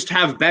 they just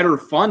have better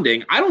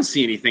funding. I don't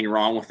see anything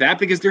wrong with that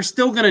because they're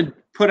still going to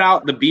put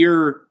out the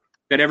beer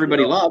that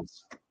everybody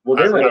loves.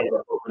 Well, they might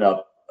open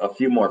up a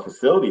few more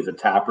facilities, a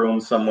tap room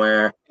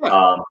somewhere,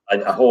 a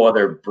whole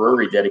other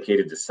brewery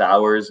dedicated to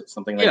sours,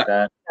 something like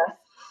that. Yeah.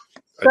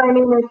 So I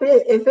mean,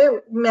 if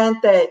it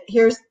meant that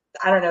here's,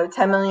 I don't know,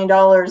 $10 million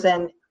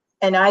and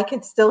and I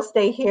could still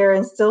stay here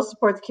and still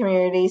support the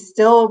community,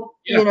 still,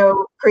 Yeah. you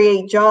know,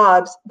 create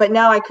jobs, but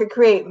now I could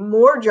create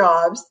more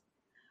jobs.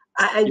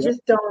 I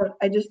just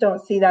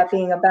don't see that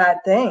being a bad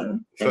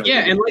thing. Yeah,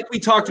 and like we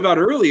talked about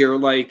earlier,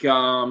 like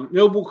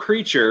Noble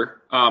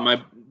Creature,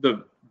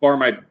 the bar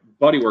my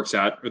buddy works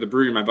at, or the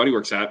brewery my buddy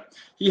works at,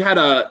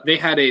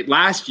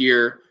 last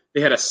year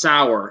they had a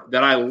sour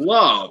that I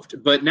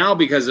loved, but now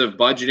because of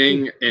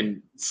budgeting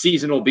and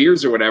seasonal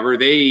beers or whatever,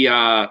 they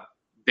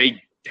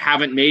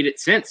haven't made it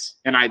since,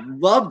 and I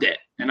loved it,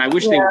 and I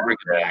wish they would bring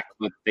it back,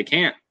 but they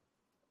can't.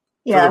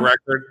 Yeah.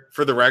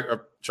 For the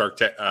record, Shark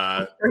Tank.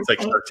 It's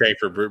like Shark Tank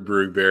for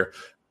brewing beer.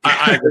 For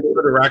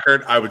the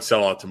record, I would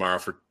sell out tomorrow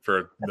for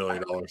 $1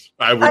 million.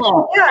 I would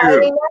sell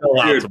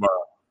out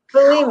tomorrow.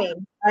 Believe me,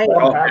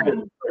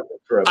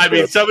 I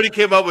mean, somebody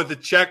came up with a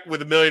check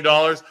with $1 million.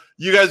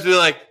 You guys would be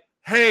like,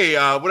 "Hey,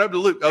 what happened to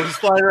Luke? Oh, he's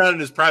flying around in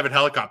his private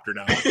helicopter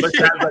now."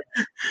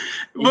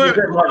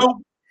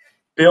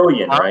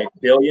 Billion, right?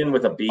 Billion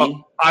with a B.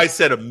 Oh, I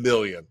said $1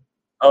 million.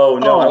 Oh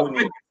no, I wouldn't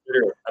even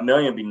consider it. $1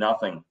 million would be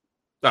nothing.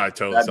 I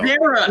totally.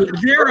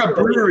 They're a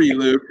brewery,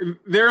 Luke.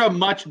 They're a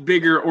much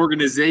bigger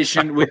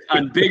organization with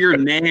a bigger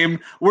name.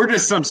 We're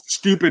just some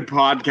stupid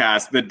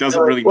podcast that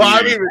doesn't really. Well,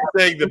 I'm even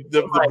saying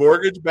the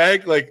mortgage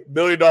bank, like $1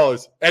 million.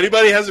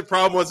 Anybody has a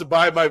problem, wants to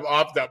buy my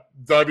op,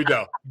 let me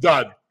know.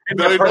 Done.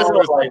 $1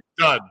 million,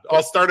 done.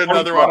 I'll start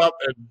another one up.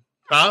 And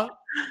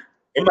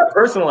in my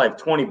personal life,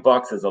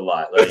 $20 is a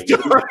lot. Like,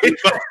 $20.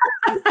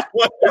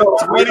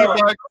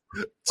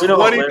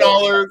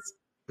 $20.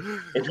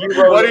 If you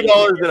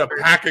 $20 in a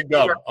pack of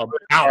gum, I'm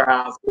out. Our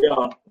house, we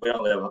don't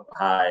live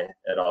high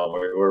at all.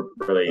 We're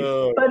really.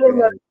 But in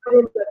the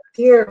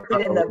beer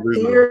company,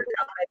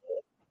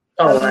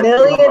 $1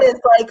 million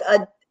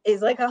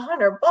is like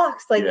 $100.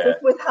 Like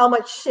just with how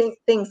much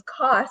things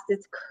cost,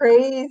 it's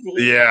crazy.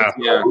 Yeah.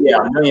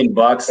 $1 million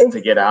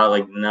to get out.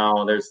 Like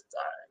no, there's.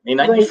 I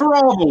mean, for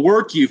all the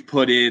work you've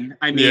put in,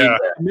 I mean, $1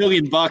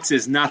 million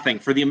is nothing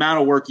for the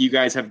amount of work you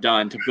guys have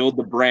done to build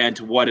the brand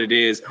to what it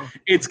is.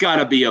 It's got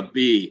to be a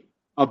B,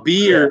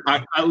 or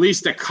at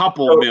least a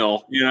couple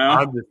mil. You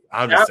know,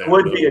 that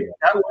would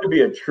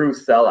be a true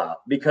sellout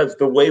because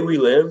the way we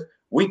live,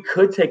 we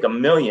could take $1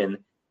 million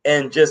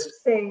and just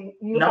we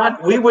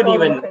wouldn't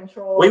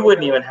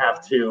even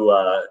have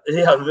to.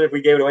 If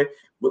we gave it away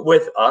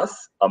with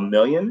us $1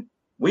 million.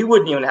 We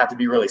wouldn't even have to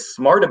be really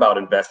smart about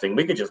investing.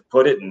 We could just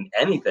put it in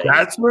anything.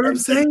 That's what I'm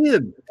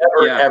saying.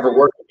 Ever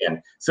work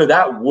again. So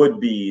that would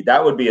be a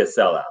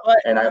sellout,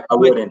 and I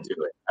wouldn't do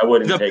it. I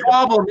wouldn't. The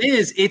problem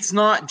is, it's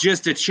not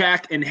just a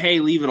check and hey,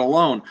 leave it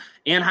alone.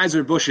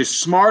 Anheuser-Busch is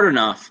smart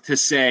enough to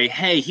say,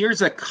 hey,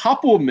 here's a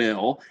couple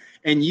mil,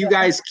 and you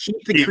guys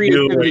keep the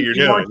creativity.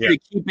 We want you to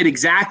keep it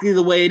exactly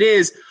the way it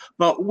is,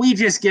 but we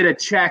just get a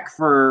check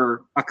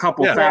for a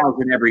couple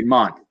thousand every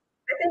month.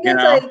 I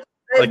think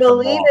I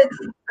believe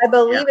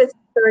it's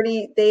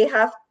 30.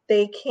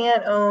 They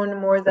can't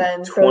own more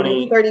than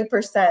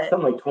 30%.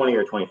 Something like 20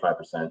 or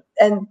 25%.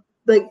 And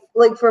like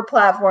for a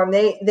platform,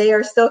 they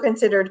are still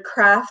considered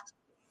craft,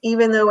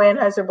 even though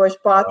Anheuser-Busch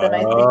bought them. I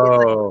think they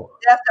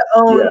have to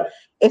own. Yeah.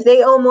 If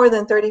they own more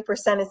than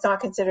 30%, it's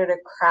not considered a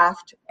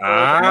craft.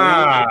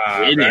 I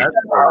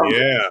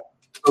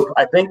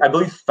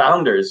believe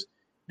Founders,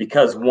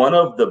 because one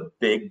of the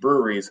big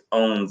breweries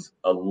owns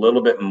a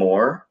little bit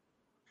more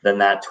than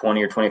that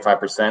 20 or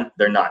 25%,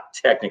 they're not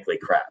technically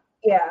craft.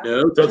 Yeah.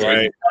 So it's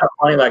kind of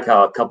funny, like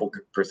how a couple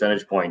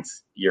percentage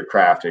points you're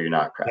craft or you're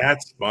not craft.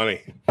 That's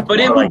funny. But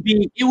it would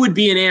be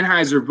in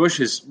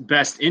Anheuser-Busch's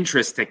best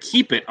interest to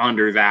keep it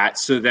under that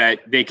so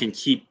that they can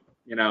keep,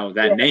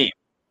 that name.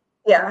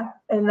 Yeah,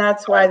 and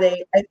that's why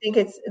to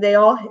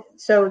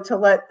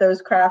let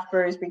those craft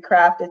breweries be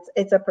craft,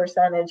 it's a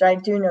percentage. I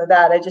do know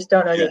that. I just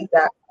don't know the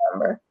exact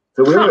number.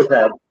 So we always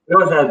had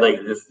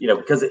like this,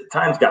 because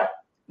times are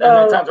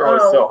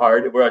always so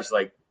hard. We're just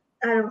like,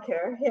 I don't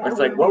care. Yeah, it's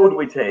like, what would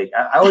we take?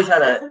 I always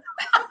had a.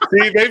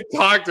 See, they've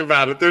talked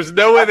about it. There's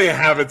no way they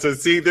haven't. So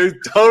see, they're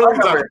totally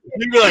talking.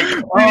 You'd be like,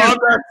 I'm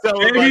not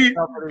selling my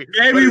company.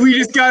 Maybe we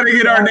just got to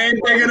get our name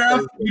big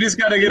enough. We just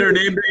got to get our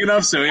name big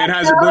enough so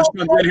Anheuser-Busch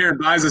comes in here and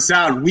buys us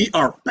out. And we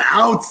are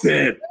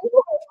bouncing.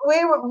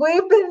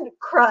 We've been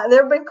crying.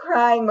 There have been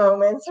crying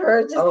moments where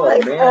it's just oh my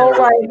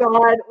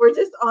God, we're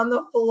just on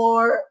the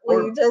floor.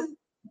 We just.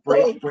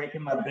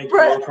 Breaking my big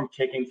toe from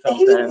kicking something.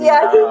 He kicked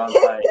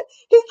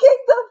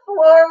the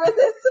floor with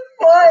his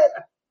foot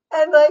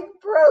and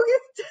broke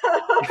his toe.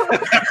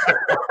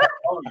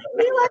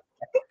 He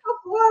kicked the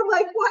floor. I'm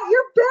like, what?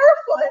 You're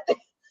barefoot.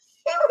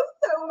 He was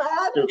so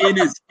mad.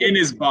 In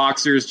his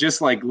boxers,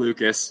 just like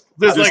Lucas.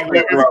 Just like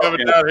Lucas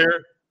coming down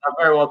here. That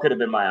very well could have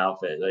been my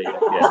outfit.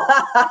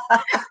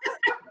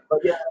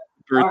 But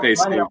birthday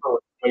my number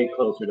was way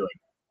closer to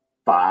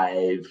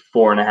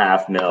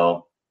 4.5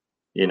 mil.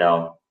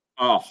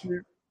 Oh,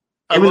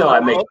 even though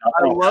I make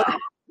nothing.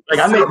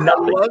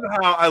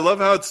 I love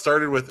how it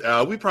started with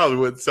we probably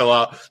wouldn't sell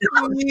out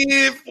 4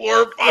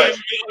 or 5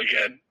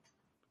 million.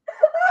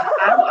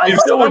 I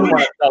still wouldn't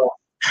want to sell.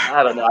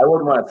 I don't know. I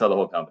wouldn't want to sell the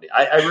whole company.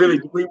 I really.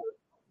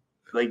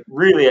 like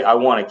really, I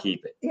want to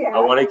keep it. Yeah. I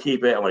want to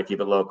keep it. I want to keep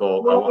it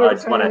local. What I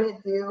just want to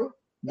do.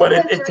 But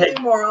It's it a takes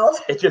dream world.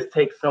 it just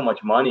takes so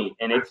much money,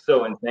 and it's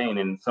so insane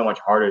and so much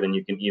harder than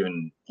you can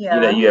even Yeah.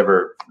 that you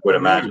ever would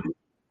imagine.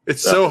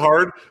 It's so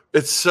hard.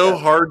 It's so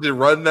hard to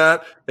run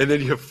that, and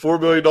then you have $4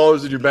 million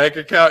in your bank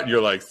account, and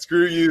you're like,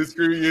 "Screw you,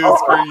 screw you,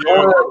 screw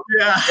you."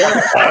 Yeah.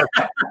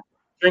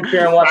 Drink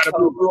beer and watch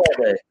all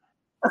day.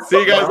 See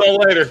you guys all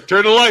later.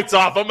 Turn the lights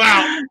off. I'm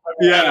out.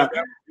 Yeah.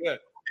 Yeah.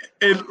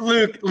 And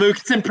Luke,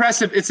 it's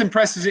impressive. It's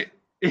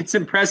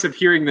impressive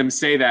hearing them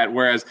say that.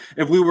 Whereas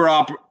if we were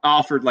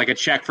offered like a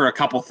check for a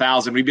couple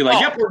thousand, we'd be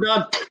like, "Yep, we're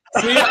done.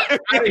 See ya.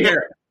 Out of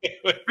here.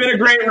 Been a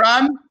great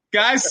run,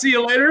 guys. See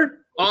you later.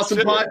 Awesome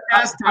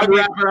podcast. Time to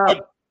wrap it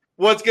up."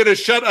 What's going to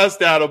shut us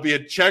down will be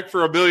a check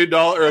for $1 million,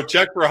 or a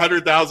check for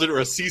 $100,000, or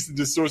a cease and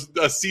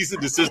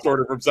desist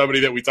order from somebody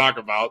that we talk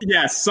about.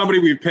 Yes, somebody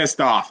we pissed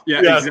off.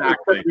 Yeah, Yes,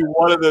 exactly. It'll be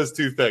one of those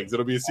two things.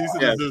 It'll be a cease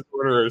and desist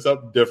order or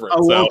something different. A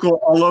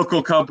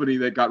local company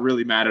that got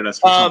really mad at us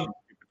for something.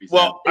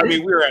 Well, I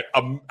mean, we're at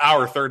an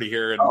hour 30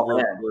 here, and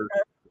we're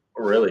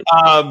really.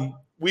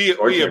 We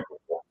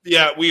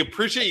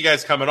appreciate you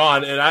guys coming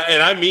on, and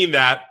I mean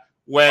that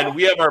when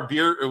we have our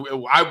beer,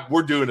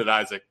 we're doing it,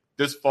 Isaac,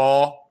 this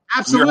fall.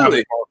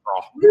 Absolutely,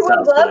 we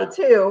would love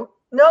to.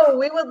 No,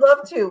 we would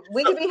love to.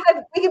 We could be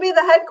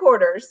the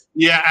headquarters.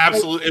 Yeah,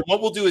 absolutely. And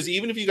what we'll do is,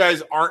 even if you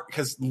guys aren't,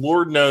 because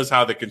Lord knows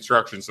how the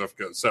construction stuff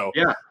goes. So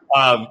yeah,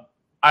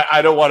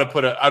 I don't want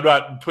to I'm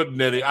not putting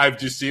any. I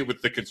just see it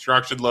with the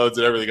construction loads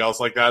and everything else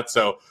like that.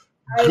 So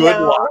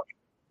good luck.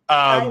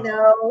 I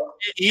know.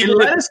 And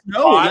let us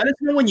know. Let us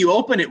know when you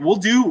open it. We'll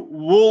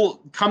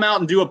come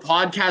out and do a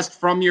podcast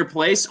from your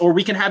place, or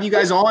we can have you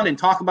guys on and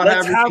talk about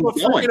Let's how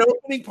everything's have a going.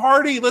 opening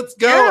party. Let's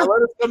go. Yeah.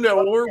 Let us come down.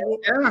 We'll love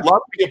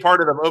to be a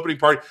part of the opening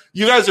party.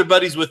 You guys are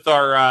buddies with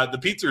our the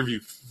pizza review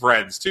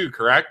friends too,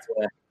 correct?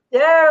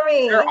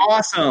 Jeremy. They're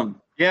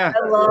awesome. Yeah,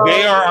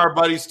 they are our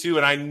buddies too,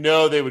 and I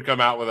know they would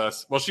come out with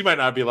us. Well, she might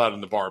not be allowed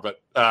in the bar,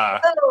 but yeah,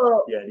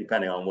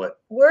 depending on what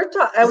we're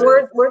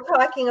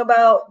talking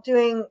about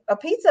doing a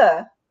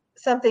pizza,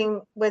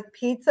 something with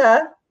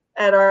pizza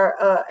at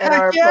our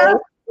place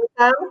with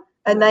them.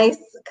 A nice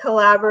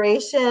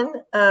collaboration.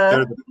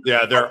 They're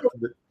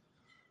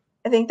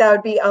I think that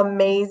would be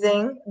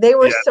amazing. They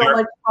were so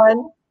much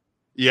fun.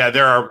 Yeah,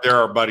 they're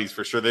our buddies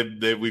for sure.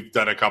 We've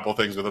done a couple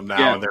things with them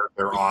now, and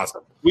they're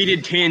awesome. We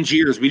did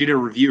Tangiers. We did a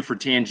review for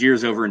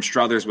Tangiers over in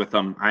Struthers with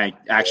them. I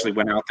actually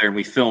went out there and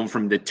we filmed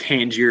from the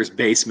Tangiers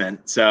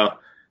basement, so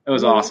it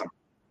was awesome.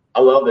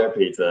 I love their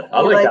pizza.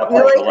 I like that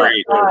place a lot.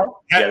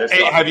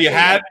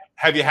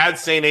 Have you had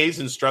St. A's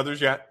in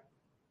Struthers yet?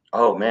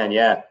 Oh man,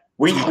 yeah.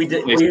 We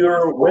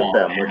were with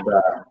them.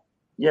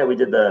 We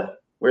did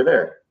we're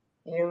there.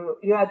 You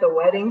had the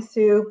wedding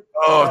soup.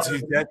 Oh,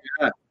 dude,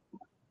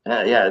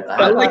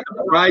 I like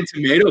the fried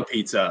tomato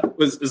pizza. It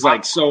was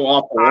like so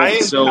off the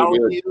wall. So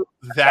good.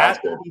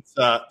 That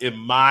pizza in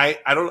my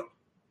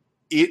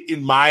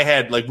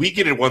head, like we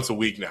get it once a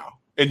week now.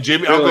 And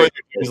Jimmy,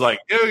 he's like,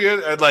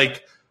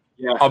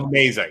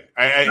 amazing.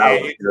 That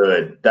was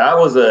good. That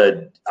was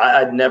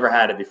I'd never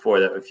had it before.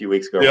 That a few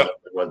weeks ago,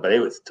 but it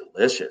was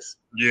delicious.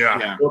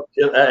 Yeah.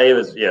 It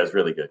was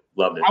really good.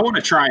 Loved it. I want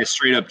to try a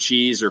straight up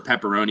cheese or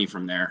pepperoni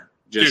from there.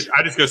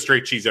 I just go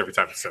straight cheese every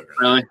time. It's so good.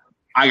 Really?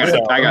 I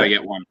gotta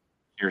get one.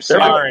 There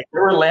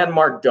were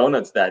landmark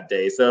donuts that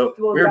day, so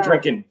we were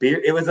drinking beer.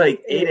 It was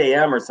like 8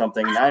 a.m. or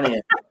something, 9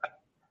 a.m.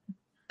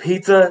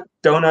 Pizza,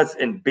 donuts,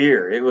 and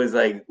beer. It was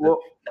like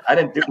I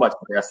didn't do much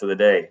the rest of the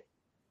day.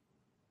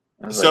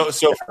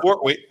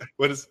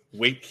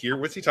 Wait here?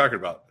 What's he talking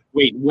about?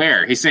 Wait,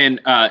 where? He's saying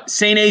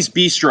St. A's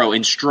Bistro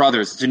in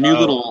Struthers. It's a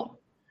new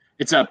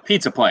it's a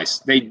pizza place.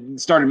 They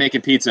started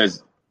making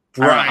pizzas.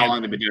 I don't know how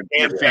long they've been doing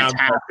it. They're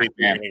fantastic,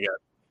 man.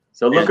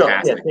 So look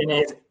up St.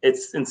 A's.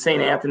 It's in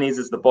St. Anthony's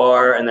is the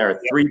bar, and there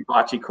are 3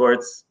 bocce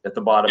courts at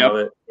the bottom of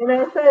it. And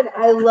I said,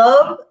 I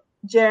love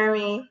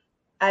Jeremy.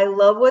 I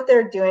love what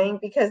they're doing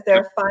because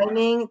they're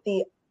finding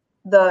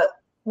there's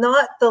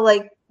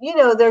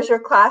your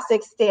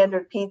classic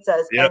standard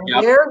pizzas. And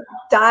they're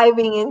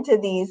diving into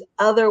these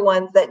other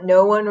ones that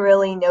no one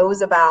really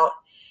knows about.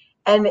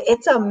 And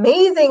it's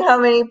amazing how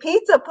many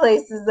pizza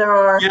places there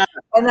are. Yeah.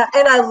 And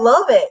I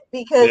love it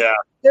because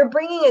they're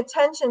bringing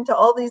attention to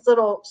all these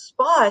little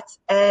spots.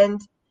 And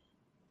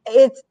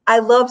I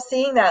love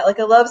seeing that.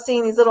 Like, I love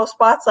seeing these little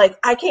spots. Like,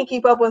 I can't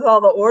keep up with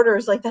all the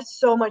orders. Like, that's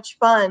so much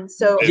fun.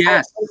 So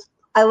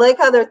I like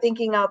how they're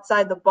thinking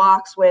outside the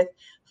box with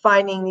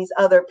finding these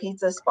other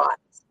pizza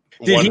spots.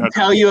 Did he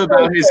tell you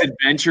about his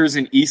adventures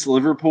in East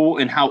Liverpool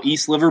and how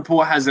East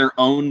Liverpool has their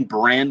own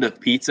brand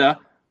of pizza?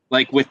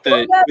 Like with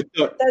the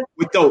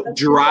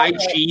dry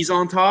cheese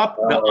on top,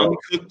 the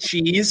uncooked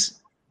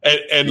cheese,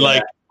 and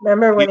like.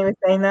 Remember when he was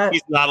saying that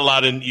he's not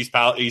allowed in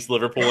East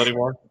Liverpool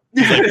anymore?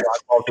 He's like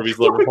from East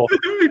Liverpool.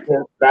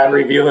 Bad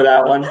review of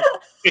that one.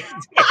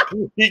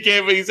 He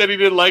came. He said he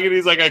didn't like it.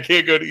 He's like, I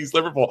can't go to East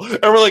Liverpool.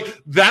 And we're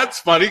like, that's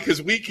funny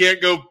because we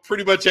can't go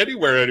pretty much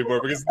anywhere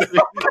anymore because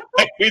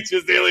we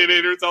just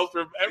alienated ourselves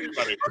from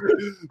everybody.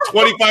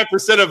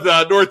 25% of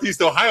the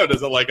Northeast Ohio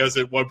doesn't like us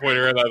at one point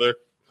or another.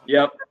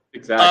 Yep,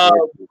 exactly.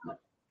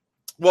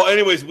 Well,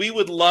 anyways, we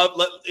would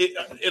love,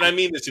 and I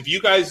mean this, if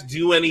you guys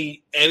do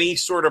any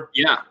sort of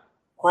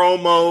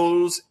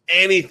promos,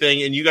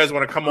 anything, and you guys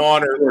want to come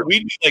on, or we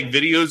do like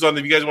videos on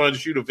them, if you guys want to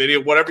shoot a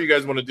video, whatever you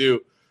guys want to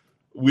do,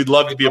 we'd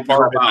love to be a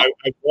part of it.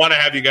 I want to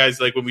have you guys,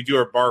 like when we do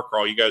our bar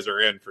crawl, you guys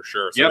are in for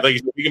sure. So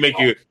like, we can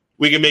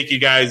make you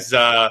guys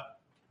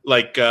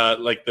like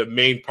the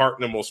main part,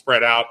 and then we'll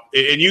spread out.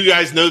 And you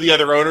guys know the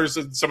other owners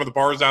of some of the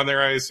bars down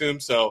there, I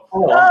assume. So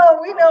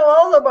we know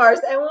all the bars,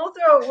 and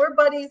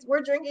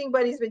we're drinking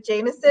buddies with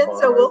Jameson,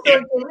 so we'll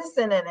throw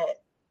Jameson in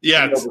it.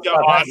 Yeah, it's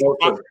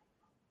awesome.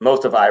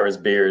 Most of Ira's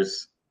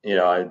beers, you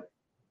know,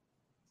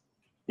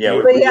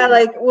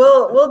 like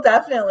we'll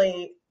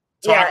definitely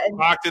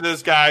talk to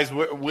those guys.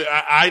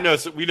 I know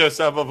we know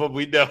some of them.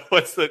 We know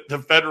what's the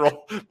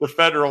federal. What's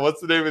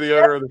the name of the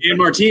owner of the Dan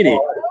Martini?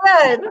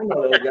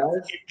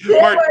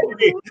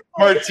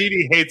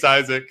 Martini hates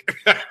Isaac.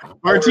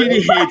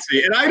 Martini hates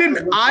me, and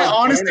I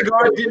honest to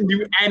God didn't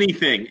do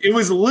anything. It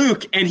was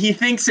Luke, and he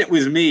thinks it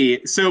was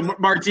me. So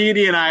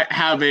Martini and I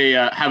have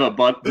a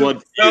blood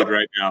feud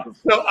right now.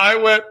 So I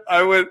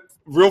went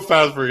real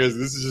fast for you guys.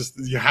 This is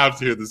just, you have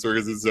to hear this story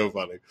because it's so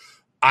funny.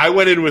 I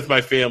went in with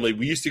my family.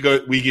 We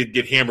could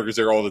get hamburgers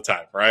there all the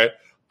time, right?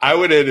 I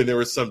went in and there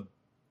was some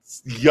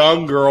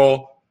young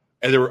girl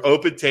and there were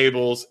open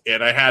tables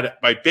and I had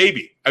my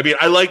baby. I mean,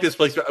 I like this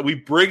place. We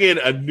bring in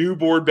a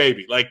newborn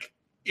baby, like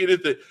and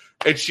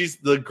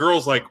the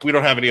girl's like, we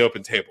don't have any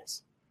open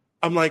tables.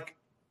 I'm like,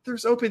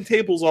 there's open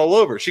tables all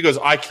over. She goes,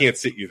 I can't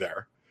sit you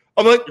there.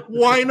 I'm like,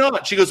 why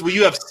not? She goes, well,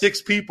 you have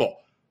 6 people.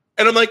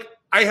 And I'm like,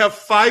 I have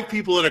 5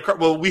 people in a car.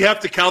 Well, we have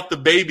to count the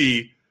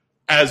baby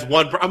as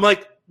one. I'm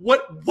like,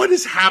 what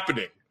is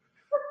happening?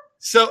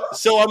 So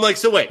I'm like,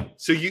 so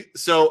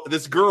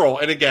this girl,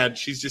 and again,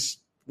 she's just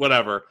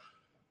whatever.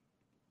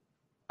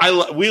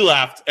 We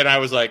left, and I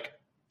was like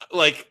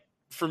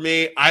for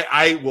me,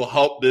 I will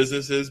help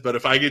businesses, but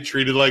if I get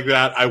treated like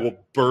that, I will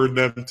burn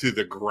them to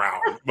the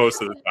ground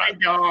most of the time.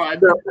 Oh my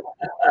God.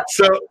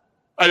 So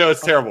I know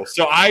it's terrible.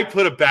 So I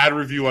put a bad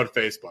review on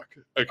Facebook.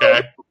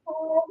 Okay.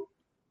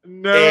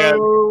 No.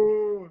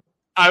 And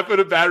I put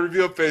a bad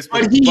review on Facebook.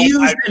 But he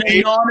used an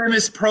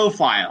anonymous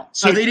profile,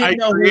 so they didn't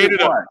know who it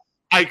was.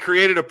 I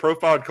created a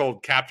profile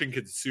called Captain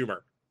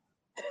Consumer.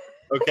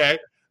 Okay.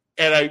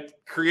 And I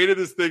created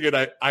this thing and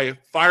I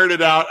fired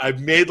it out. I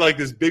made like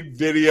this big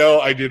video.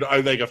 I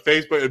like a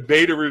Facebook and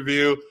made a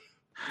review.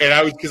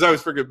 And because I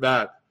was freaking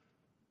mad.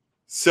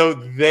 So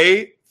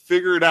they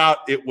figured out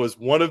it was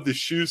one of the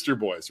Schuster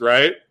boys,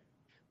 right?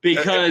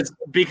 Because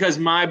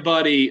my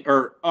buddy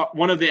or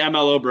one of the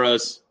MLO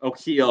bros,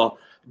 O'Keel,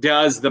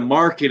 does the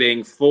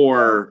marketing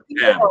for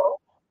them.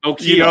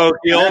 O'Keel.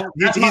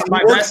 He's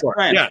my best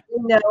friend.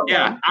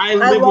 Yeah. I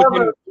live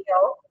with him.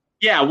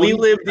 Yeah, we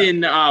lived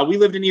in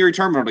Erie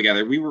Terminal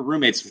together. We were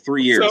roommates for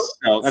 3 years.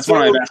 So that's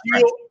one of my best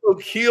friends.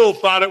 O'Keel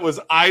thought it was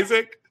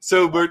Isaac.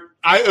 So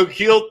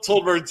O'Keel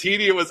told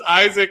Martini it was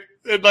Isaac.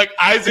 And like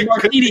Isaac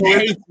Martini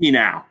hates me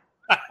now.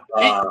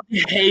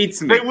 He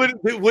hates me. They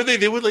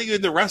wouldn't let you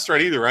in the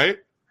restaurant either, right?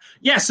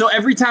 Yeah, so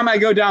every time I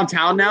go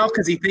downtown now,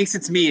 because he thinks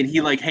it's me and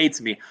he like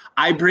hates me,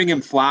 I bring him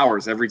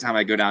flowers every time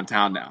I go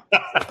downtown now.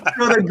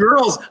 So the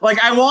girls, like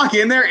I walk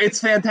in there, it's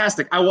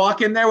fantastic. I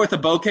walk in there with a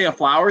bouquet of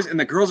flowers and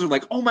the girls are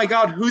like, oh my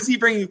God, who's he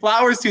bringing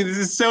flowers to? This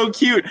is so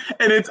cute.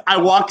 And I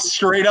walk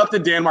straight up to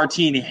Dan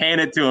Martini,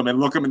 hand it to him and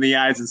look him in the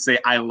eyes and say,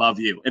 I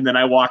love you. And then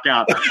I walk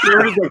out.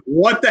 They're just like,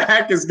 what the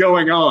heck is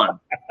going on?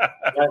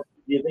 Do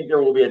you think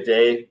there will be a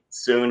day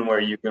soon where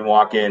you can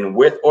walk in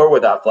with or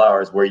without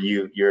flowers where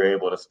you're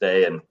able to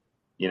stay and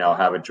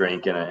have a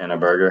drink and a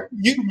burger?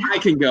 I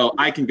can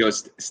go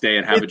stay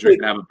and have a drink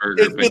and have a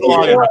burger. It's been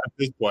long enough at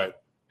this point.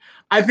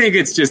 I think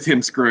it's just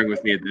him screwing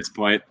with me at this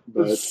point.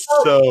 It's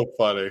so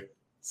funny.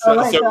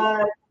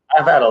 God.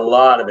 I've had a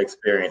lot of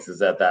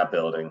experiences at that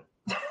building.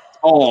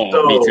 Oh,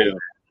 me too.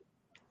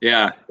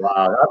 Yeah.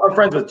 Wow. I'm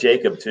friends with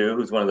Jacob too,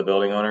 who's one of the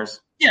building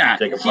owners. Yeah.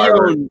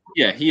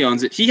 He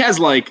owns it. He has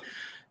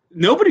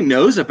nobody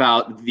knows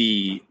about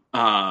the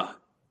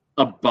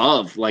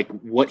above, like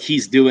what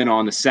he's doing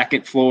on the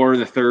second floor,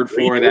 the third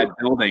floor of that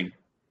building.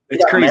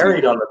 It's crazy.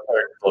 Married on the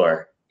third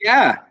floor.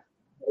 Yeah.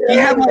 He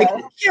had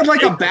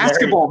a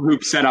basketball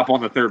hoop set up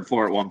on the third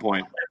floor at one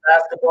point.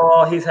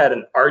 Basketball. He's had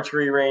an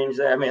archery range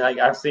there. I mean,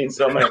 I've seen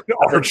so many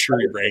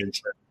archery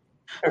range.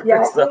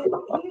 Yeah,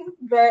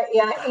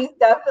 he's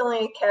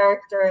definitely a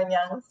character in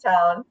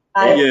Youngstown.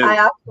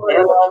 I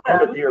absolutely love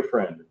him. A dear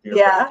friend.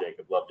 Friend,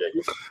 Jacob. Love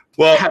Jacob.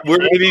 Well, we're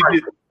going to need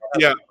to.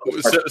 Yeah.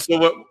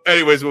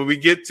 Anyways, when we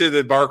get to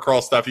the bar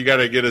crawl stuff, you got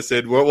to get us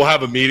in. We'll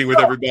have a meeting with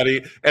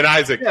everybody. And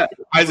Isaac,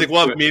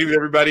 we'll have a meeting with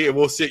everybody, and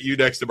we'll sit you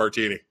next to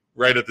Martini,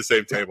 right at the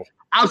same table.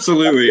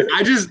 Absolutely.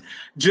 I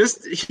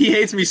just he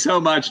hates me so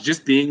much.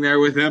 Just being there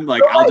with him,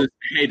 I'll just,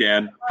 hey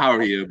Dan, how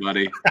are you,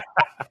 buddy?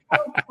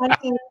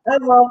 I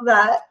love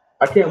that.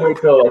 I can't wait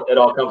till it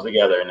all comes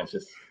together and it's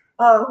just.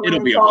 Oh, It'll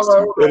be it's all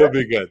awesome. over. It'll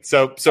be good.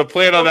 So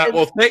plan on that.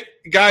 Well,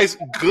 guys,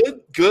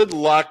 good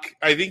luck.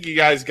 I think you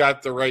guys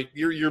got the right.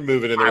 You're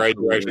moving in the right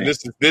direction.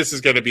 This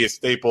is going to be a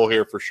staple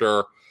here for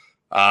sure.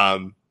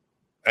 And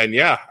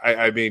yeah,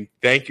 I mean,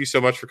 thank you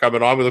so much for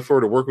coming on. We look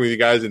forward to working with you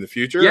guys in the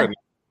future. Yeah.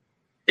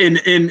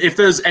 And if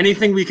there's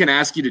anything we can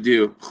ask you to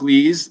do,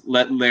 please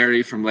let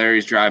Larry from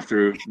Larry's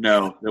Drive-Thru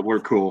know that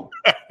we're cool.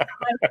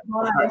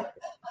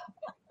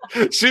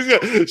 The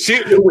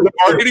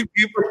marketing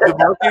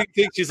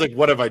thing. She's like,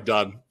 "What have I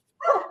done?"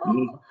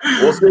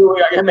 We'll see.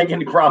 I can't make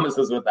any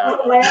promises with that.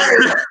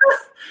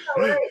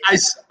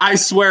 I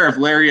swear, if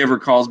Larry ever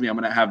calls me, I'm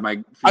going to have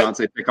my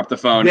fiance pick up the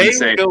phone and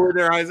say, "Go in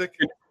there, Isaac."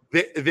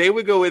 They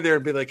would go in there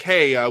and be like,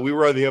 "Hey, we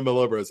were on the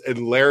MLO Bros,"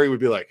 and Larry would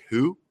be like,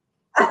 "Who?"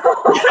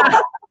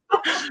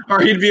 Or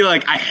he'd be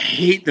like, "I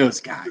hate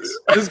those guys.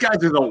 Those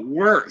guys are the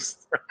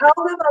worst." Tell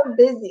them I'm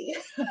busy.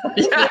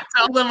 Yeah,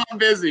 tell them I'm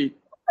busy.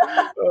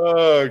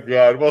 Oh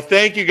God! Well,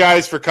 thank you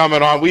guys for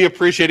coming on. We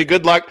appreciate it.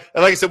 Good luck.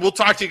 And like I said, we'll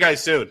talk to you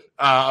guys soon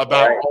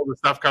about all the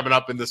stuff coming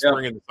up in the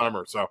spring and the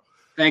summer. So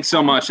thanks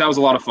so much. That was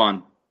a lot of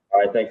fun.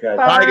 All right, thanks, guys.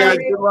 Bye guys.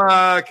 Good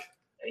luck.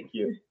 Thank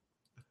you.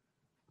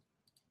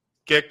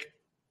 Kick.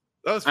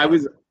 That was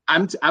fun.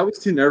 I was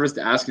too nervous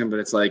to ask him, but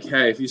it's like,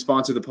 hey, if you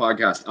sponsor the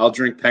podcast, I'll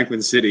drink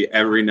Penguin City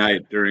every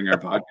night during our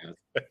podcast.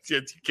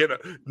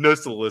 No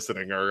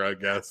soliciting, or I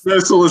guess. No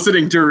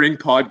soliciting during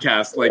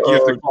podcast. Like you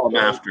have to call him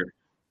after.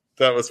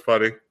 That was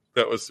funny.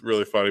 That was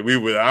really funny. We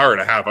were an hour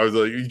and a half. I was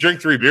like, you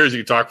drink 3 beers, you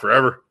can talk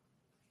forever.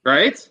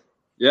 Right?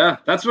 Yeah,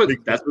 that's what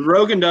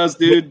Rogan does,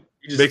 dude.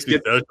 He just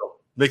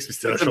Makes me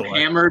social. Gets them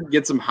hammered,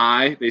 gets them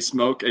high. They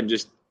smoke and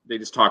they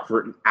just talk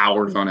for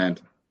hours on end.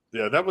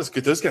 Yeah, that was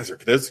good. They're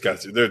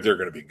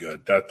going to be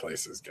good. That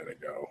place is going to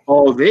go.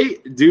 Oh,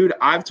 dude,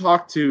 I've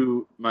talked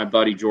to my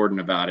buddy Jordan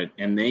about it,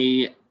 and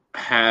they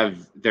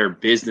have their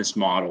business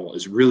model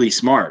is really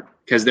smart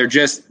because they're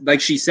just,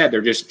 like she said,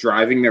 they're just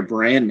driving their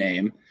brand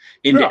name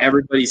into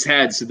everybody's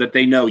head so that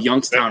they know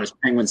Youngstown is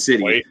Penguin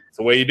City. It's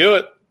the way you do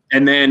it.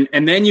 And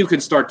then you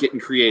can start getting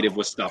creative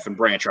with stuff and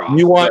branch off.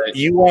 You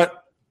want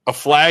a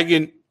flag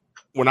in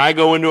when I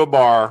go into a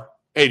bar.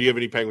 Hey, do you have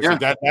any Penguins?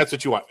 Yeah. That's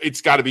what you want.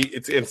 It's got to be.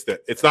 It's instant.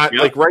 It's not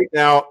like right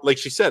now. Like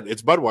she said,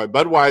 it's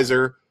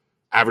Budweiser,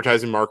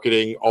 advertising,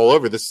 marketing, all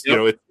over this. You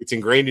know, it's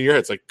ingrained in your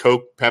head. It's like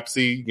Coke,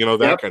 Pepsi,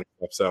 that kind of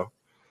stuff. So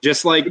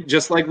just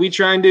like we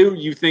try and do.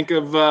 You think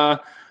of a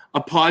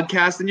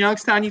podcast in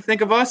Youngstown, you think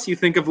of us. You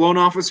think of loan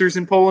officers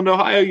in Poland,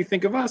 Ohio, you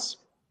think of us.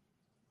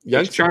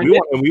 Youngstown,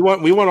 we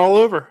want all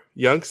over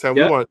Youngstown.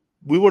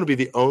 We want to be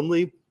the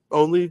only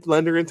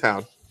lender in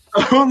town.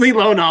 Only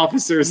loan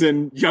officers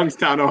in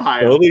Youngstown,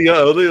 Ohio. We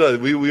are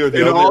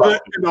the only.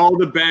 And all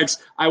the banks.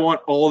 I want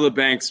all the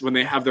banks when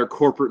they have their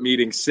corporate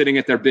meetings, sitting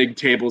at their big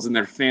tables in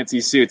their fancy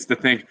suits, to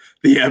think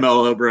the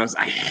MLO Bros.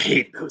 I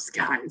hate those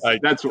guys.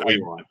 That's what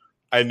we want.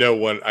 I know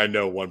one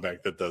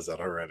bank that does that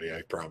already.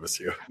 I promise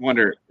you. I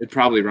wonder. It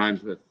probably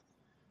rhymes with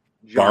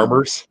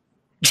farmers.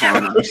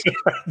 Charmers.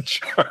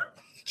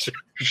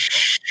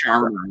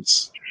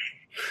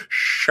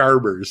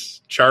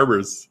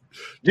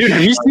 Dude,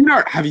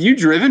 have you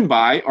driven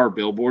by our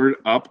billboard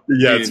up?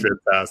 Yeah, it's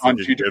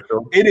fantastic.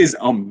 It is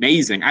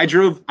amazing. I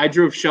drove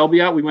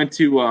Shelby out. We went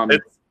to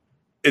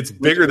it's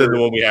bigger than the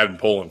one we had in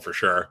Poland for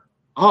sure.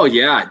 Oh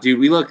yeah, dude,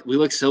 we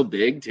look so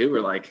big too.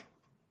 We're like,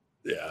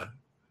 yeah.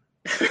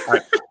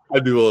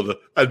 I'd be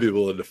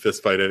willing to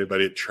fist fight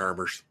anybody at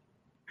Charmers.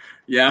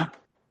 Yeah.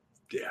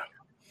 Yeah.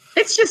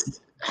 It's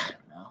just I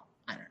don't know.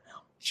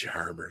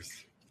 Charmers.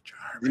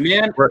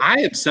 Man, I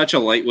am such a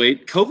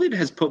lightweight. COVID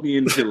has put me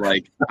into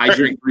like I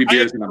drink 3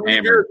 beers and I'm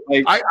hammered.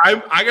 Like,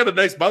 I got a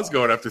nice buzz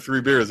going after 3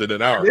 beers in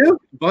an hour. Dude,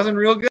 buzzing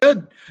real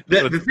good.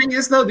 The thing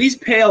is though, these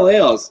pale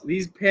ales,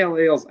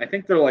 I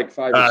think they're like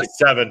 5 or 6.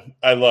 7.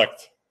 I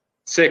looked.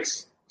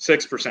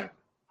 6%.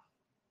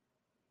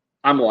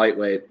 I'm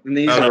lightweight, and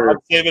these I'm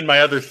saving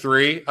my other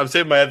 3. I'm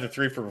saving my other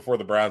 3 for before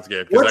the Browns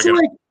game.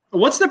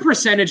 What's the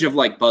percentage of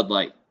like Bud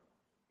Light?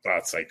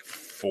 It's like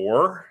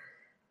 4.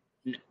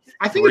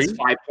 I think 3? It's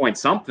 5 point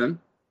something.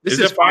 This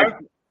is 5.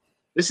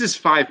 This is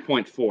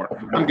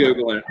 5.4. I'm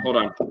googling it. Hold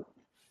on.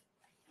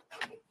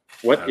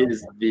 What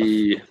is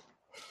the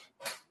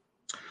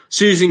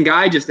Susan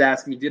Guy just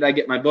asked me? Did I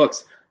get my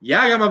books?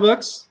 Yeah, I got my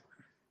books.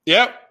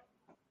 Yep,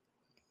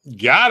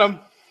 got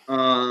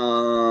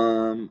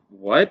them.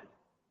 What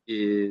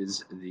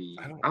is the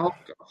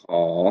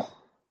alcohol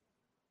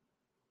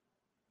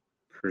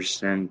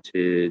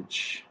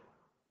percentage?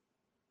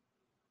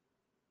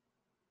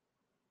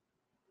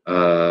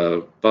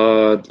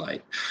 Bud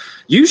Light.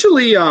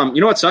 Usually, you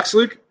know what sucks,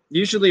 Luke?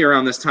 Usually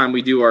around this time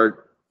we do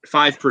our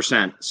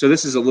 5%. So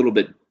this is a little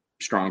bit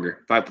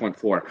stronger,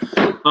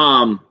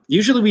 5.4.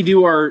 Usually we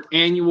do our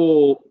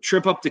annual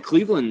trip up to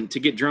Cleveland to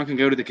get drunk and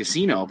go to the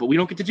casino, but we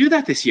don't get to do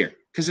that this year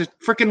because of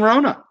freaking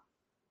Rona.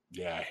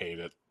 Yeah, I hate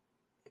it.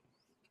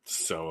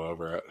 So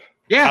over it.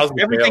 Yeah,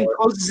 everything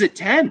closes at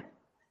 10.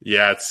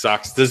 Yeah, it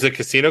sucks. Does the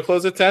casino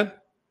close at 10?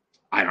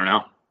 I don't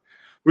know.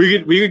 We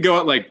could go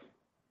at like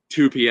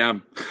 2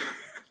 p.m.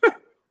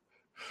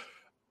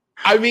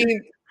 I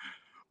mean,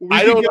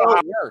 I don't know how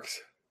it works.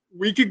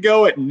 We could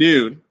go at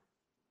noon,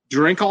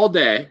 drink all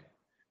day,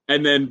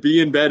 and then be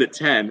in bed at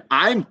 10.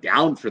 I'm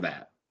down for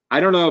that. I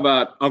don't know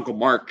about Uncle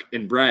Mark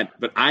and Brent,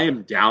 but I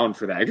am down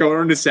for that. Go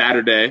on to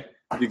Saturday,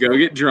 you go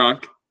get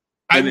drunk,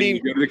 and then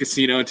you go to the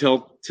casino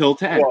until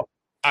 10. Well,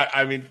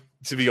 I mean,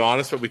 to be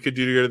honest, what we could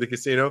do to go to the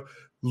casino,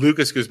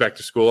 Lucas goes back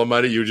to school on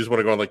Monday. You just want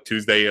to go on like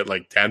Tuesday at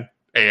like 10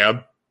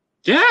 a.m.?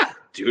 Yeah,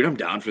 dude, I'm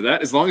down for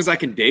that. As long as I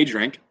can day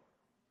drink.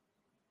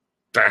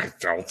 I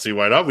don't see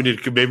why not.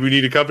 Maybe we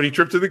need a company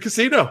trip to the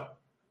casino.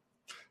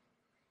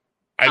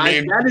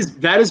 I mean,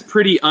 that is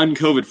pretty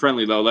un-COVID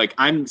friendly though. Like,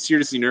 I'm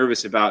seriously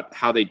nervous about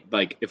how they,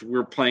 like, if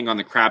we're playing on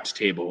the craps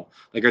table,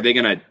 like, are they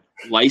going to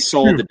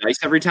Lysol the dice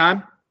every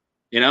time?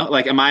 You know,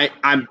 like,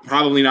 I'm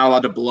probably not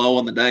allowed to blow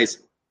on the dice.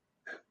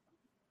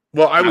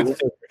 Well, I would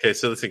think, okay,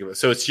 so let's think about it.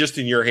 So it's just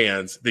in your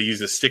hands. They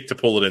use a stick to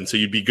pull it in, so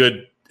you'd be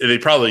good. They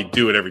probably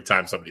do it every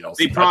time somebody else.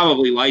 They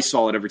probably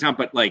Lysol it every time,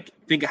 but like,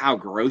 think of how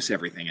gross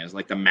everything is,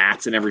 like the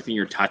mats and everything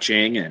you're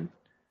touching, and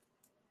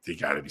you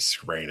got to be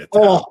spraying it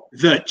down. Oh,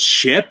 the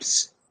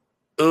chips.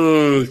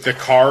 Oh, the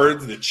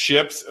cards, the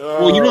chips.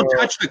 Oh. Well, you don't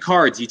touch the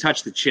cards; you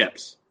touch the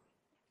chips,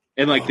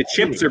 and like the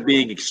chips are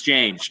being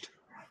exchanged.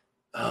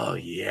 Oh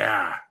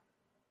yeah,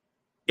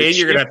 and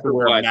you're gonna have to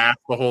wear a mask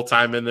the whole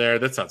time in there.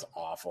 That sounds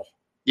awful.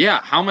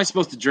 Yeah, how am I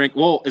supposed to drink?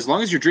 Well, as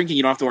long as you're drinking,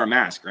 you don't have to wear a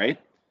mask, right?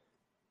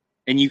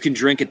 And you can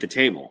drink at the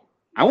table.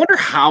 I wonder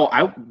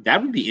how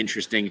that would be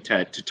interesting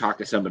to talk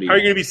to somebody. How are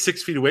you going to be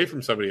 6 feet away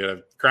from somebody at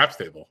a craps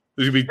table?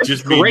 This would be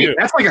just great.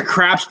 That's like a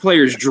craps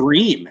player's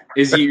dream.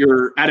 Is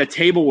you're at a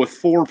table with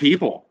 4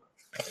 people.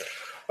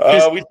 We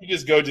should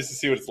just go just to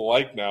see what it's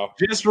like now.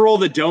 Just roll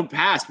the don't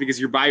pass because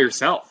you're by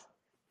yourself.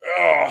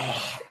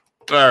 Oh,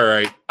 all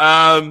right.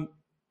 I'm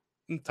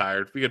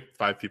tired. We got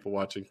 5 people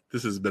watching.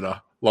 This has been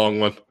a long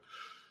one.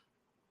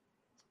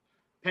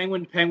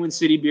 Penguin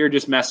City Beer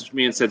just messaged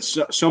me and said,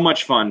 so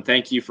much fun.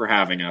 Thank you for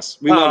having us.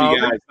 We love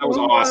you guys. That was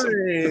awesome.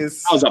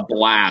 That was a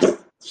blast.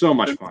 So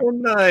much fun. So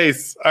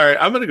nice. All right,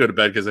 I'm going to go to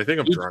bed because I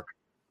think I'm drunk.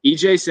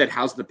 EJ said,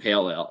 "How's the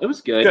pale ale?" It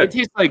was good. It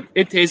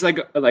tastes like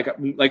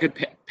a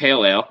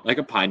pale ale, like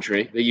a pine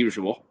tree, the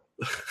usual.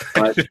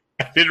 But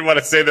I didn't want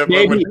to say that.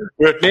 Maybe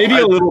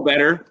a little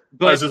better.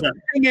 But the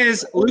thing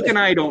is, Luke and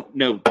I don't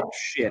know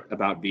shit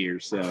about beer,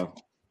 so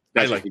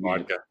I like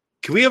vodka.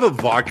 Can we have a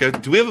vodka?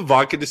 Do we have a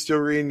vodka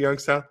distillery in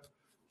Youngstown?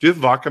 Do you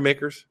have vodka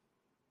makers?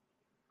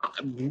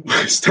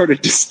 Start a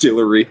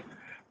distillery.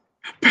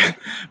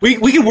 We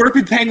can work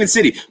with Penguin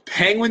City.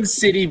 Penguin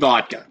City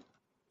Vodka.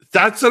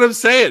 That's what I'm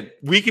saying.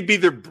 We could be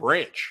their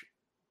branch.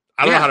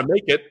 I don't know how to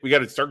make it. We got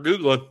to start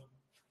Googling.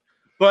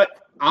 But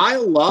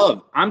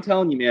I'm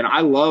telling you, man, I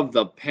love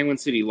the Penguin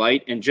City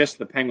Light and just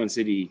the Penguin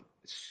City.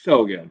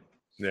 So good.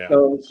 Yeah.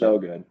 So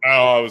good.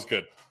 Oh, it was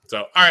good.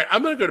 So, all right,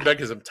 I'm going to go to bed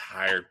because I'm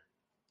tired.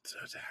 So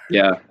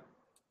tired.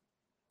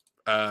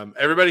 Yeah.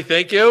 Everybody,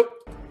 thank you.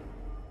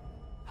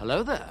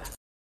 Hello there.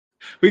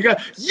 We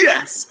got,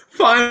 yes,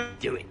 fine.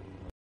 Do it.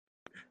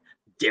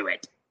 Do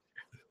it.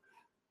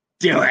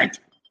 Do it.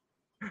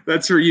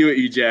 That's for you,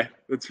 EJ.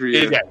 That's for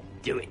you. EJ.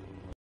 Do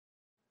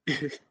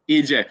it.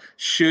 EJ,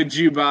 should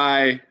you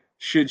buy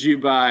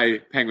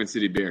Penguin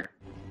City beer?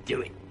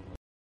 Do it.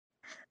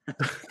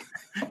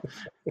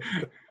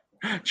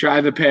 Try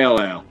the pale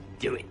ale.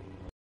 Do it.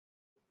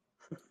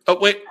 Oh,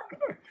 wait.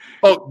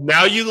 Oh,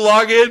 now you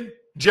log in,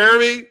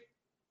 Jeremy?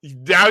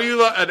 Now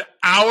you an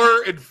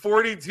hour and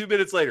 42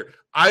 minutes later.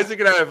 Isaac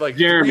and I have like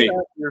Jeremy.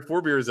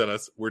 4 beers in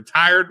us. We're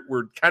tired.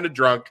 We're kind of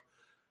drunk.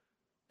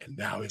 And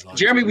now we logged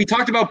Jeremy, in. we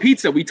talked about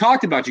pizza. We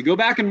talked about you. Go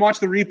back and watch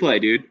the replay,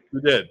 dude.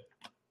 We did.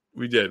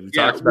 We Yeah,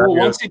 talked about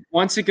it.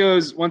 Once it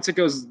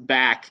goes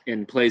back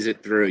and plays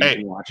it through, you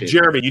can watch it.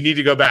 Jeremy, you need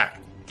to go back.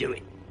 Do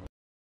it.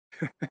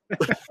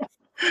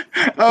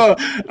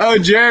 Oh,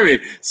 Jeremy,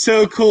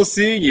 so cool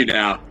seeing you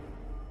now.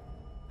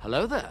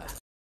 Hello there.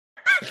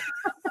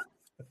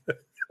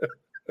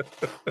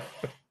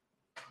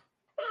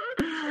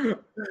 I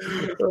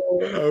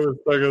was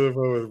stuck on the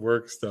phone with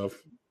work stuff.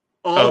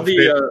 All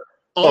the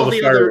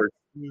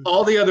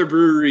other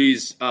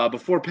breweries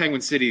before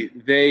Penguin City,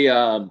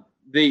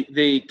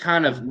 they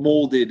kind of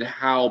molded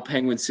how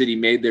Penguin City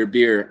made their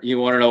beer. You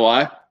want to know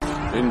why?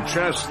 In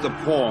chess, the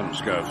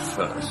pawns go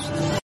first.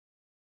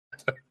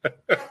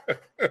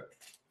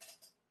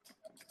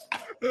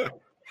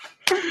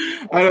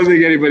 I don't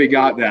think anybody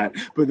got that,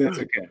 but that's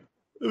okay.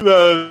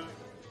 No.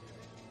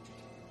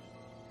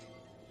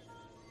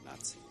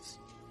 Nazis.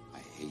 I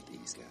hate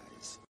these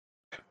guys.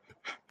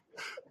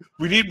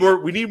 We need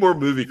more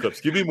movie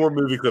clips. Give me more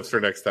movie clips for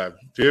next time.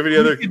 Do you have any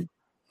other?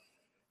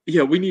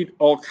 Yeah, we need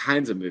all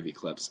kinds of movie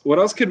clips. What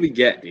else could we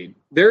get, dude?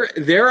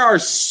 There are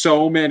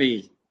so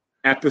many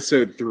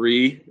episode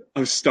 3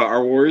 of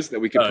Star Wars that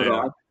we could put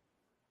on.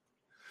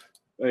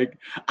 Like,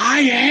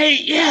 I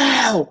hate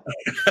you.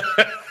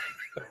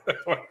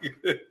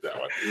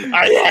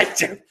 I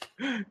hate you.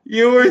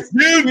 You were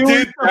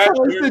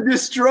supposed to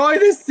destroy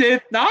the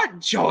Sith, not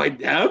join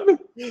them.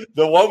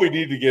 The one we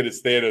need to get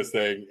is Thanos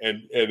thing,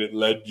 and it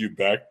led you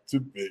back to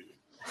me.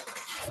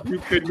 You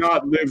could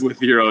not live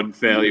with your own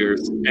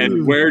failures.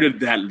 And where did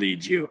that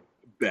lead you?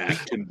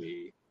 Back to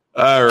me.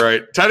 All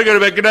right. Time to go to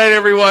bed. Good night,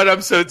 everyone.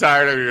 I'm so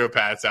tired. I'm going to go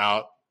pass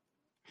out.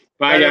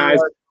 Bye, guys.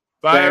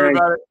 Bye,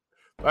 everybody.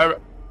 Bye.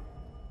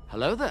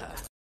 Hello there.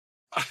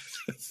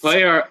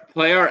 Play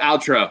our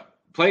outro.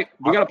 We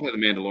gotta play The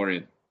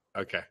Mandalorian.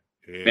 Okay.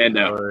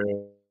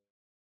 Mando.